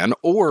possibly can,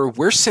 or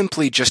we're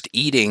simply just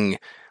eating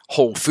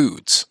whole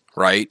foods,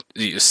 right?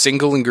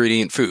 Single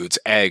ingredient foods,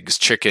 eggs,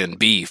 chicken,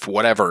 beef,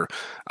 whatever.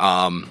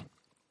 And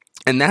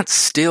that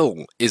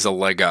still is a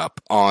leg up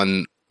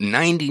on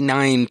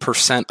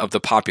 99% of the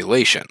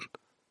population.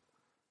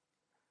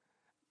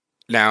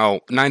 Now,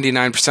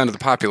 99% of the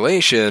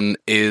population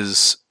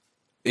is,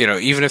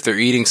 even if they're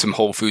eating some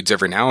whole foods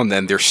every now and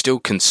then, they're still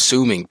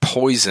consuming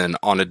poison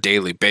on a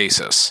daily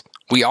basis.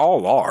 We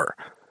all are.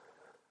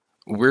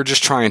 We're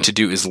just trying to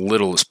do as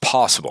little as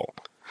possible.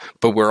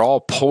 But we're all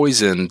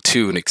poisoned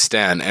to an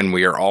extent, and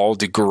we are all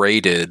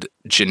degraded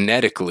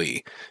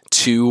genetically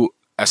to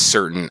a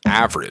certain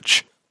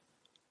average.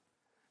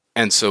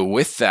 And so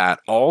with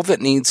that, all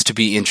that needs to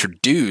be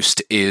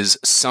introduced is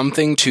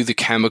something to the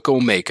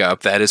chemical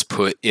makeup that is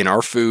put in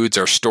our foods,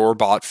 our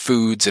store-bought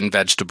foods and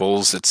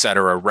vegetables,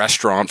 etc.,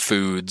 restaurant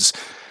foods.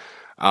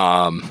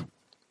 And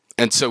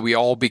so we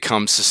all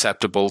become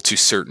susceptible to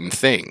certain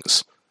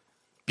things.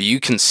 But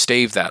you can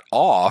stave that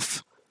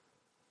off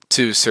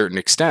to a certain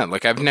extent.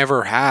 Like, I've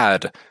never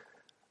had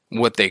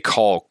what they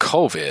call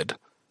COVID.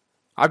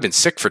 I've been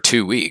sick for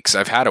 2 weeks.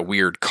 I've had a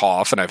weird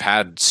cough and I've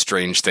had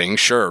strange things,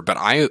 sure, but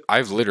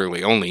I've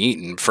literally only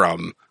eaten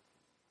from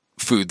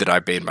food that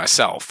I made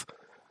myself.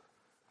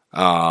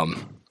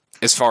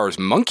 As far as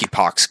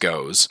monkeypox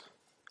goes,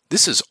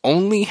 this is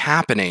only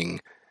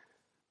happening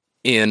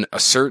in a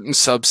certain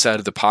subset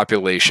of the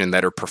population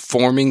that are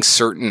performing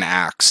certain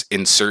acts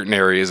in certain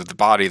areas of the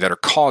body that are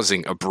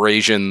causing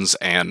abrasions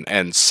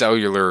and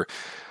cellular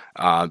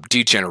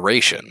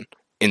degeneration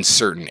in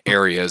certain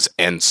areas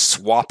and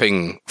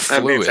swapping fluids. I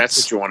mean, if that's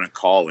what you want to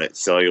call it,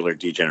 cellular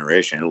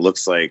degeneration. It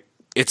looks like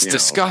it's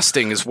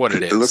disgusting, is what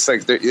it is. It looks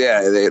like they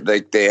have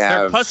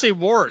they're pussy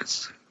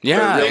warts.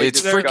 Yeah, really,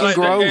 it's freaking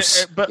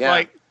gross. But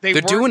like they're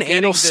doing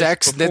anal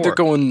sex, and then they're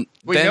going.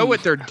 We know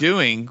what they're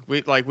doing. We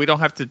don't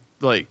have to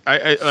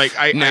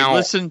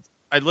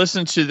I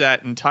listened to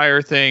that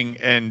entire thing,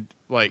 and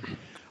like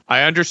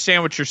I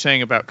understand what you're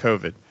saying about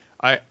COVID.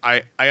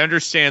 I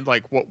understand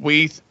what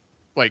we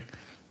like.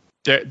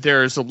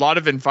 There's a lot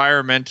of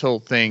environmental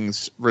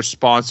things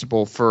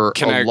responsible for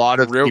a lot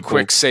of real people.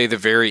 Quick say the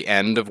very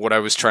end of what I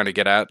was trying to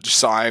get at?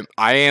 So I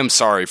am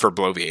sorry for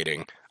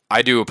bloviating.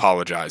 I do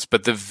apologize.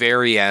 But the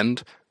very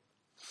end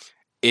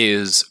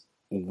is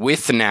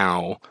with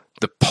now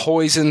the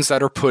poisons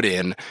that are put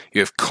in.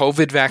 You have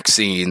COVID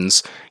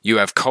vaccines. You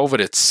have COVID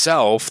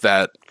itself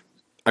that,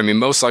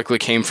 most likely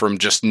came from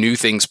just new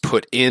things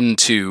put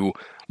into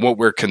what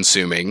we're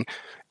consuming.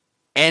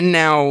 And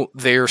now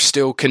they're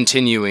still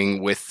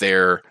continuing with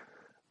their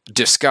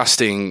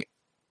disgusting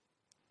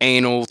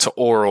anal to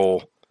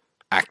oral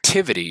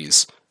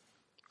activities.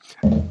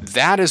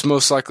 That is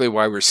most likely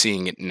why we're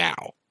seeing it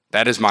now.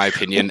 That is my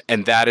opinion,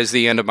 and that is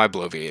the end of my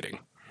bloviating.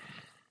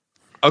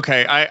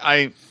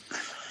 Okay,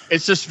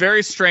 it's just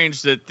very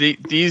strange that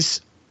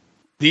these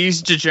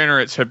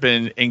degenerates have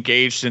been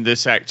engaged in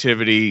this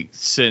activity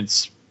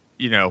since,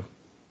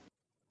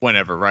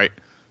 whenever, right?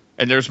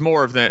 And there's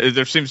more of them.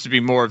 There seems to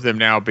be more of them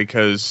now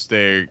because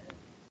they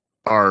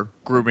are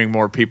grooming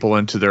more people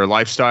into their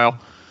lifestyle.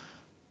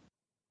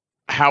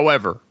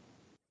 However,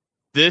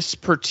 this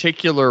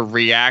particular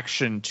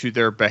reaction to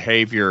their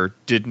behavior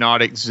did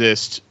not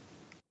exist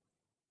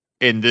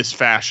in this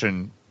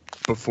fashion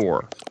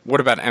before.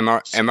 What about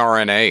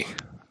mRNA?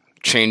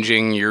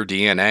 Changing your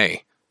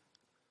DNA.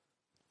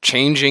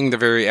 Changing the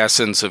very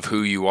essence of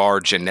who you are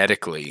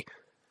genetically.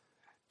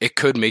 It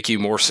could make you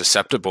more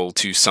susceptible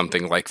to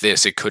something like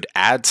this. It could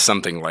add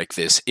something like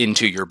this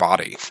into your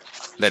body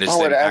that is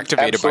then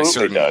activated by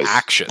certain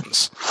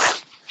actions.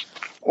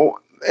 Well,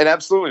 It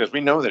absolutely does.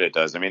 We know that it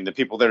does. I mean, the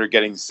people that are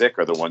getting sick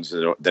are the ones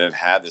that have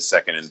had the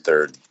second and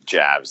third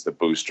jabs, the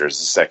boosters,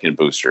 the second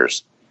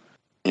boosters.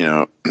 You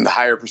know, the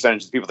higher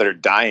percentage of people that are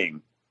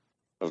dying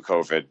of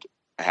COVID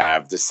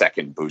have the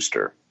second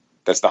booster.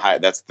 That's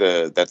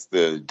the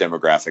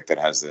demographic that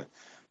has the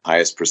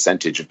highest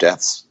percentage of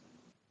deaths.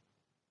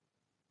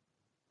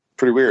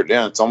 Pretty weird.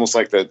 Yeah, it's almost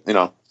like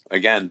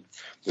again,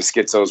 the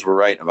schizos were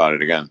right about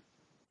it again.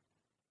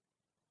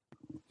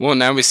 Well,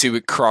 now we see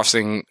with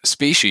crossing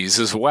species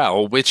as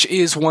well, which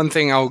is one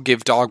thing I'll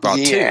give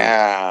Dogbot too.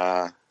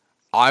 Yeah.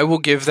 I will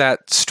give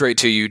that straight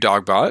to you,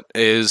 Dogbot,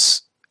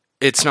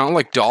 it's not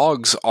like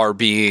dogs are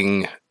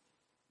being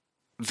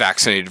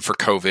vaccinated for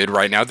COVID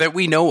right now that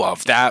we know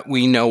of.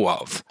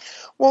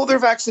 Well, they're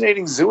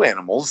vaccinating zoo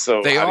animals,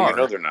 so they how are. do you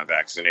know they're not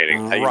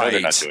vaccinating? How do you know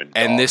they're not doing dogs,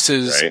 and this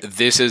is right?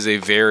 a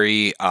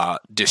very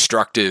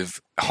destructive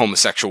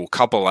homosexual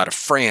couple out of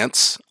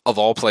France, of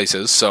all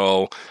places.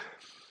 So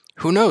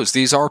who knows?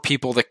 These are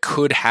people that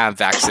could have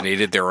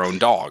vaccinated their own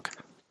dog.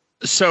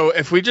 So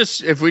if we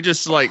just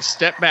like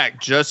step back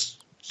just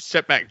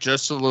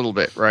a little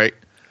bit, right?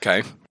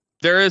 Okay.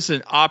 There is a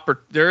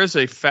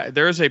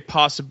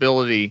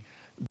possibility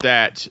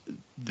that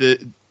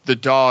the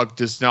dog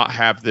does not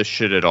have this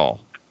shit at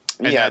all.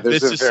 And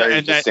there's a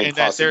very distinct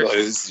possibility.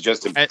 This is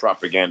just a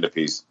propaganda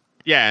piece.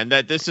 Yeah, and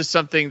that this is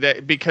something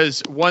that,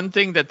 because one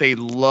thing that they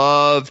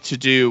love to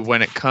do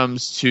when it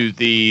comes to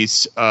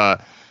these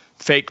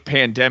fake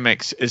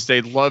pandemics is they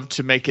love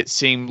to make it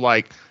seem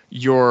like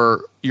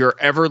your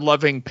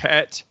ever-loving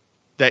pet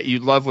that you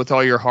love with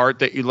all your heart,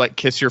 that you like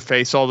kiss your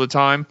face all the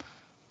time,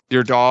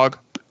 your dog,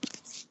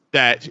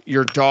 that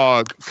your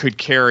dog could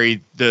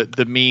carry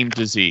the meme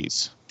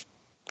disease.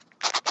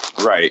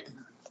 Right.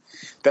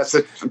 That's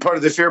a part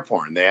of the fear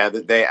porn. They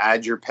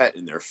add your pet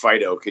in there.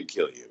 Fido could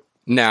kill you.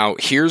 Now,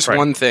 here's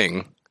one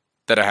thing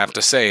that I have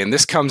to say, and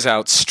this comes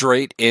out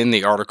straight in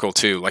the article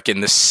too, like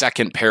in the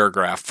second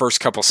paragraph, first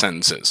couple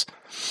sentences.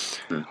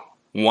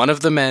 One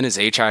of the men is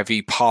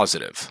HIV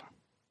positive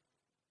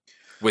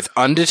with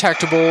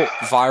undetectable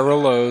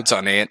viral loads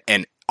on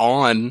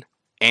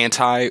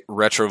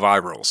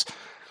antiretrovirals.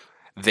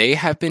 They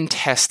have been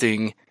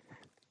testing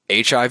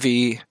HIV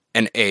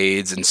and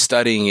AIDS and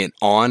studying it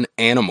on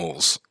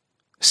animals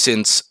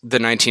since the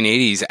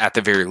 1980s at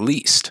the very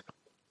least.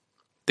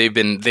 They've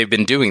been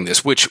doing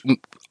this, which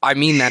I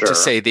mean that to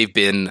say they've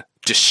been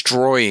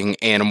destroying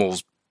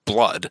animals'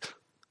 blood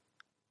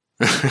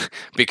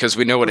because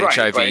we know what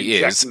HIV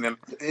is.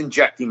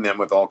 Injecting them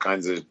with all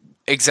kinds of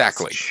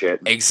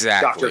shit.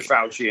 Exactly. Dr.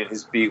 Fauci and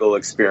his Beagle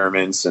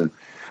experiments, and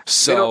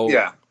so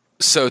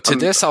to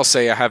this, I'll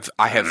say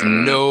I have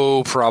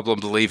no problem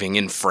believing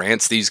in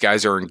France these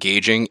guys are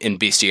engaging in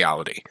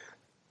bestiality.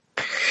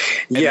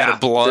 And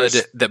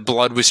that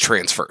blood was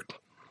transferred.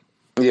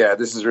 Yeah,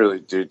 this is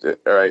really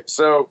all right.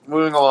 So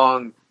moving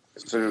along,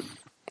 so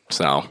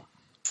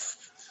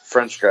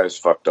French guys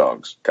fuck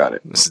dogs. Got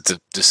it.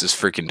 This is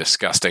freaking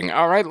disgusting.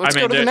 All right, let's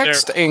go to the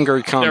next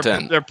angry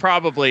content. They're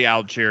probably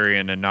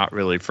Algerian and not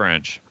really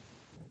French.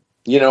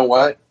 You know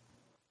what?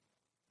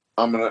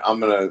 I'm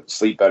gonna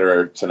sleep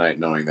better tonight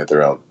knowing that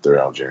they're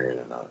Algerian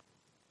and not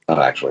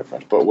actually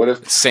French. But what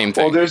if same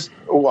thing?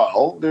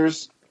 Well,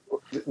 there's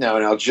now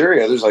in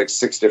Algeria there's like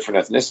 6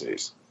 different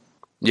ethnicities.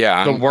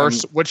 Yeah, the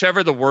worst,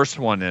 whichever the worst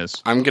one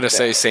is. I'm gonna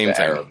say same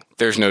thing. Arab.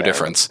 There's no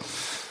difference.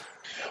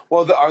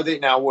 Well, are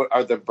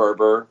the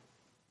Berber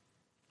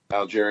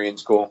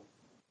Algerians cool?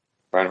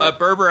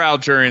 Berber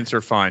Algerians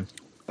are fine.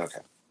 Okay.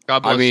 God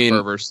bless the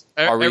Berbers.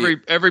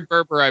 Every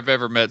Berber I've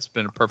ever met's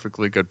been a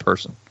perfectly good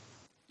person.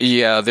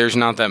 Yeah, there's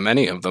not that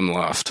many of them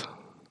left.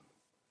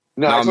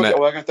 No,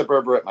 I got the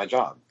Berber at my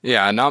job.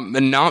 Yeah,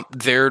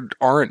 there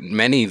aren't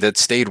many that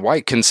stayed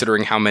white,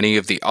 considering how many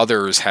of the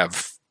others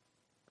have,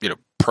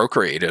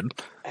 procreated.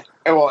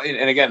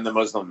 And again, the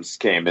Muslims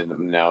came, and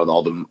now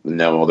all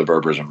the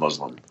Berbers are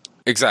Muslim.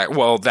 Exactly.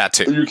 Well, that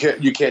too.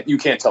 You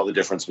can't tell the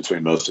difference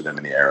between most of them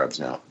and the Arabs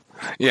now.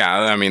 Yeah,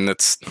 I mean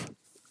it's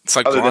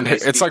like blonde hair,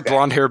 it's like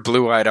blonde-haired,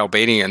 blue-eyed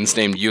Albanians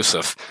named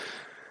Yusuf.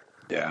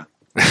 Yeah.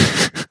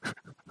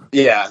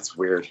 Yeah, it's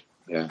weird.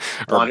 Yeah.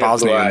 Or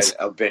Bosnians.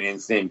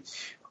 Albanians named.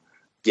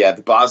 Yeah,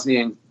 the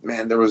Bosnian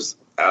man. There was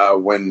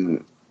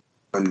when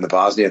the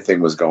Bosnia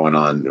thing was going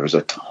on, there was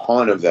a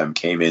ton of them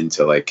came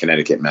into like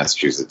Connecticut,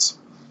 Massachusetts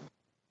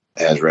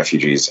as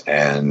refugees,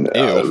 and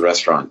the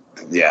restaurant.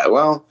 Yeah,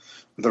 well,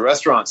 the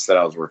restaurants that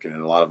I was working in,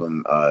 a lot of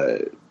them,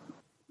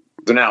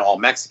 they're now all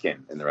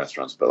Mexican in the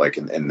restaurants, but like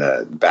in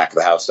the back of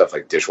the house stuff,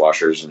 like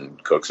dishwashers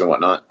and cooks and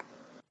whatnot,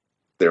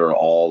 they were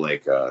all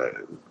like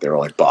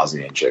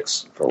Bosnian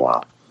chicks for a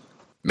while.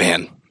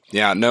 Man,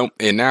 yeah, no.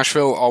 In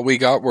Nashville, all we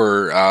got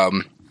were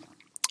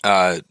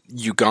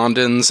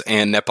Ugandans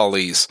and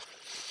Nepalese.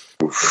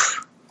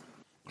 Oof.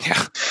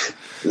 Yeah,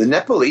 the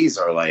Nepalese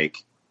are like.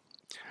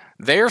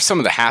 They are some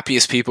of the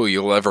happiest people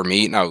you'll ever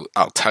meet, and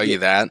I'll tell you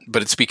that.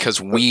 But it's because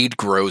weed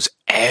grows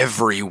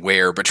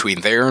everywhere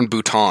between there and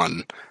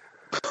Bhutan.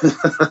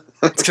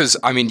 It's because,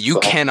 you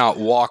cannot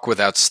walk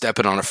without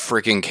stepping on a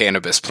freaking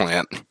cannabis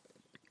plant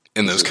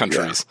in those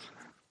countries.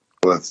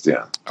 Well, that's Okay.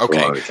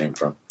 where it came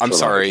from. I'm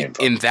sorry.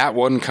 In that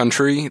one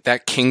country,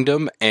 that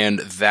kingdom, and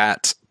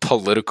that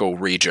political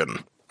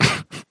region.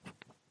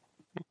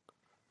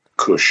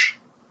 Kush.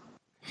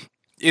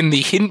 In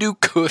the Hindu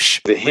Kush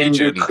region.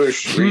 Hindu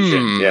Kush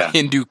region, yeah.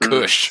 Hindu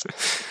Kush.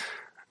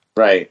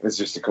 Right. It's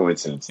just a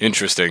coincidence.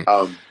 Interesting.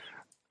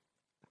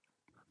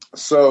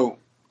 So,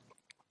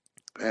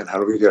 man, how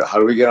do we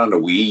get onto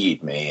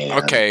weed, man?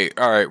 Okay,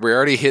 all right. We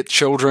already hit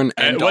children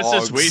and dogs.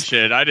 What's this weed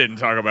shit? I didn't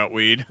talk about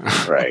weed.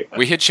 Right.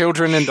 We hit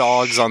children and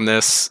dogs on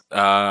this.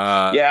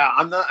 Yeah,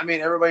 I'm not. I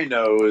mean, everybody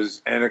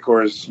knows, and of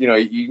course,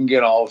 you can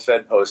get all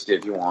Fed posted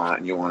if you want,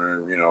 and you want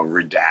to,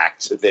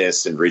 redact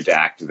this and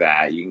redact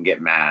that. You can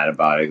get mad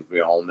about it.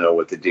 We all know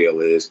what the deal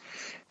is.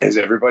 As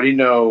everybody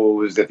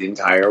knows, that the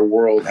entire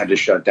world had to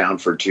shut down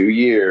for 2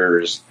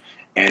 years.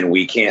 And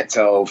we can't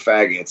tell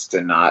faggots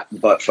to not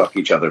butt fuck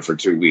each other for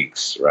 2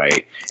 weeks,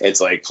 right? It's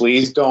like,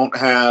 please don't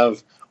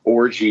have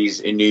orgies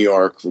in New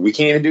York. We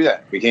can't even do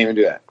that.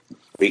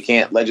 We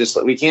can't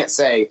legislate. We can't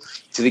say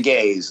to the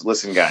gays,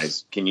 listen,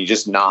 guys, can you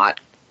just not,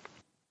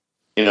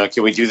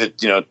 can we do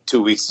the,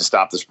 2 weeks to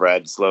stop the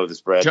spread, slow the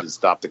spread, and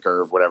stop the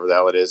curve, whatever the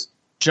hell it is?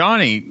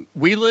 Johnny,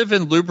 we live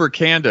in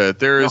Lubricanda.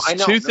 There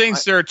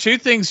are two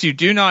things you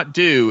do not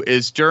do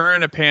is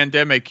during a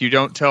pandemic, you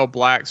don't tell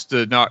blacks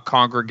to not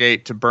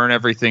congregate to burn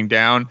everything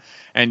down,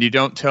 and you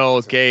don't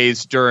tell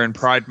gays during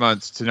Pride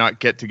months to not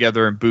get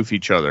together and boof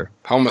each other.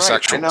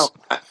 Homosexuals.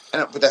 Right, I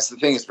know, but that's the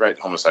thing is, right,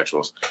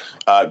 homosexuals.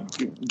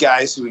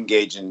 Guys who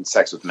engage in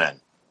sex with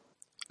men.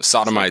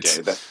 Sodomites.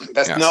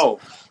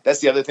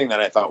 That's the other thing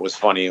that I thought was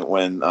funny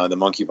when the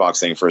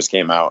monkeypox thing first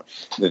came out.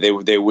 That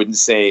they wouldn't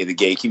say the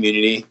gay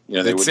community.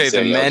 They would say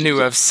the men who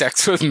have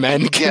sex with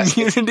men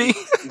community.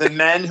 Yes, the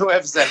men who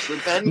have sex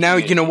with men. Now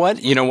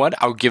community. you know what?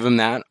 I'll give them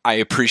that. I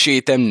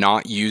appreciate them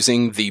not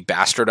using the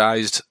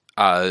bastardized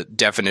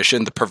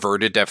definition, the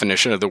perverted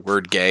definition of the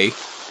word gay.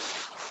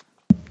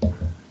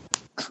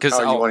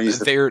 Because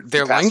they're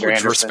language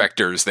Anderson.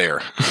 Respecters there.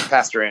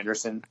 Pastor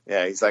Anderson,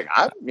 yeah, he's like,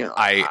 I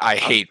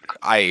hate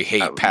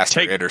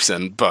Pastor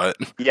Anderson, but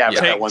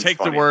take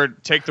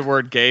the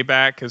word gay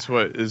back is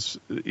what is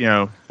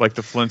like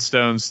the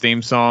Flintstones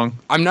theme song.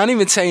 I'm not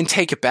even saying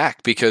take it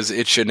back because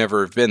it should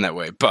never have been that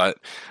way, but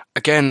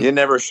again, they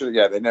never should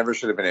have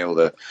been able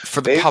to.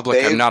 For the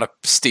public, I'm not a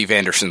Steve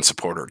Anderson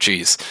supporter.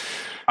 Jeez.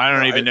 I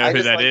don't even know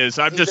who that is.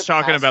 I'm just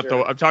talking about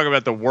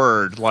the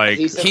word. Like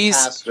he's a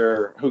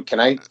pastor who can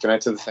I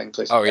to the thing,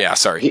 please? Oh yeah,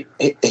 sorry.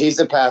 He's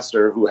a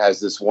pastor who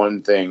has this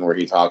one thing where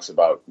he talks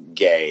about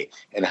gay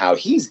and how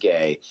he's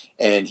gay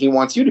and he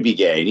wants you to be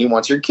gay and he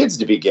wants your kids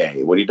to be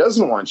gay. What he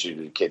doesn't want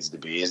your kids to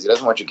be is he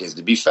doesn't want your kids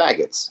to be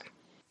faggots.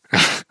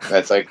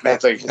 that's like,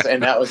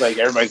 and that was like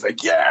everybody's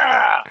like,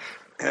 yeah,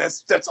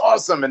 that's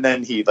awesome. And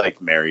then he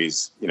like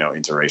marries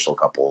interracial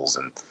couples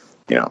and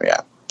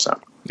so.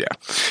 Yeah.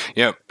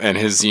 Yep. And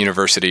his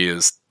university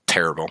is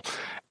terrible.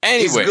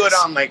 Anyways.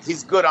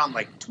 He's good on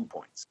 2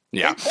 points.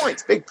 Yeah.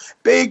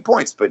 Big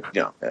points, but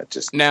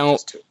just now.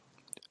 Just 2.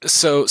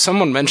 So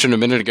someone mentioned a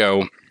minute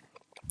ago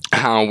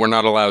how we're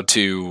not allowed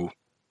to,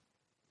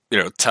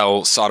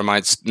 tell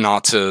sodomites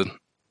not to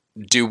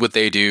do what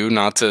they do,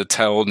 not to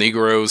tell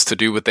Negroes to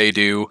do what they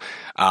do.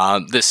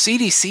 The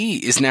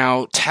CDC is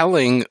now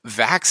telling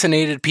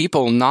vaccinated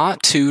people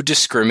not to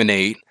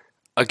discriminate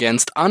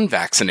against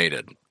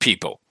unvaccinated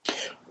people.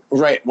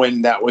 Right,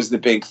 when that was the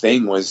big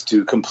thing, was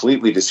to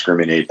completely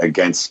discriminate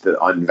against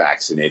the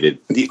unvaccinated.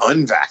 The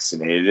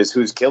unvaccinated is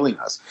who's killing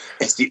us.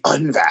 It's the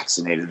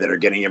unvaccinated that are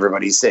getting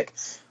everybody sick.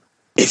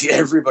 If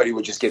everybody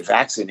would just get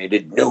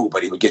vaccinated,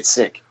 nobody would get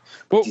sick.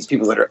 But these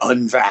people that are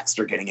unvaxxed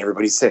are getting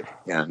everybody sick.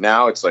 Yeah,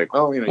 now it's like,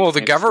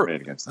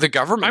 the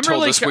government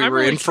told us we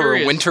were in for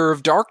a winter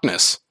of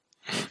darkness.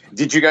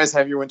 Did you guys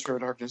have your winter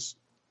of darkness?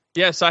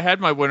 Yes, I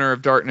had my winter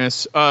of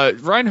darkness.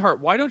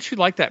 Reinhardt, why don't you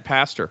like that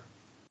pastor?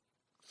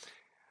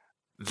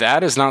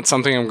 That is not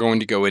something I'm going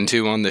to go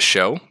into on this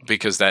show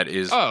because that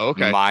is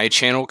my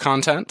channel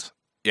content.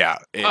 Yeah,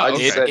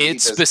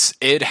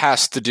 it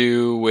has to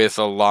do with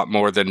a lot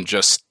more than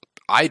just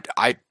I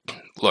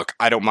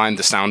don't mind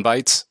the sound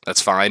bites.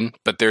 That's fine,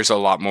 but there's a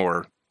lot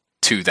more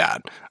to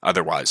that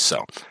otherwise.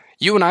 So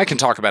you and I can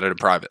talk about it in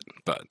private.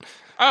 But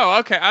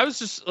okay. I was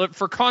just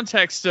for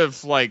context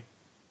of like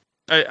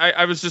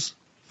I was just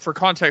for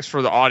context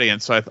for the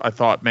audience. I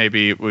thought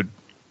maybe it would.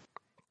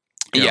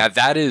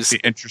 That is be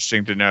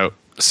interesting to know.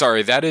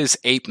 Sorry, that is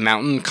Ape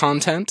Mountain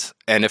content,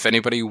 and if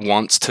anybody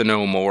wants to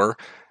know more,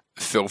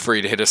 feel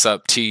free to hit us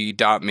up,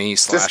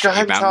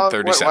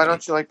 t.me/ApeMountain37. Why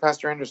don't you like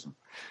Pastor Anderson?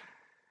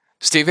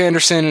 Steve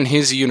Anderson and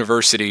his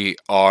university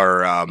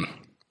are,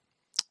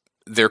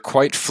 they're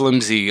quite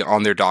flimsy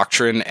on their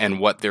doctrine and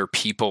what their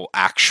people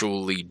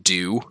actually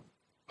do.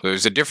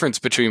 There's a difference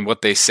between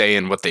what they say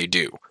and what they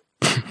do.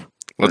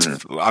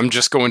 I'm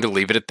just going to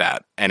leave it at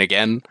that. And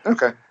again,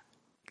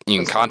 you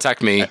can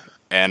contact me.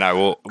 And we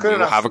will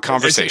have a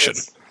conversation.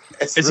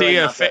 Is he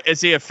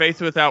a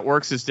faith without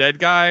works is dead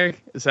guy?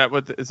 Is that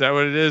what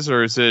it is,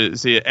 or is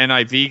he an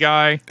NIV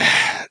guy?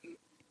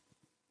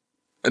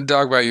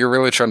 Dogbite, you're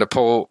really trying to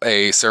pull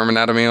a sermon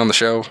out of me on the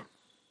show?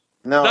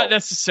 No, not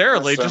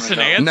necessarily. Just an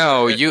answer.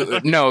 No,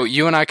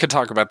 you and I could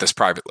talk about this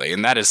privately,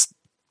 and that is,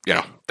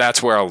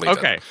 that's where I'll leave it.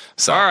 Okay.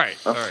 So, all right.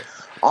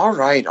 All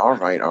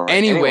right.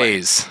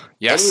 Anyways,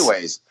 yes.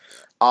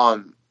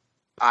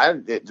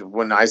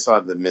 When I saw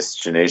the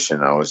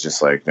miscegenation, I was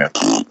just like,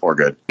 we're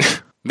good.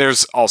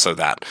 There's also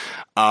that.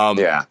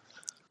 Yeah.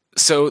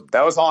 So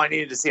that was all I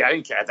needed to see. I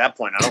didn't care at that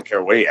point. I don't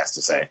care what he has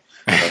to say.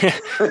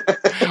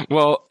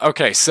 Well,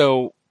 okay.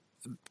 So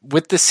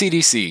with the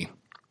CDC,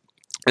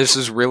 this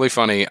is really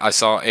funny. I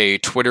saw a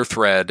Twitter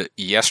thread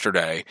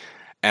yesterday,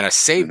 and I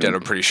saved it.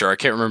 I'm pretty sure. I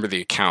can't remember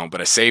the account,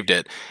 but I saved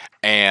it.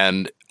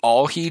 And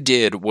all he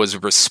did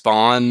was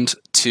respond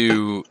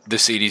to the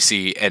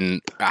CDC and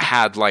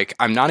had, like,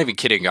 I'm not even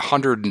kidding,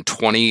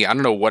 120, I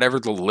don't know, whatever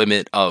the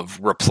limit of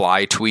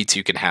reply tweets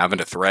you can have in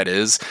a thread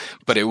is,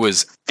 but it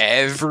was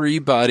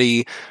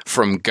everybody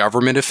from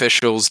government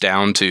officials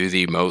down to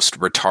the most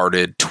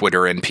retarded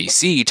Twitter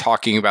NPC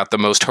talking about the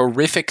most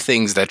horrific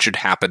things that should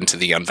happen to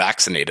the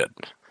unvaccinated.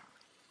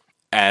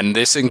 And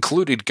this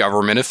included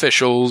government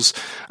officials,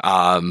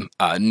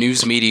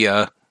 news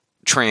media,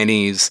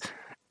 trannies,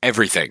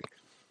 everything.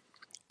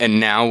 And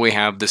now we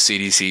have the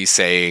CDC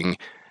saying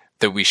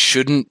that we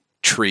shouldn't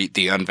treat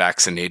the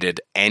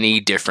unvaccinated any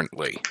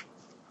differently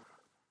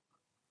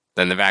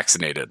than the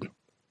vaccinated.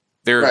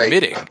 They're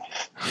admitting.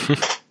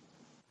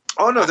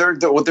 Oh no,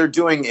 what they're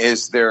doing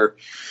is they're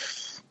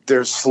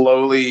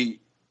slowly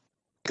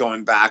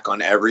going back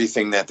on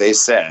everything that they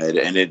said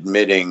and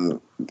admitting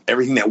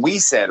everything that we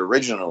said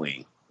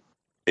originally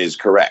is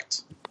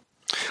correct.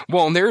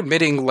 Well, and they're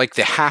admitting, like,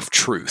 the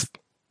half-truth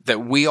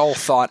that we all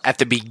thought at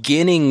the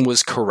beginning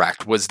was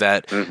correct, was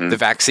that the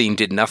vaccine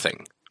did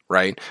nothing,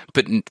 right?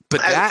 But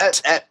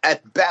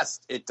at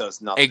best it does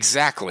nothing.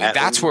 Exactly. At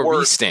that's where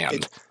we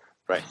stand.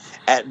 Right.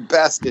 At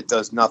best it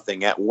does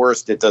nothing. At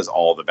worst it does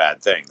all the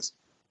bad things.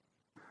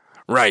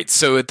 Right.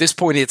 So at this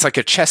point it's like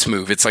a chess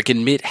move. It's like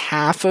admit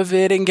half of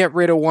it and get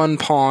rid of one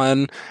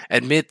pawn,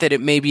 admit that it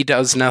maybe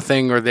does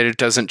nothing or that it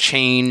doesn't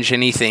change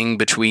anything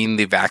between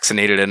the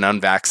vaccinated and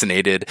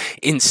unvaccinated,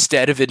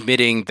 instead of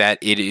admitting that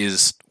it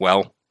is,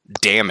 well,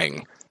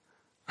 damning.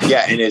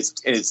 Yeah, and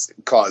it's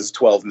caused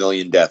 12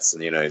 million deaths in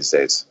the United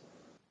States.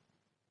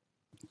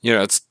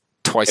 It's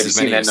twice as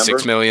many as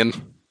 6 million.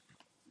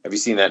 Have you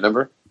seen that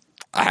number?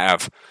 I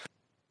have.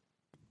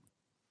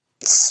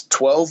 It's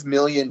 12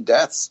 million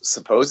deaths,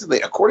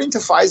 supposedly, according to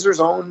Pfizer's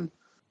own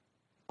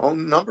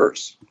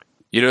numbers.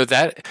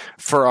 That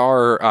for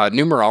our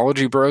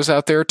numerology bros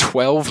out there,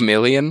 12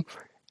 million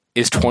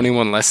is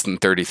 21 less than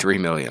 33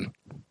 million.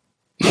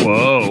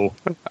 Whoa.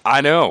 I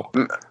know.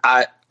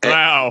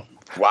 Wow.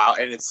 Wow,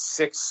 and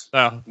it's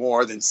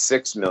more than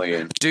 6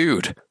 million.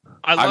 Dude.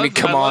 I mean,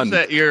 come on.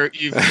 That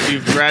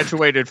you've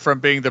graduated from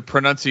being the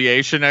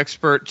pronunciation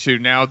expert to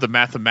now the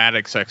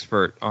mathematics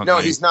expert.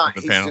 He's not.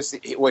 He's just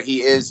what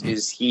he is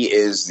he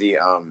is the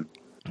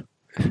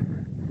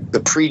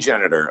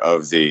progenitor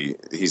of the.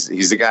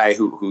 He's the guy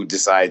who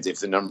decides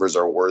if the numbers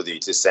are worthy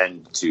to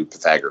send to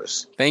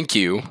Pythagoras. Thank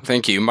you.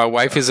 My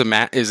wife is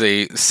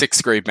a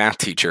sixth grade math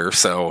teacher,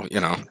 so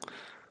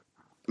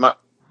My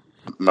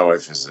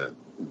wife is a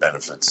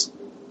benefits.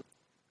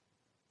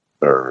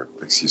 Or,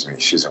 excuse me,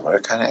 she's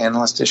what kind of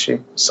analyst is she?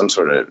 Some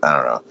sort of, I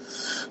don't know.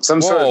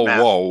 Sort of math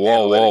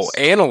whoa.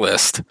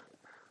 Analyst?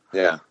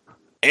 Yeah.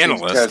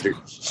 Analyst?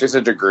 She has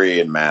a degree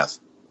in math.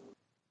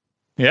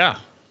 Yeah.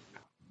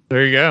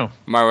 There you go.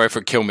 My wife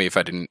would kill me if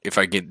I didn't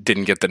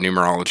get the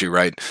numerology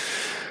right.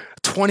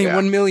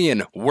 21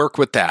 million. Work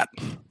with that.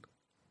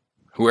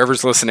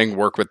 Whoever's listening,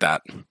 work with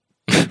that.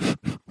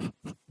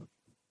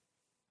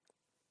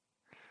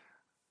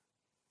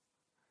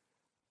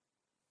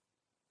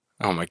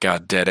 Oh my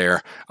God, dead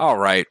air. All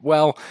right.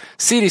 Well,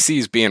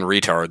 CDC's being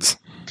retards.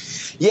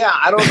 Yeah,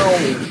 I don't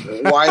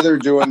know why they're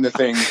doing the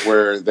thing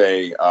where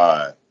they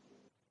I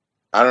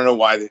don't know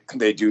why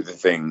they do the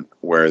thing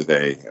where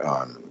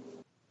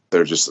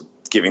they're just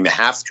giving the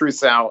half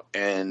truths out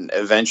and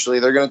eventually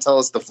they're going to tell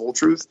us the full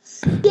truth.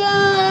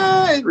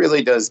 Yeah, it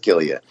really does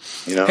kill you,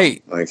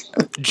 Hey,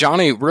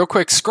 Johnny, real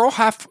quick, scroll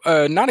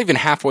not even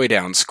halfway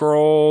down.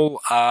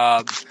 Scroll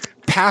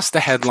past the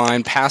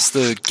headline, past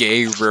the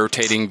gay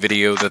rotating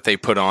video that they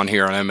put on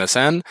here on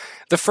MSN,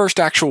 the first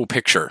actual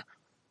picture.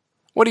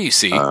 What do you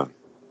see? Hang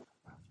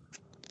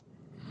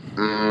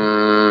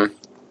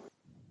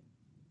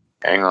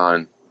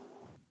on.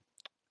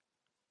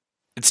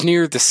 It's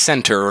near the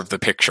center of the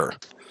picture.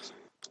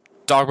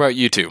 Talk about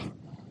you two.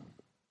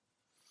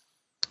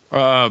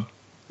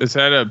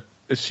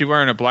 Is she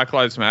wearing a Black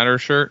Lives Matter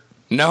shirt?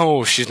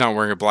 No, she's not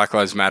wearing a Black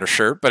Lives Matter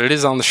shirt, but it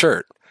is on the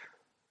shirt.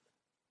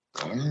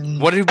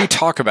 What did we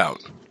talk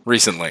about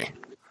recently?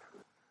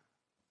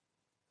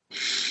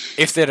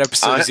 If that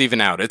episode is even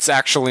out. It's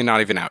actually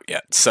not even out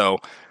yet. So,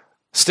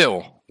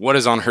 still, what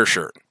is on her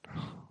shirt?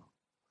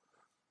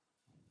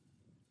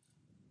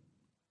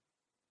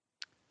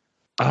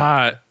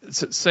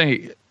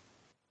 Say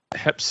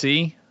Hep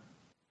C.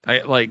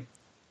 Nigga,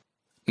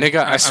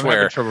 I swear. I'm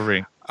having trouble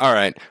reading. All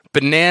right.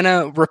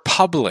 Banana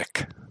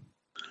Republic.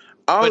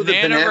 Oh, the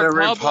Banana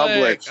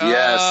Republic.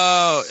 Yes.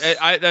 Oh,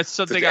 that's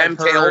something I've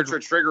MK heard.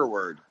 Ultra trigger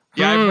word.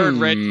 Yeah,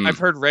 I've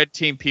heard red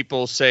team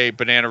people say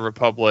Banana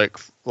Republic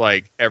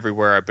like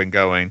everywhere I've been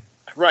going.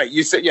 Right.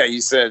 You said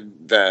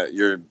that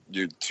your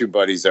two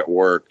buddies at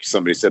work,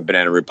 somebody said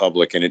Banana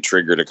Republic and it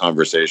triggered a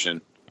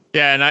conversation.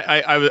 Yeah, and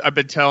I've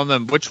been telling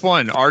them, which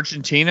one?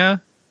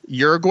 Argentina?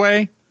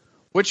 Uruguay?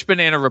 Which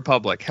Banana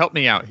Republic? Help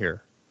me out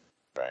here.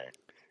 Right.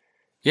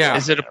 Yeah.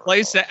 Is it a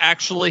place that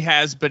actually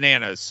has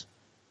bananas?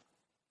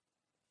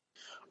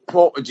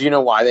 Well, do you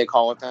know why they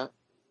call it that?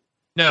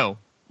 No.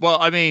 Well,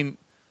 I mean,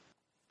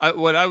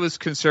 what I was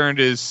concerned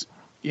is,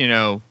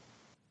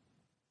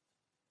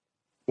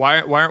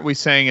 why aren't we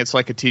saying it's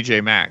like a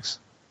TJ Maxx?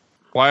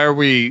 Why are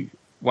we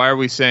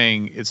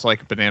saying it's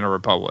like a Banana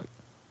Republic?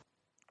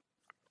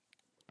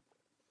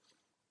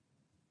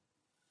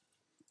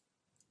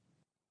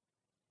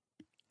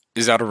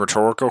 Is that a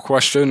rhetorical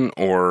question,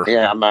 or?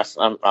 Yeah,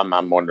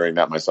 I'm wondering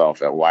that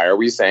myself. Why are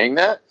we saying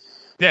that?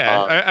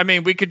 Yeah, I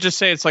mean, we could just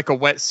say it's like a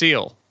wet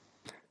seal.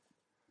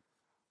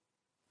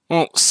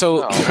 Well,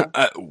 so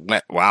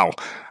wow.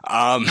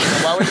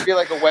 Why would it be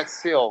like a wet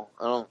seal?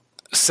 I don't.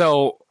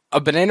 So a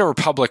Banana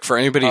Republic, for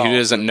anybody who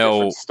doesn't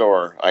know,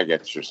 store. I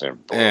get what you're saying.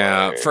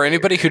 Yeah, for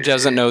anybody who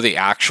doesn't know the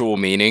actual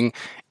meaning,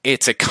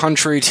 it's a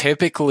country,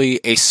 typically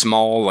a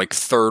small, like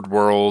third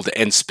world,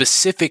 and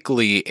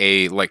specifically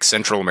a like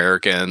Central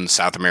American,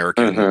 South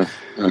American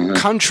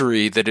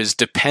country that is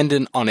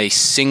dependent on a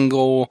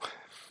single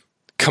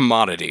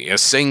commodity, a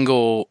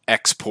single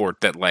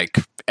export that like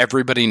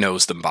everybody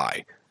knows them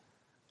by.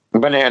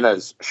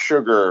 Bananas,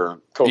 sugar,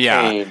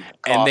 cocaine,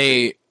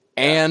 coffee.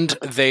 And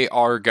they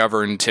are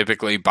governed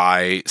typically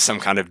by some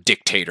kind of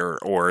dictator,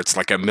 or it's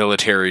like a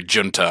military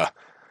junta,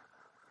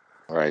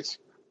 right,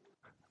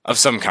 of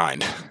some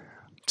kind.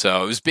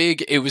 So it was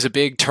big. It was a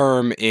big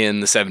term in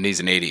the 70s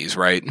and 80s,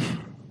 right?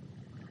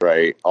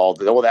 Right.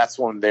 That's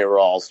when they were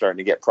all starting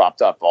to get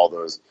propped up. All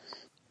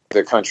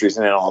the countries,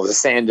 and then all the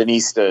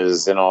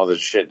Sandinistas and all the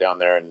shit down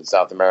there in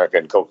South America,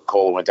 and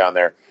Coca-Cola went down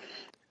there.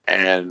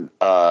 And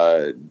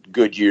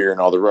Goodyear and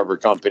all the rubber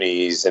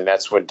companies, and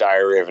that's when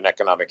Diary of an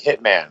Economic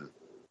Hitman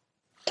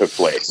took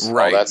place.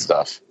 Right. All that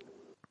stuff,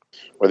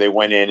 where they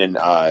went in and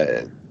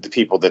the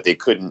people that they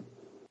couldn't,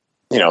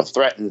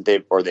 threaten,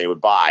 they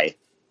would buy,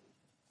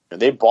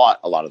 and they bought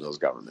a lot of those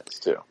governments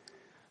too.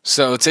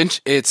 So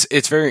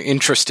it's very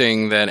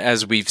interesting that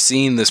as we've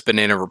seen this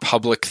Banana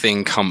Republic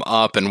thing come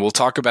up, and we'll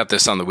talk about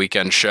this on the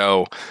weekend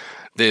show.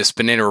 This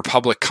Banana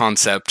Republic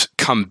concept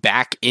come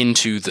back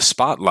into the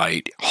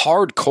spotlight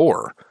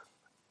hardcore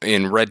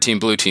in Red Team,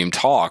 Blue Team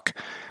talk.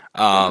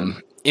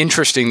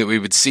 Interesting that we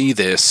would see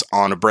this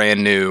on a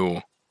brand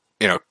new,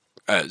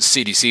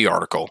 CDC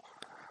article,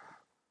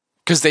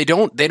 because they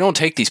don't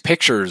take these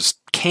pictures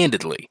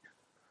candidly.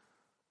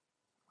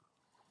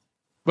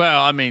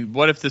 Well, I mean,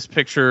 what if this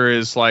picture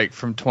is like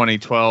from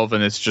 2012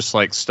 and it's just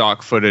like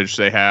stock footage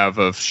they have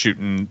of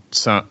shooting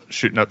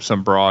up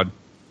some broad?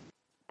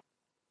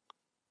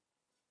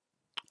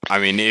 I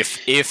mean,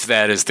 if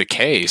that is the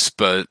case,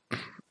 but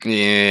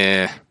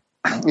yeah,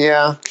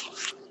 yeah,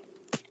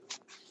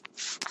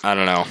 I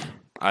don't know.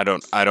 I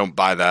don't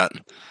buy that.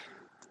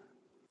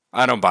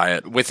 I don't buy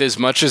it. With as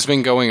much has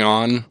been going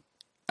on,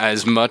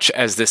 as much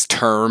as this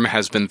term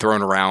has been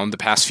thrown around the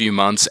past few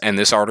months, and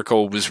this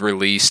article was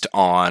released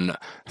on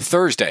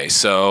Thursday,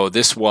 so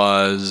this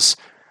was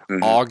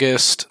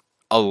August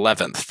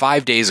 11th,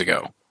 5 days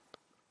ago.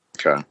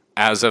 Okay.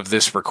 As of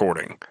this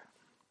recording.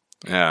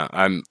 Yeah,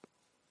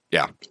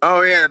 Yeah.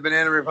 Oh, yeah,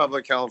 Banana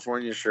Republic,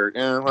 California shirt.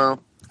 Yeah,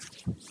 well,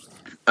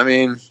 I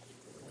mean...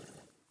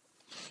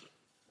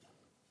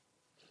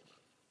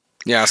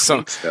 Yeah,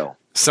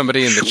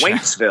 somebody in the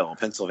Schwenksville,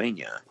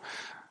 Pennsylvania.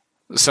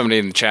 Somebody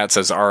in the chat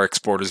says our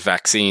export is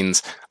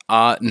vaccines.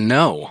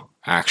 No,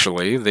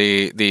 actually.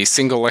 The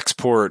single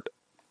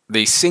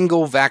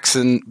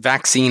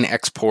vaccine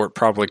export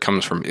probably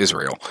comes from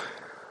Israel.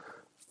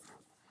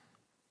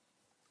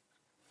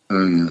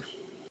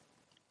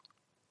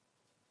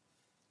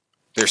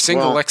 Their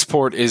single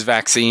export is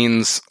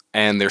vaccines,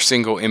 and their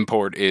single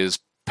import is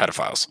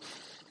pedophiles.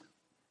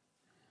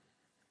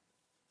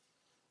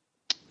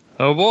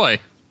 Oh boy!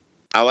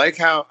 I like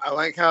how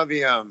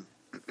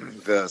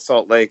the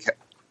Salt Lake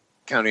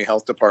County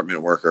Health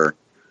Department worker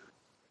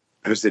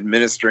who's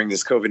administering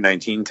this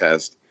COVID-19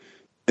 test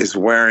is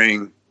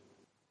wearing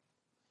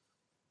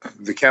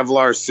the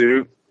Kevlar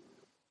suit,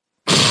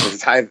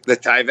 the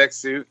Tyvek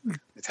suit,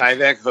 the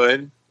Tyvek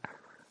hood,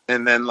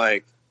 and then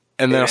a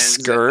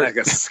skirt. Like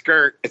a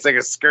skirt. It's like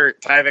a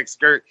skirt, Tyvek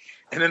skirt.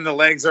 And then the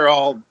legs are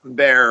all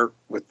bare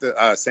with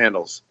the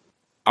sandals.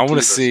 I want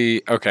to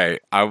see. Okay.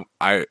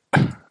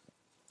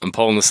 I'm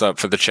pulling this up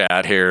for the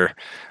chat here.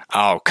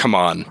 Oh, come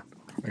on.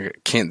 I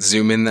can't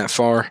zoom in that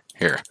far.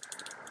 Here.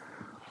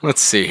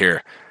 Let's see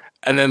here.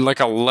 And then like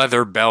a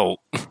leather belt.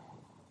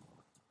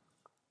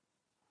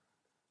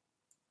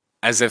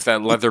 As if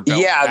that leather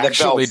belt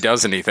actually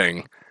does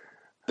anything.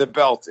 The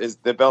belt is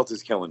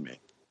killing me.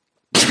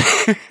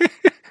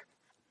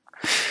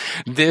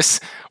 This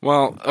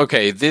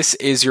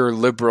is your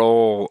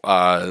liberal.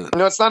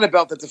 No, it's not a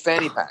belt. That's a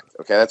fanny pack.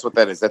 Okay, that's what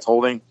that is. That's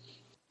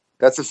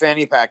a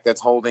fanny pack that's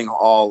holding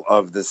all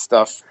of the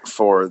stuff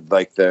for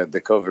like the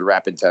COVID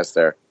rapid test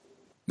there.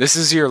 This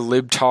is your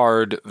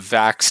libtard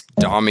vax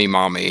dommy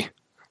mommy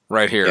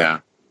right here. Yeah.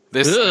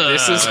 This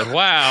is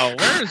wow.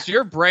 Where does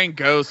your brain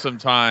go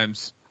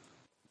sometimes?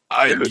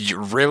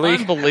 Really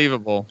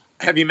unbelievable.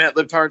 Have you met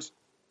libtards?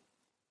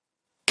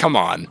 Come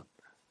on,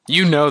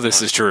 you know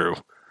this is true.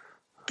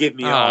 Give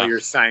me all your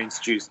science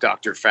juice,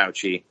 Dr.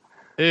 Fauci.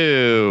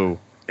 Ew.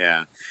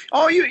 Yeah.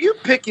 Oh, you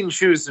pick and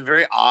choose some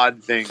very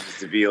odd things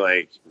to be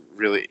like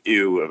really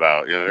ew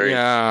about. Very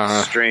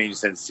strange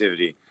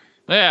sensitivity.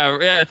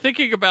 Yeah.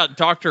 Thinking about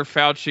Dr.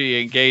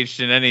 Fauci engaged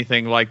in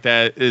anything like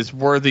that is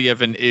worthy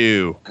of an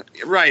ew.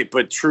 Right,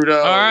 but Trudeau.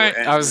 All right.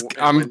 I was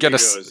gonna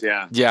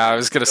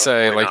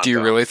say, like, do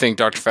you really think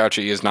Dr.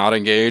 Fauci is not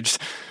engaged?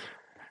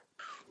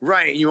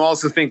 Right. You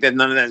also think that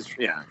none of that is.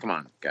 Yeah. Come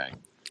on, guy.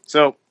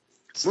 So.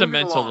 It's the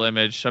mental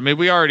image. I mean,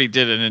 we already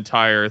did an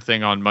entire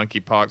thing on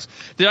monkeypox.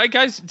 Did I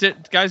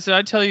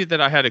tell you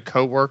that I had a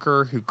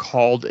coworker who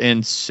called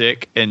in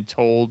sick and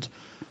told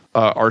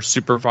our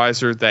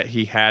supervisor that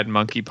he had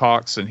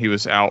monkeypox and he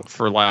was out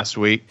for last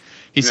week?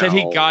 He said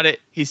he got it.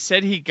 He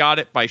said he got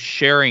it by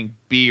sharing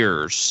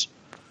beers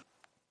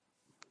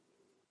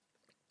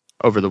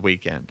over the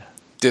weekend.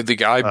 Did the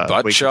guy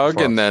butt chug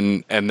and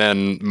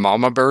then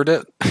mama bird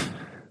it?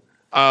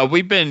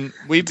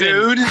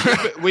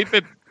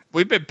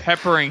 We've been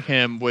peppering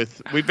him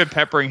with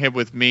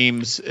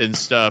memes and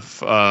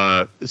stuff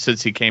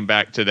since he came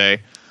back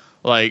today.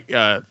 Like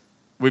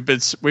we've been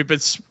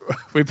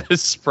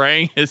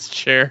spraying his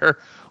chair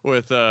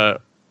with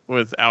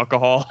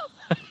alcohol.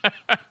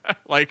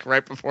 Like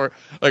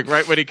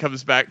right when he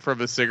comes back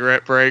from a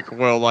cigarette break,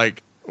 we'll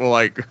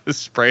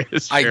spray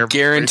his chair. I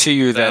guarantee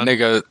you that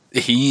nigga,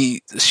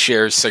 he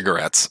shares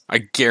cigarettes. I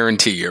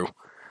guarantee you.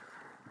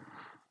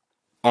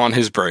 On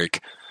his break.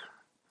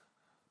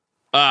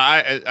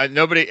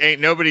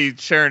 Nobody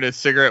sharing a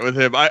cigarette with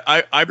him.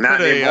 I put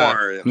not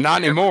anymore.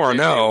 Not anymore.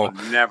 No,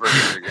 never do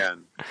it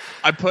again.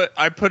 I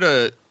put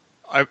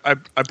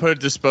a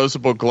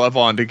disposable glove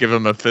on to give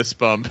him a fist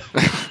bump.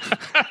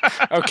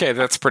 Okay,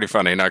 that's pretty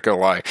funny. Not gonna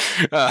lie.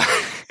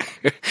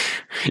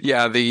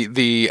 Yeah,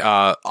 the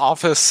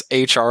office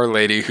HR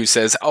lady who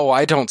says, "Oh,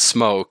 I don't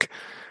smoke."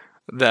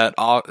 That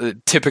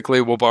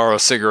typically will borrow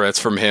cigarettes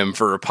from him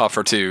for a puff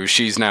or two.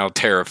 She's now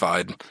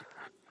terrified.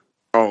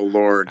 Oh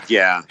Lord,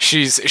 yeah.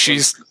 She's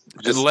just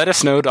let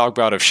us know,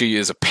 Dogbot, if she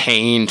is a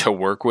pain to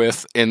work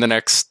with in the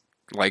next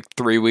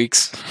 3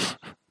 weeks.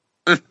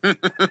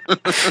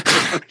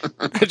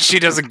 She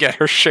doesn't get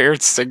her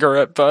shared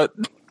cigarette butt.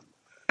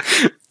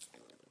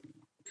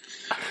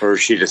 Or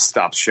she just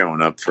stops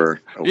showing up for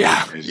a week.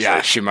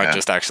 Yeah, she might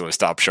just actually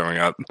stop showing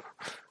up.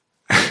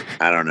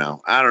 I don't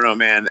know,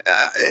 man.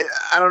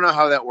 I don't know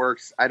how that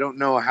works. I don't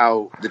know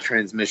how the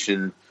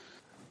transmission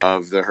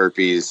of the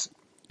herpes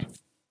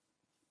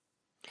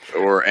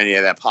or any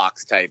of that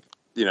pox type,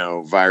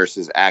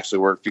 viruses actually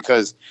work.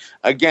 Because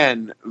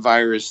again,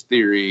 virus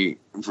theory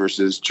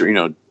versus,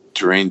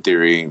 terrain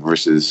theory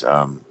versus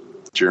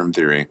germ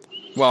theory.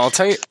 Well,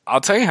 I'll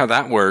tell you how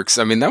that works.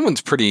 I mean, that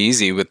one's pretty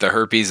easy with the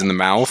herpes in the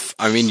mouth.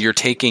 I mean, you're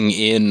taking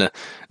in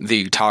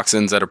the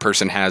toxins that a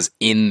person has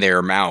in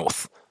their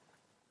mouth.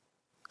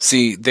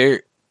 See,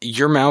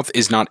 your mouth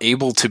is not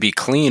able to be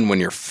clean when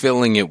you're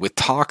filling it with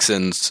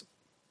toxins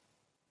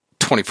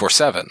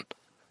 24/7.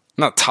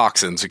 Not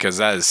toxins, because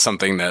that is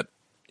something that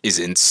is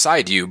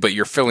inside you, but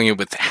you're filling it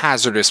with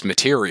hazardous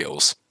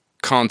materials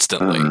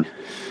constantly. Mm-hmm.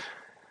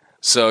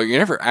 So you're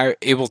never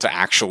able to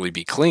actually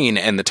be clean,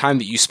 and the time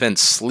that you spend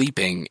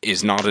sleeping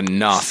is not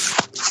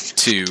enough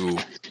to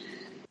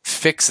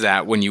fix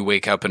that when you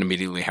wake up and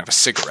immediately have a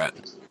cigarette.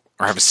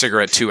 Or have a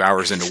cigarette 2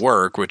 hours into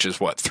work, which is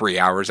 3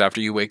 hours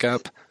after you wake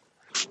up?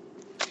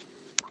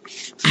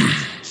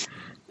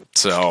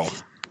 So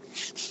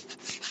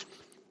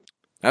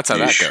that's how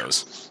that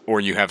goes. Or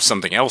you have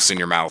something else in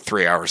your mouth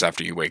 3 hours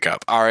after you wake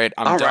up. All right,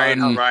 I'm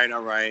done. All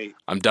right.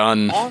 I'm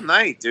done. All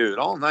night, dude.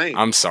 All night.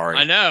 I'm sorry.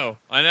 I know.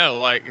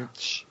 Like,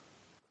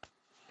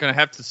 gonna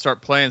have to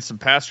start playing some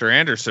Pastor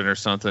Anderson or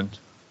something.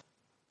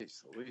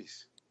 This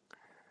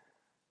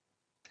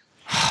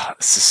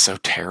is so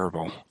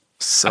terrible.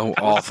 So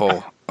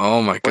awful.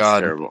 Oh my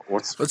God. Terrible?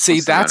 Let's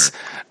see, that's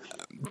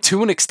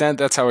to an extent,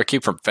 that's how I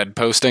keep from Fed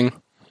posting.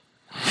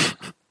 I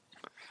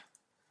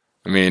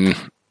mean,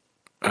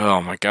 oh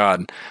my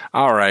God.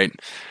 All right.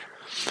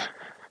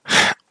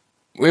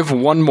 We have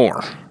one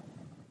more.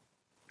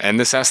 And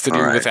this has to do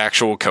with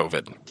actual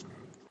COVID.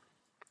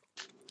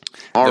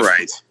 All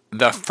right.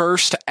 The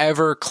first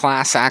ever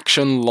class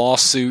action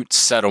lawsuit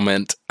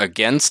settlement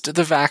against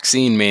the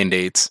vaccine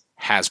mandates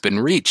has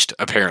been reached,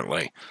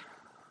 apparently.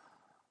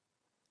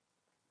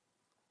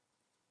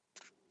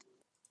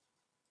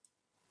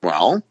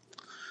 Well,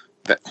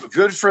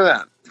 good for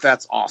them.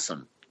 That's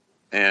awesome.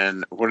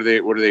 And what are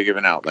they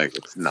giving out? Like,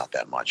 it's not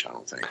that much, I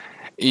don't think.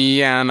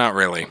 Yeah, not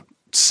really.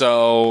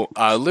 So,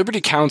 Liberty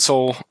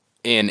Counsel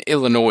in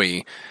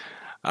Illinois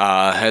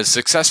has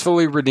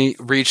successfully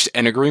reached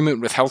an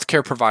agreement with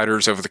healthcare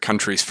providers over the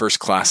country's first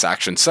class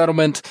action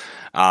settlement.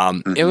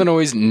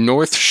 Illinois'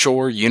 North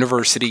Shore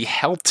University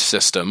Health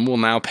System will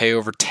now pay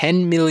over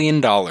 $10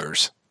 million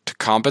to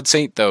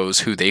compensate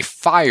those who they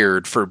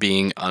fired for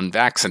being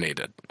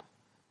unvaccinated.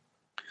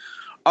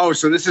 Oh,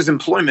 so this is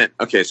employment.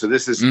 Okay, so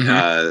this is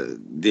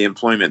the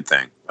employment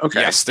thing.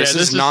 Okay. Yes, this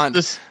is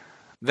not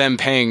them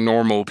paying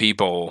normal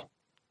people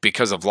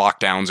because of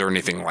lockdowns or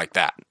anything like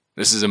that.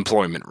 This is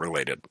employment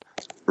related.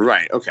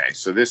 Right. Okay.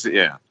 So this,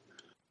 yeah.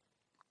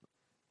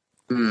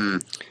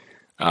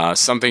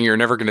 Something you're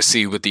never going to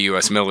see with the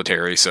U.S.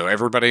 military. So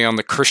everybody on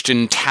the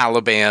Christian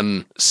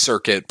Taliban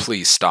circuit,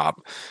 please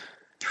stop.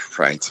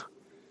 Right.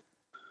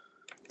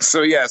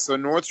 So yeah. So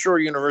North Shore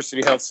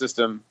University Health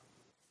System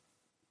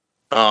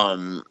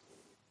had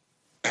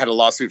a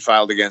lawsuit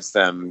filed against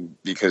them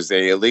because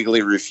they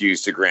illegally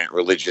refused to grant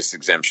religious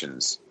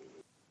exemptions.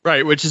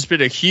 Right, which has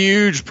been a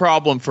huge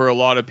problem for a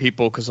lot of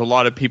people because a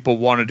lot of people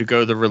wanted to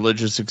go the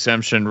religious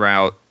exemption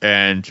route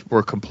and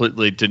were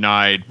completely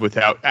denied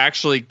without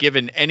actually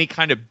given any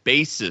kind of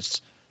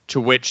basis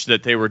to which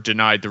that they were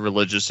denied the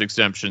religious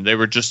exemption. They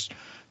just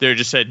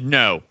said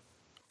no.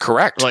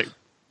 Correct. Like,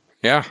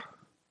 yeah.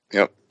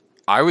 Yep.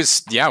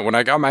 When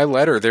I got my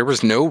letter, there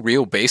was no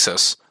real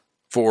basis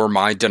for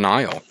my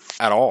denial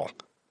at all.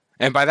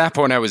 And by that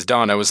point I was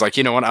done. I was like,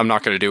 you know what? I'm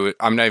not going to do it.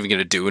 I'm not even going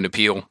to do an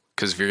appeal.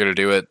 Because if you're going to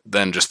do it,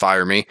 then just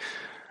fire me.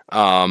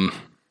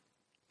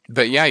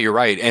 But yeah, you're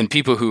right. And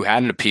people who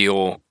had an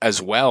appeal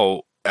as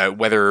well,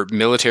 whether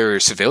military or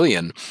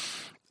civilian,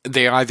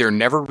 they either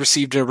never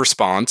received a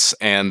response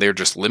and they're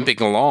just limping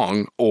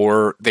along,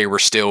 or they were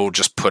still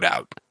just put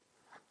out.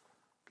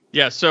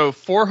 Yeah, so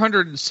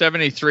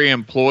 473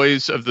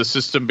 employees of the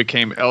system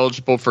became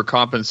eligible for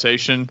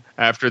compensation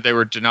after they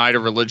were denied a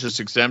religious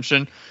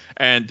exemption,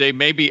 and they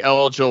may be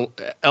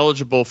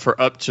eligible for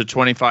up to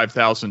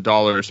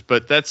 $25,000.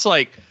 But that's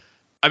like,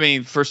 I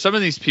mean, for some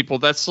of these people,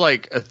 that's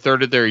like a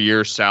third of their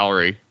year's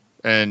salary.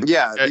 And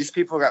yeah, these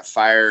people got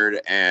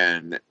fired,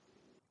 and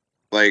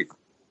like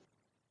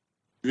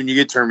when you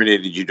get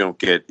terminated, you don't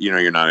get,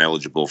 you're not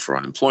eligible for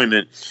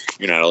unemployment.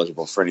 You're not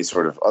eligible for any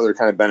sort of other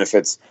kind of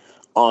benefits.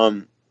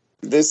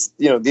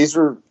 These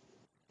were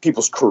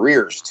people's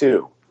careers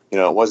too.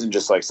 It wasn't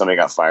just like somebody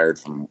got fired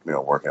from,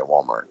 working at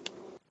Walmart.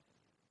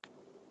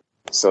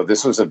 So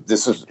this was a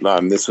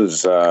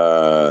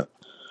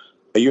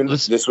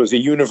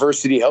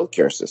university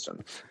healthcare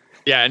system.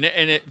 Yeah. And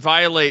it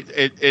violates,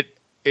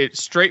 it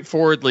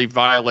straightforwardly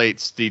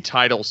violates the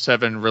Title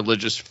VII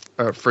religious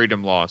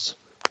freedom laws.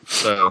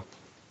 So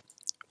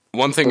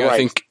one thing I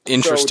think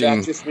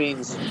interesting. So that just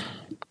means,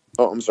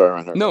 I'm sorry,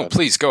 Reinhard. No,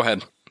 please go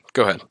ahead.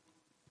 Go ahead.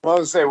 Well, I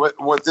was going to say,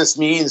 what this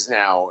means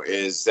now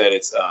is that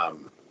it's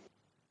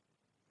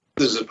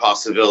there's a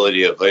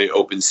possibility of an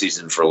open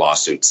season for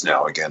lawsuits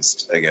now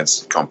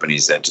against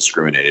companies that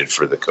discriminated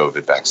for the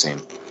COVID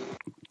vaccine.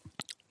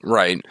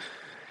 Right.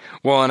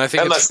 Well, and I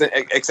think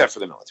except for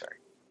the military.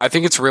 I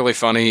think it's really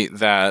funny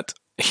that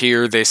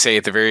here they say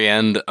at the very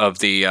end of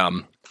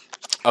the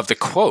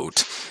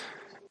quote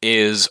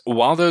is,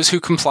 while those who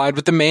complied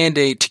with the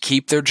mandate to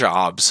keep their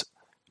jobs,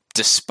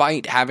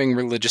 despite having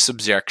religious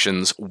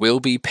objections, will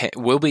be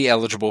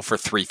eligible for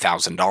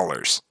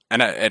 $3,000.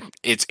 And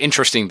it's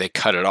interesting they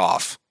cut it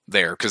off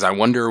there, because I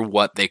wonder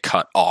what they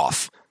cut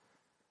off.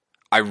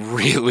 I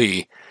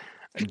really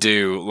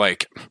do.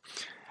 Like,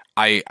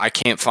 I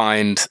can't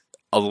find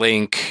a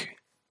link.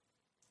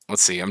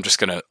 Let's see. I'm just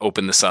going to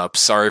open this up.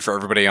 Sorry for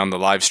everybody on the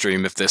live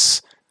stream if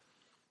this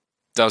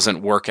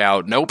doesn't work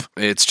out. Nope.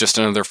 It's just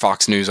another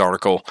Fox News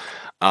article.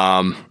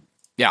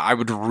 Yeah, I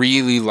would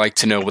really like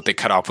to know what they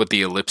cut off with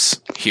the ellipse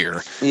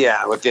here.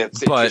 Yeah,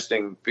 it's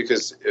interesting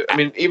because, I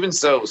mean, even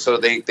so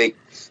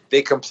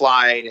they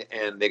complied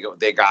and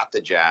they got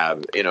the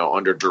jab,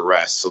 under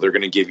duress. So they're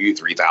going to give you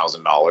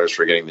 $3,000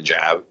 for getting the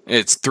jab.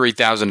 It's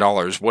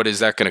 $3,000. What is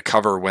that going to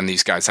cover when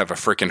these guys have a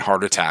freaking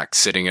heart attack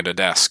sitting at a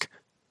desk?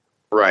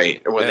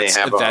 Right, or when they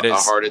have a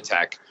heart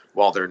attack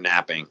while they're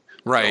napping.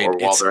 Right. Or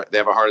while they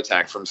have a heart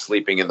attack from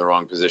sleeping in the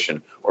wrong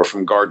position, or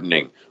from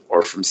gardening,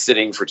 or from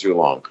sitting for too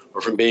long,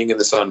 or from being in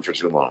the sun for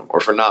too long,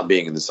 or for not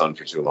being in the sun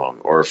for too long,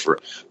 or for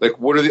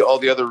what are all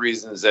the other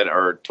reasons that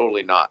are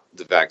totally not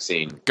the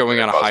vaccine?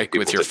 Going on a hike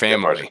with your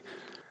family.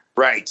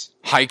 Right.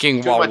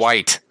 Hiking while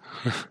white.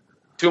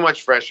 Too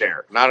much fresh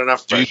air. Not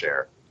enough fresh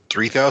air.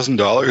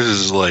 $3,000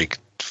 is like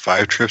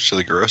 5 trips to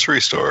the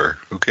grocery store.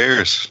 Who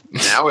cares?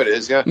 Now it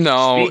is, yeah.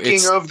 No.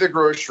 Speaking of the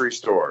grocery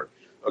store.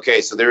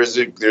 Okay, so there's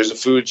a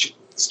food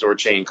store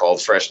chain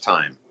called Fresh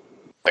Thyme,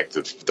 like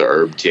the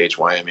herb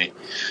THYME,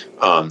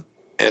 and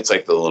it's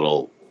like the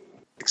little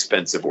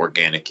expensive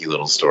organic-y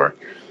little store.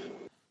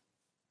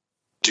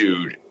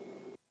 Dude,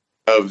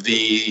 of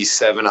the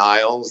 7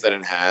 aisles that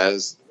it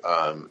has,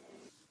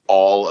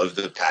 all of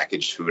the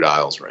packaged food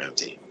aisles were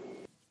empty,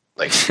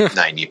 like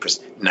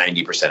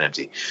 90%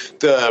 empty.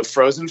 The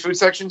frozen food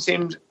section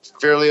seemed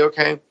fairly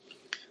okay.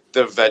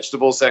 The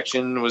vegetable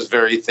section was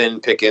very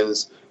thin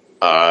pickings.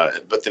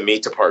 But the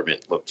meat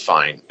department looked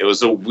fine. It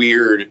was a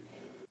weird,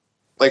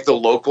 like the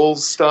local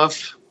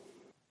stuff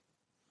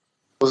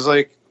was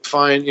like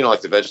fine,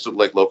 like the vegetable,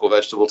 like local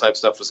vegetable type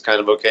stuff was kind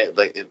of okay.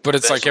 But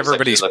it's like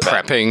everybody's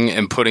prepping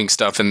and putting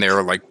stuff in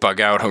their like bug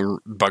out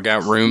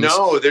rooms.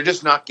 No, they're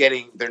just not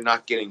getting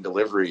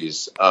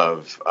deliveries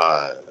of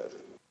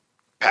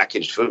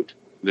packaged food.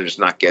 They're just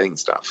not getting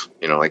stuff,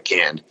 like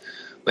canned,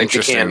 like the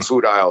canned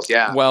food aisles.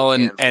 Yeah. Well,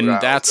 and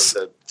that's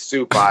the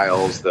soup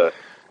aisles, the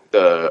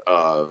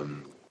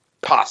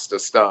pasta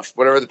stuff,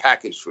 whatever the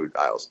packaged food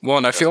aisles. Well,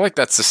 and I feel like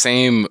that's the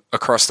same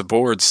across the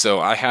board. So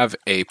I have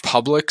a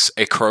Publix,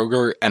 a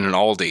Kroger, and an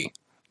Aldi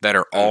that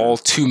are all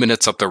 2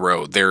 minutes up the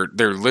road. They're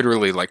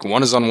literally like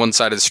one is on one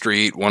side of the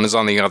street, one is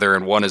on the other,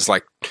 and one is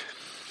like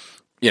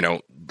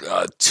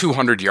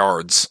 200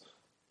 yards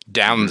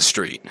down the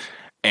street.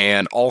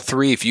 And all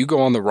three, if you go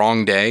on the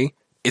wrong day,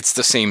 it's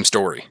the same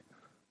story.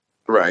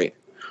 Right.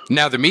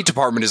 Now the meat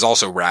department is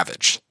also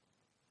ravaged.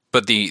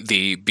 But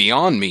the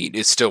Beyond Meat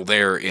is still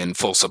there in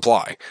full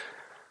supply.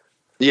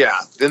 Yeah.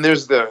 Then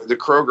there's the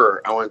Kroger.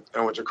 I went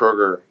to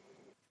Kroger,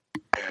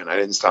 and I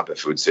didn't stop at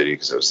Food City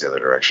because it was the other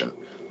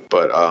direction.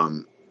 But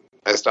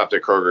I stopped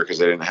at Kroger because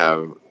they didn't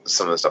have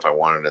some of the stuff I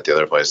wanted at the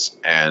other place.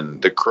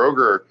 And the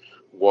Kroger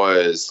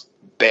was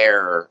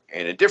bare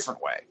in a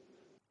different way.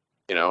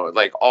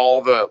 Like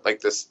all the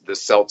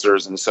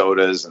seltzers and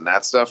sodas and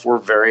that stuff were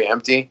very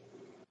empty.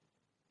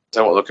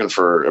 So I went looking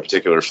for a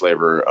particular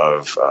flavor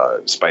of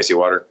spicy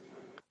water.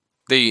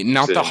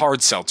 Not the hard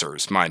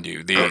seltzers, mind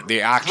you.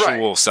 The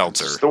actual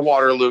seltzer. The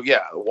Waterloo,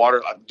 yeah.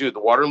 The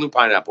Waterloo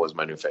pineapple is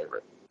my new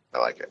favorite. I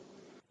like it.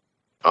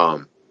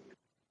 And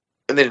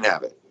they didn't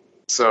have it.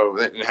 So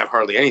they didn't have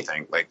hardly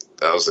anything. It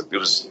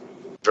was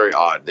very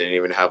odd. They didn't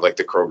even have like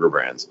the Kroger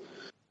brands.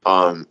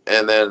 And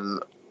then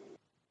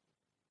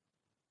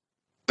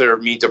their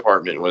meat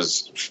department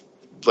was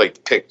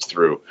like picked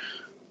through.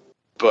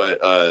 But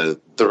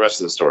the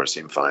rest of the stores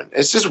seem fine.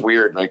 It's just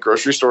weird. Like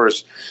grocery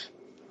stores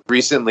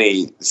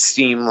recently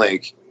seem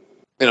like,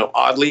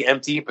 oddly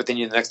empty, but then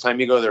the next time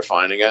you go, they're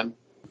fine again.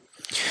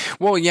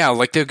 Well, yeah,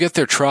 like they'll get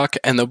their truck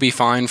and they'll be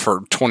fine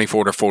for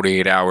 24 to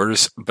 48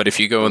 hours. But if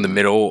you go in the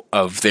middle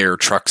of their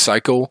truck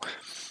cycle,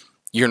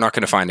 you're not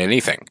going to find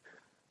anything.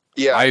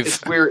 Yeah,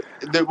 it's weird.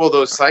 Well,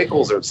 those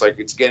cycles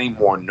it's getting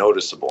more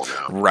noticeable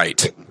now.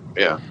 Right.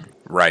 Yeah.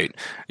 Right.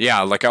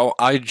 Yeah, like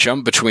I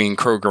jump between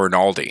Kroger and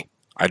Aldi.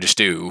 I just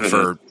do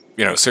for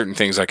certain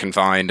things I can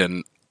find,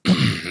 and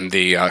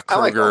the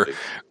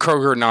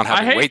Kroger not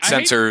having weight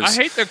sensors. I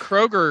hate the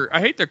Kroger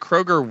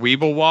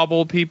Weeble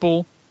Wobble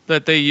people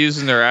that they use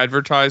in their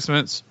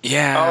advertisements.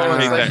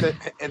 Yeah,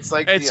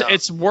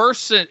 it's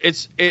worse than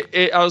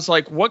I was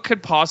like, what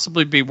could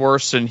possibly be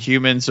worse than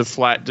humans of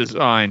flat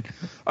design?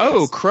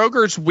 Oh,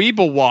 Kroger's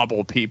Weeble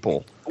Wobble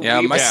people.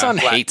 Yeah, my son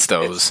hates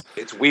those.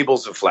 It's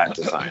Weebles of flat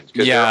design.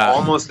 They're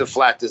almost a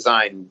flat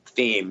design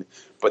theme,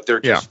 but they're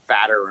just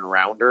fatter and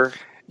rounder.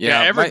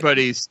 Yeah,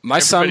 everybody's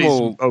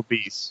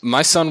obese.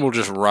 My son will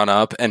just run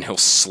up and he'll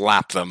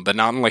slap them, but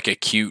not in like a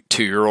cute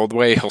 2-year-old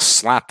way. He'll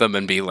slap them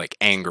and be like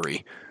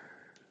angry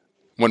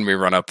when we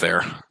run up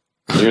there.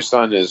 Your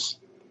son's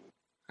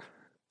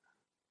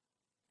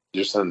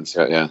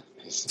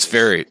it's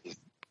very,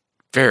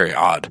 very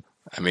odd.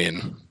 I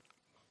mean,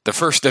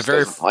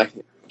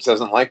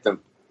 doesn't like them.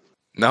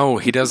 No,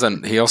 he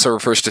doesn't. He also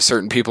refers to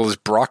certain people as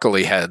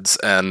broccoli heads,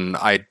 and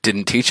I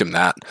didn't teach him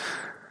that.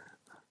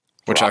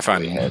 Which I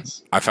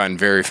find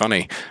very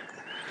funny.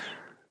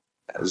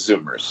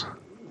 Zoomers.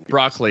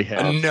 Broccoli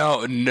head.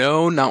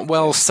 No, not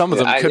well. Some of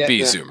them could be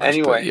Zoomers.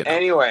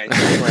 Anyway,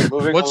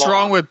 moving What's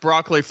wrong with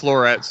broccoli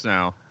florets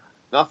now?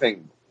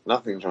 Nothing.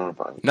 Nothing's wrong with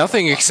broccoli.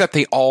 Nothing except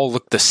they all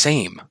look the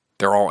same.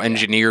 They're all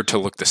engineered to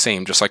look the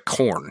same, just like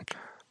corn.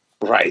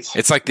 Right.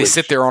 It's like they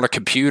sit there on a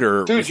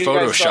computer with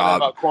Photoshop.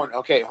 About corn.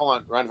 Okay, hold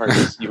on, Reinhardt.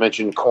 You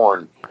mentioned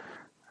corn.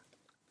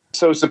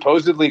 So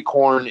supposedly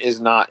corn is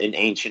not an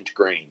ancient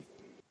grain.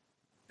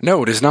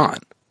 No, it is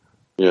not.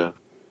 Yeah.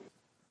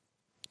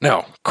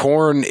 No,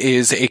 corn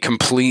is a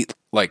complete,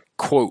 like,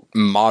 quote,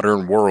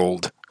 modern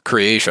world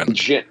creation.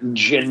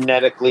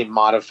 Genetically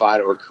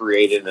modified or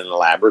created in a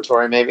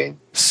laboratory, maybe?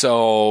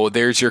 So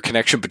there's your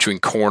connection between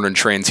corn and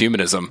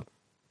transhumanism.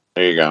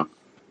 There you go.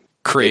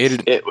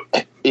 Created. It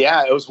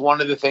was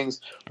one of the things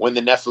when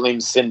the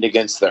Nephilim sinned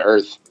against the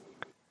earth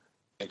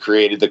and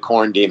created the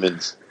corn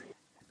demons.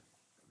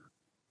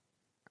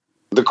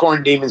 The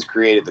corn demons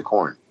created the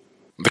corn.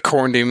 The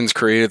corn demons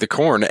created the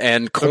corn,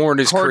 and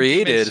corn is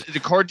created. The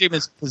corn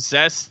demons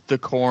possessed the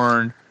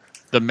corn,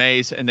 the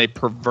maize, and they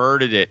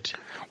perverted it.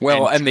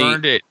 Well, and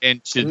turned it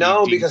into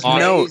because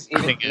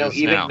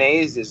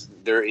maize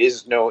there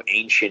is no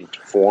ancient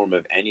form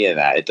of any of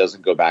that. It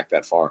doesn't go back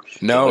that far.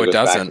 No, it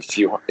doesn't.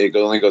 It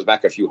only goes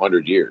back a few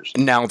hundred years.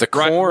 Now the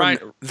corn,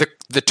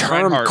 the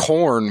term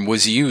corn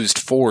was used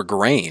for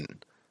grain.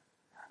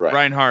 Right.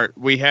 Reinhardt,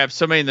 we have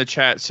somebody in the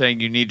chat saying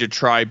you need to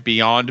try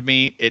Beyond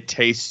Meat. It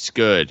tastes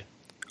good.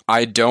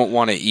 I don't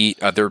want to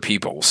eat other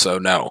people, so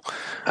no.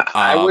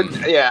 I would.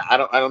 Yeah, I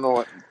don't know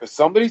what.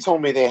 Somebody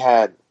told me they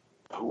had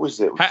Who was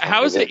it?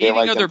 How is it eating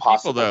like other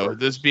people though?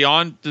 Burgers.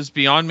 Does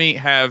Beyond Meat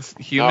have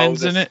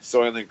humans in it?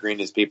 Soylent Green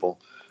is people.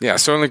 Yeah,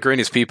 Soylent Green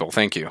is people.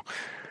 Thank you.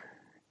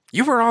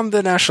 You were on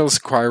the National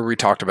Enquirer. We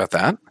talked about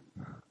that.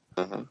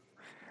 Uh-huh.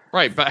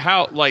 Right, but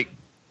how?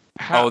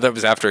 Oh, that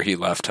was after he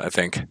left, I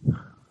think.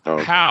 Oh.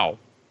 How?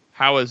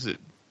 How is it?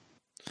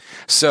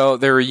 So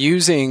they were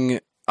using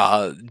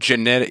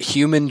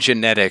human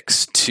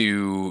genetics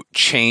to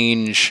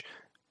change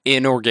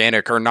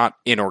inorganic, or not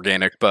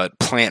inorganic, but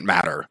plant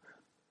matter.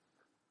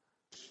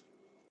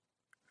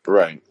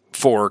 Right.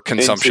 For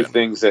consumption. Into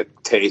things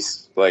that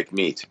taste like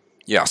meat.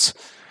 Yes.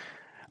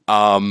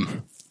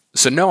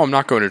 So no, I'm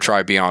not going to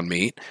try Beyond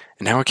Meat.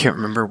 And now I can't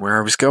remember where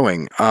I was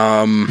going.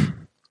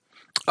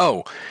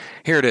 Oh,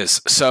 here it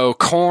is. So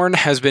corn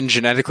has been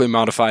genetically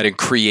modified and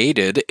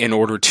created in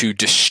order to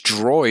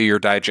destroy your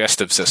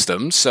digestive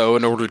system. So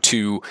in order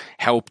to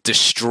help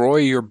destroy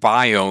your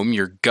biome,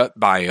 your gut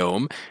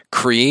biome,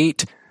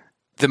 create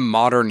the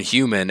modern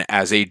human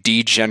as a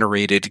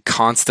degenerated,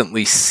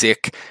 constantly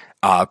sick,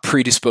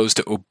 predisposed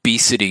to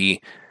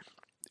obesity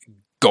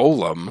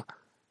golem,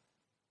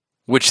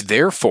 which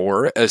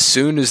therefore, as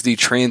soon as the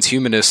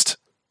transhumanist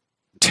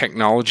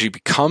technology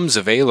becomes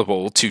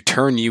available to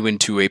turn you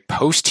into a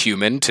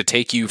post-human, to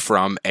take you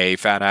from a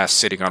fat ass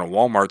sitting on a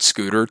Walmart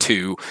scooter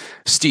to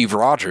Steve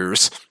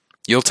Rogers,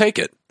 you'll take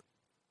it.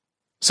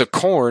 So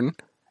corn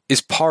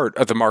is part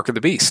of the mark of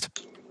the beast.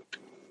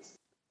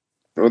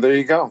 Well, there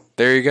you go.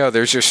 There you go.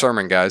 There's your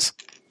sermon, guys.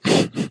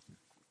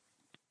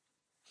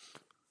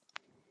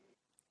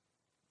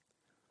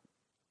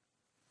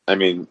 I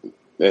mean,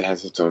 it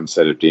has its own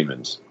set of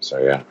demons, so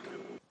yeah.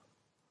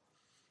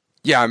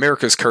 Yeah,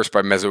 America's cursed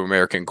by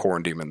Mesoamerican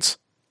corn demons.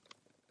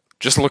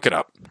 Just look it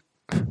up.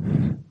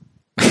 Do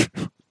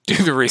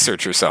the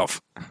research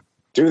yourself.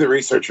 Do the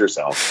research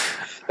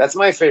yourself. That's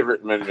my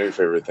new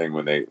favorite thing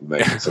when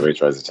somebody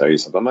tries to tell you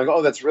something. I'm like,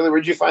 oh, that's really,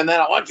 where'd you find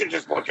that? Why don't you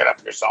just look it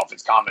up yourself?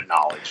 It's common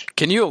knowledge.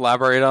 Can you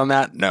elaborate on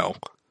that? No.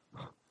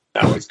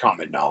 No, it's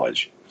common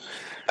knowledge.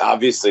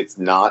 Obviously, it's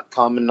not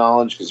common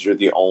knowledge because you're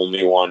the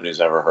only one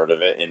who's ever heard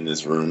of it in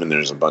this room, and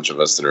there's a bunch of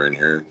us that are in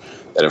here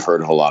that have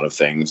heard a whole lot of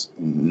things.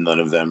 None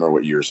of them are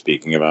what you're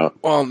speaking about.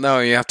 Well, no,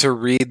 you have to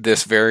read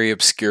this very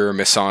obscure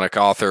Masonic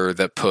author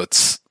that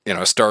puts,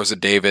 Stars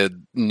of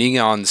David,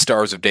 neon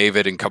Stars of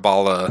David, and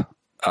Kabbalah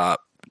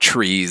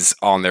trees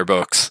on their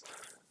books.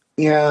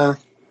 Yeah.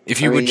 If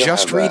you would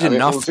just read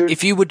enough,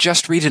 if you would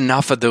just read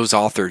enough of those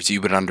authors,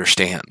 you would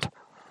understand.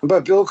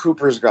 But Bill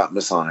Cooper's got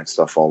Masonic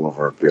stuff all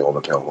over Behold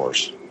the Pale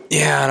Horse.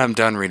 Yeah, and I'm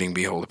done reading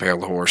Behold the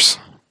Pale Horse.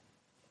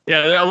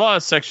 Yeah, a lot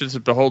of sections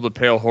of Behold the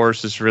Pale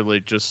Horse is really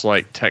just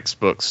like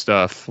textbook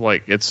stuff.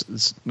 Like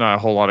it's not a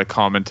whole lot of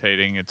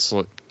commentating. It's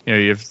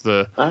you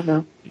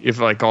have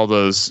like all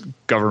those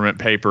government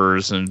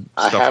papers and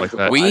stuff like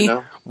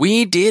that.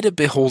 We did a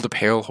Behold the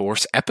Pale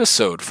Horse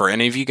episode for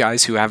any of you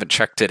guys who haven't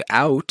checked it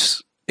out.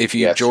 If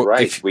you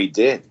we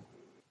did.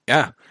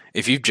 Yeah.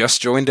 If you've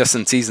just joined us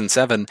in Season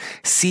 7,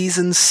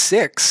 Season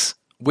 6,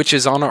 which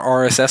is on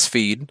our RSS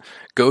feed,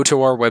 go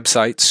to our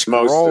website,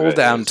 scroll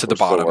down to the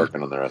bottom. Still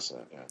working on the rest of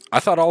it, yeah. I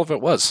thought all of it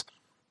was.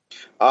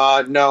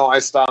 No, I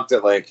stopped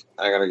at I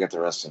gotta get the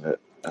rest of it.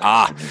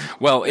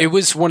 Well, it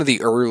was one of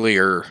the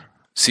earlier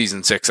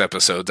Season 6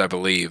 episodes, I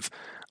believe.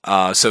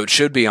 So it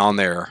should be on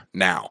there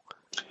now.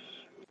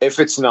 If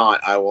it's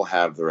not, I will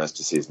have the rest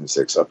of Season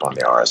 6 up on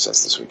the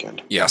RSS this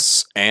weekend.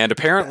 Yes. And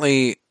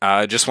apparently,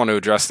 I just want to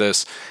address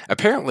this.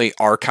 Apparently,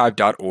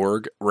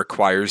 archive.org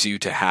requires you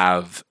to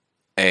have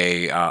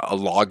a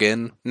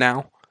login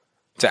now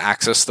to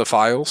access the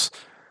files.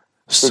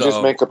 So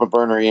just make up a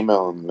burner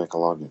email and make a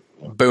login.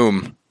 Yeah.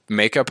 Boom.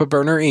 Make up a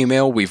burner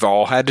email. We've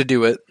all had to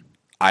do it.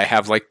 I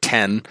have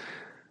 10.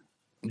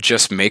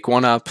 Just make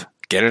one up,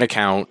 get an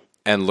account,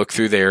 and look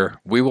through there.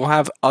 We will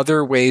have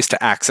other ways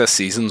to access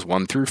seasons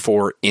 1 through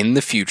 4 in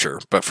the future,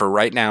 but for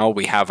right now,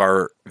 we have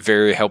our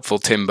very helpful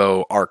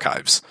Timbo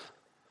archives.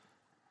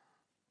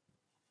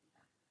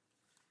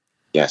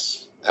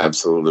 Yes,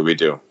 absolutely, we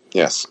do.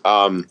 Yes.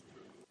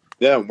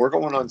 Yeah, we're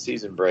going on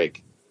season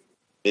break.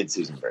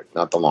 Mid-season break,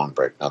 not the long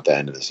break, not the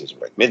end of the season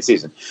break.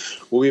 Mid-season.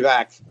 We'll be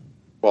back.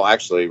 Well,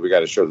 actually, we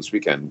got a show this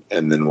weekend,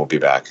 and then we'll be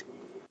back.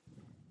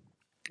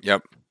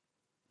 Yep.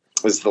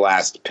 This is the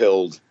last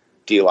Pilled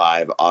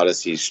D-Live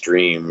Odyssey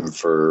stream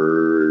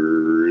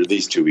for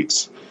these 2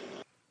 weeks.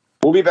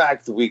 We'll be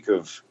back the week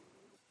of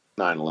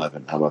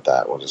 9/11. How about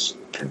that? We'll just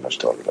pretty much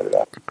tell everybody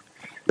that.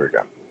 Here we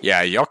go.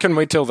 Yeah, y'all can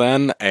wait till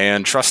then,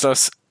 and trust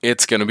us,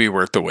 it's going to be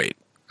worth the wait.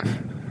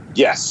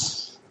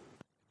 Yes.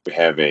 We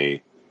have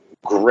a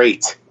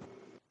great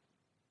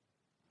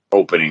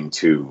opening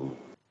to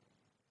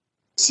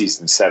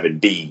Season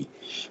 7B.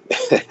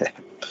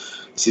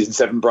 Season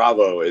 7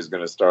 Bravo is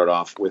going to start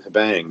off with a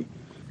bang.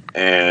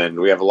 And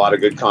we have a lot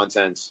of good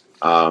content.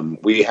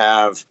 We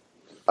have,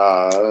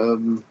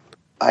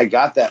 I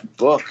got that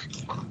book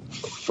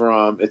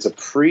it's a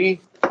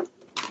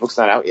book's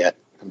not out yet.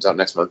 Comes out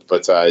next month.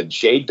 But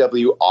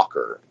J.W.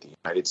 Walker, The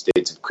United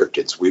States of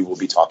Cryptids. We will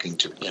be talking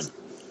to him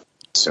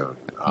soon.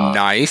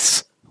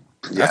 Nice.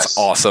 That's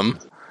awesome.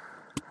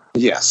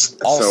 Yes.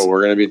 Also, so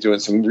we're going to be doing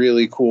some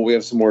really cool. We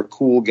have some more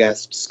cool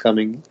guests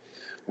coming.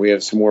 We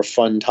have some more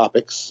fun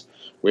topics.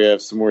 We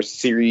have some more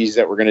series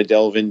that we're going to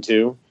delve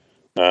into.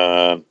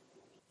 What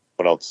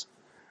else?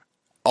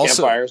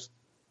 Also, campfires.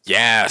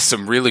 Yeah,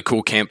 some really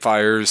cool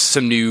campfires,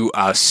 some new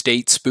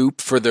state spoop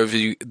for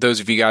those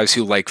of you guys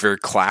who like very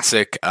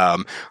classic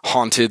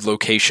haunted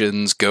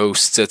locations,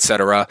 ghosts,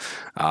 etc.,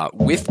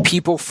 with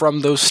people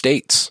from those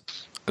states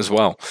as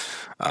well.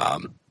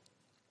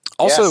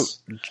 Also,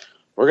 yes.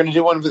 We're going to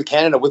do one with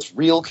Canada with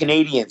real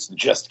Canadians.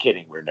 Just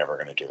kidding. We're never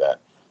going to do that.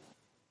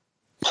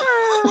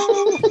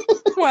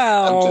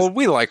 well,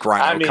 we like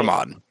Rhino. Come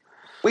on.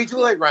 We do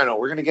like Rhino.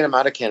 We're going to get him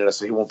out of Canada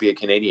so he won't be a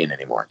Canadian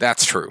anymore.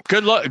 That's true.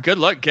 Good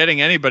luck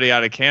getting anybody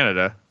out of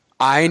Canada.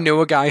 I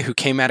know a guy who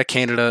came out of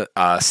Canada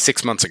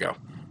 6 months ago.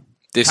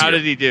 How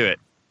did he do it?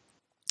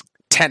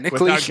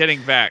 Technically, without getting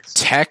vaxxed.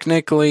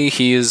 Technically,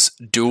 he is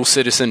dual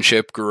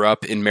citizenship, grew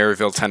up in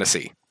Maryville,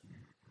 Tennessee.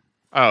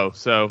 Oh,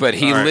 so... But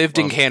he lived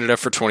in Canada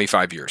for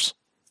 25 years.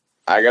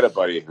 I got a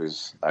buddy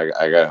who's...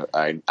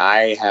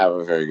 I have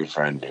a very good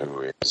friend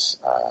who is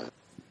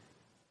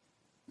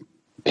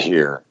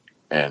here.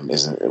 And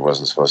it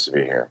wasn't supposed to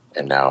be here,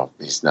 and now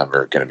he's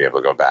never going to be able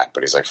to go back.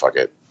 But he's like, "Fuck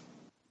it."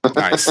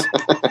 Nice,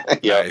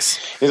 yeah. Nice.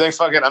 He's like,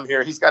 "Fuck it, I'm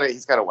here." He's got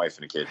a wife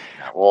and a kid.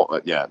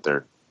 Well, yeah,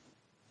 they're.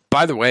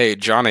 By the way,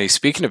 Johnny,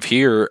 speaking of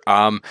here,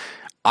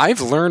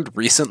 I've learned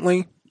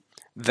recently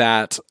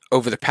that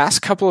over the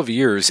past couple of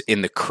years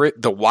in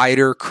the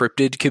wider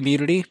cryptid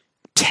community,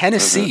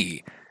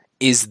 Tennessee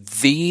is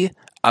the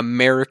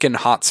American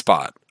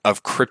hotspot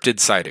of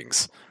cryptid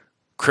sightings.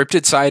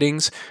 Cryptid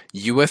sightings,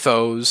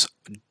 UFOs.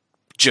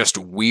 Just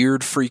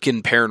weird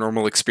freaking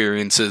paranormal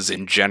experiences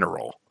in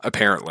general,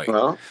 apparently.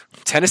 Well,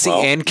 Tennessee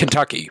and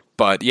Kentucky.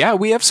 But yeah,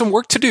 we have some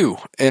work to do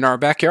in our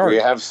backyard. We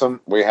have some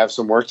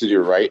work to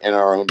do right in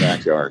our own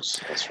backyards.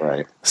 That's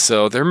right.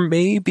 So there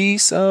may be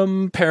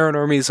some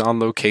paranormies on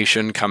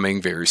location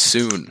coming very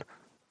soon.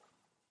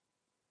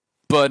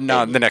 But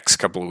not in the next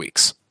couple of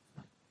weeks.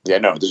 Yeah,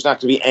 no, there's not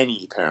going to be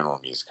any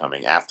paranormies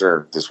coming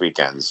after this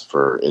weekend's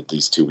for at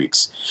least 2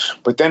 weeks.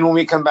 But then when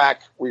we come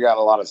back, we got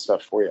a lot of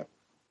stuff for you.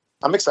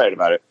 I'm excited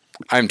about it.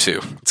 I'm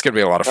too. It's going to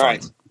be a lot of fun.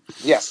 Right.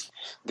 Yes.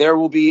 There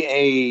will be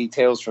a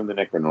Tales from the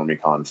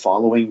Necronomicon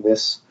following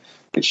this,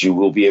 which you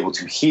will be able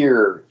to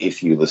hear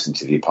if you listen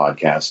to the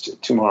podcast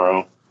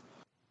tomorrow.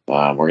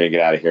 We're going to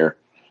get out of here,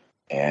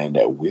 and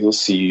we'll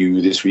see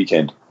you this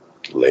weekend.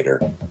 Later.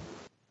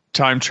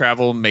 Time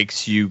travel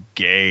makes you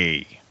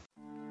gay.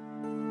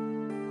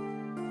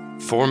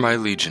 For My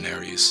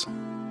Legionaries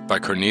by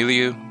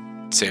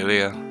Corneliu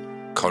Celia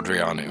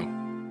Codreanu.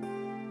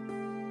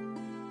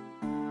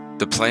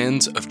 The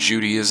Plans of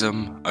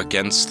Judaism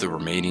Against the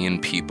Romanian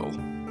People.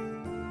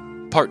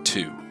 Part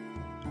 2.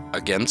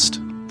 Against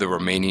the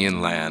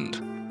Romanian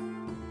Land.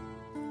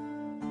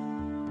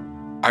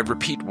 I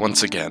repeat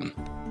once again,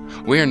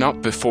 we are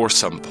not before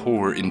some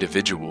poor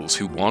individuals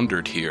who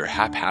wandered here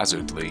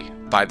haphazardly,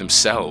 by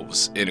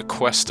themselves, in a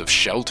quest of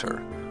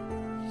shelter.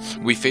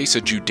 We face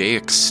a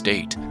Judaic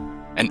state,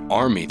 an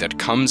army that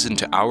comes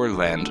into our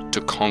land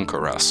to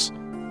conquer us.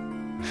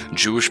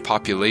 Jewish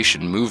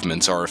population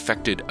movements are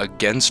effected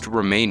against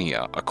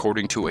Romania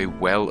according to a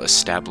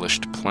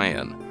well-established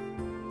plan.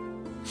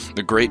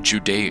 The Great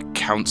Judaic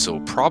Council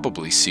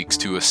probably seeks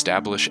to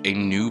establish a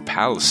new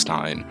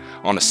Palestine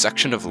on a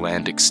section of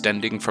land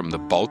extending from the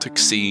Baltic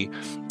Sea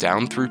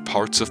down through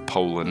parts of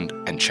Poland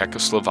and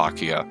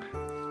Czechoslovakia,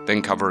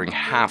 then covering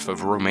half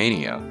of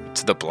Romania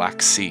to the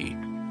Black Sea,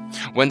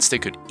 whence they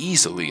could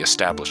easily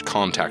establish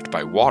contact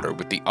by water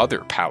with the other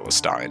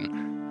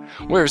Palestine.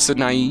 Where's the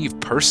naive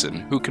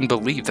person who can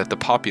believe that the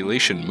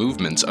population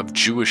movements of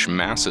Jewish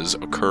masses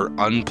occur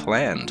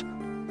unplanned?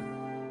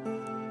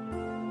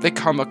 They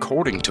come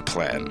according to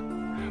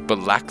plan, but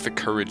lack the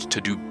courage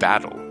to do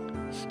battle,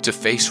 to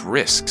face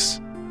risks,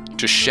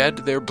 to shed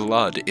their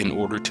blood in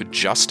order to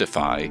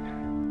justify,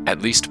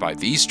 at least by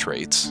these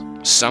traits,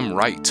 some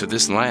right to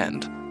this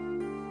land.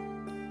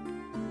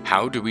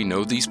 How do we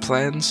know these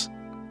plans?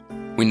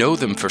 We know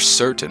them for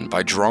certain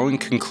by drawing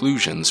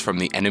conclusions from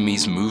the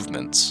enemy's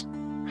movements.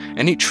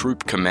 Any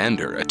troop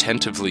commander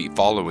attentively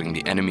following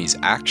the enemy's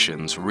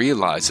actions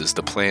realizes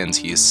the plans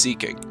he is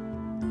seeking.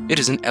 It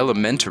is an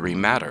elementary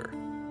matter.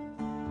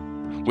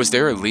 Was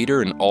there a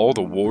leader in all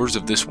the wars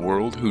of this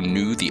world who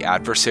knew the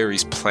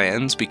adversary's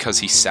plans because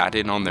he sat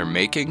in on their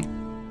making?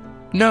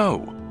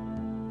 No.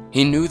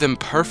 He knew them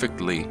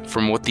perfectly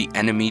from what the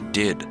enemy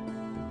did.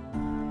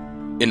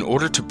 In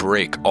order to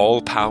break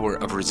all power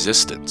of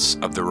resistance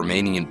of the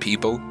Romanian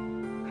people,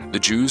 the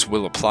Jews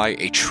will apply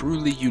a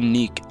truly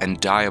unique and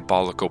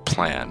diabolical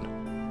plan.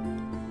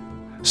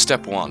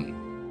 Step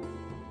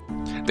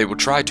 1. They will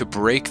try to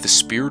break the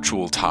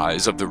spiritual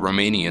ties of the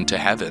Romanian to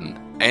heaven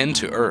and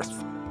to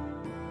earth.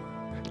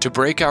 To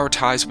break our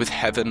ties with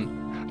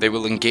heaven, they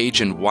will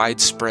engage in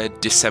widespread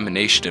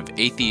dissemination of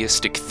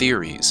atheistic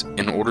theories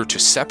in order to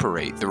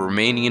separate the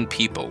Romanian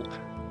people,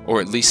 or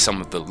at least some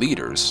of the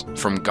leaders,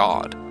 from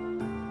God.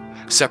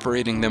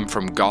 Separating them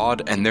from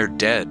God and their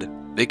dead,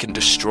 they can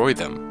destroy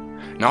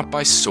them, not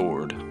by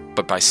sword,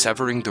 but by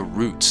severing the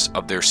roots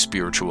of their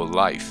spiritual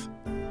life.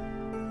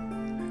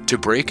 To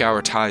break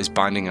our ties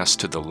binding us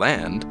to the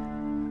land,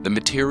 the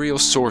material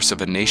source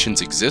of a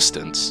nation's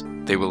existence,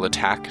 they will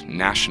attack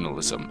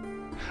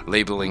nationalism,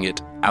 labeling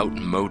it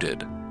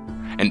outmoded,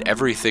 and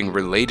everything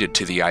related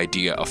to the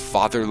idea of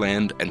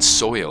fatherland and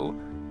soil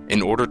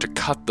in order to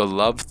cut the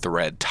love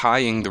thread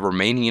tying the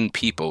Romanian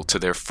people to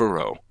their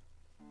furrow.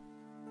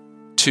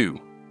 2.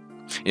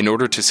 In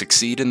order to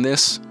succeed in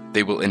this,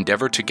 they will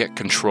endeavor to get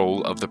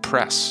control of the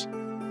press.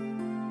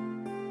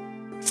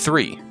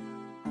 3.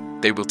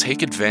 They will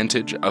take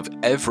advantage of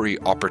every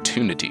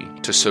opportunity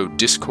to sow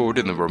discord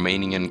in the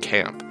Romanian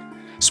camp,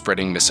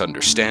 spreading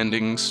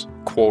misunderstandings,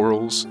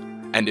 quarrels,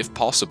 and if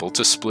possible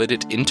to split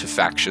it into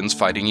factions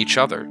fighting each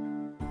other.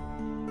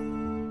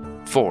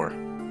 4.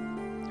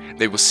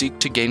 They will seek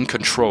to gain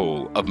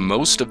control of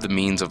most of the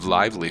means of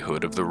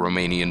livelihood of the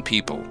Romanian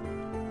people.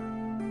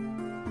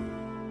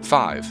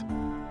 5.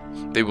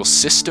 They will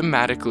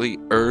systematically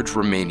urge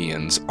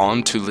Romanians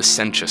on to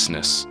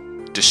licentiousness,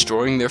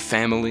 destroying their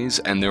families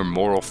and their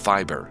moral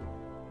fiber.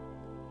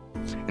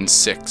 And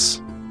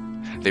 6.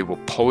 They will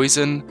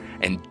poison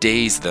and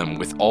daze them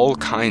with all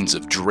kinds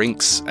of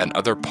drinks and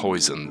other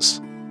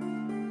poisons.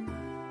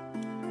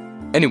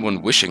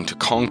 Anyone wishing to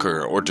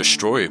conquer or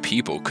destroy a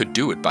people could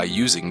do it by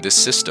using this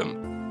system.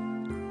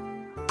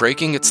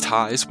 Breaking its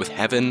ties with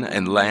heaven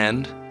and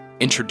land,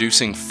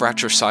 introducing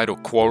fratricidal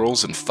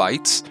quarrels and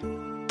fights,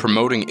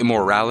 promoting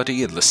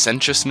immorality and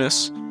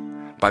licentiousness,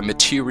 by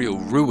material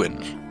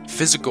ruin,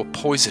 physical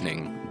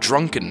poisoning,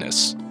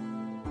 drunkenness.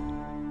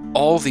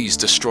 All these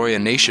destroy a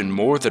nation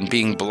more than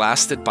being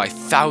blasted by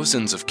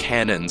thousands of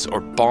cannons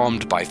or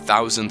bombed by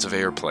thousands of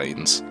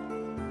airplanes.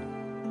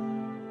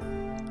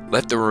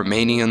 Let the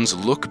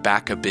Romanians look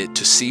back a bit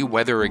to see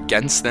whether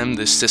against them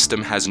this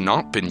system has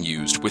not been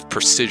used with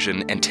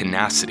precision and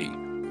tenacity,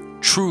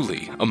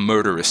 truly a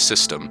murderous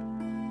system.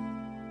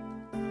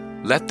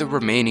 Let the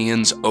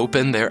Romanians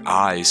open their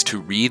eyes to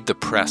read the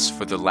press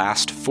for the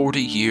last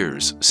 40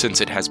 years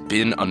since it has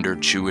been under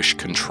Jewish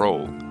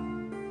control.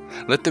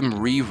 Let them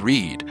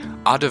reread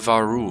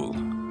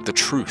Adevărul, the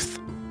truth,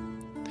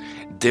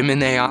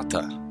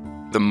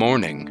 Dimineața, the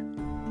morning,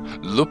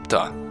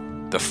 Lupta,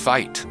 the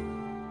fight,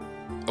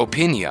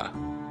 Opinia,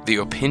 the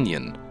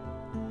opinion,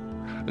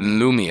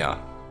 Lumea,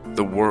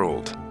 the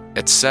world,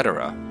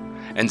 etc.,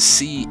 and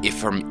see if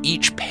from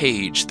each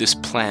page this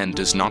plan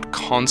does not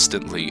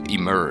constantly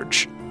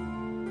emerge.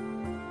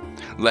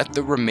 Let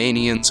the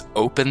Romanians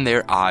open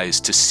their eyes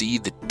to see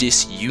the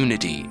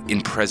disunity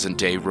in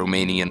present-day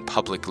Romanian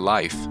public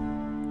life.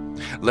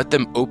 Let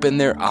them open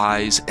their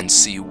eyes and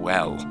see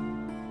well.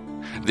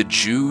 The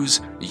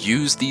Jews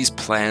use these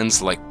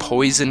plans like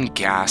poison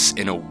gas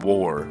in a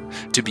war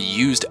to be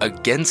used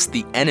against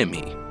the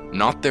enemy,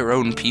 not their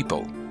own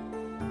people.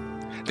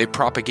 They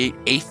propagate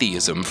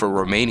atheism for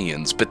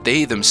Romanians, but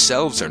they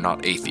themselves are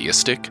not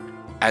atheistic,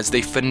 as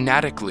they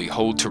fanatically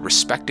hold to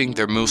respecting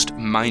their most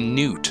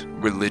minute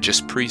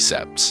religious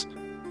precepts.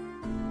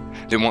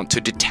 They want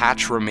to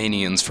detach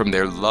Romanians from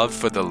their love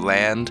for the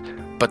land,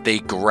 but they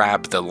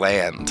grab the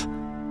land.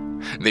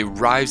 They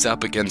rise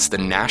up against the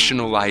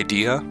national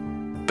idea,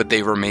 but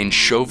they remain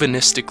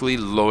chauvinistically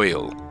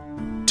loyal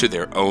to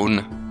their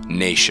own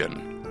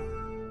nation.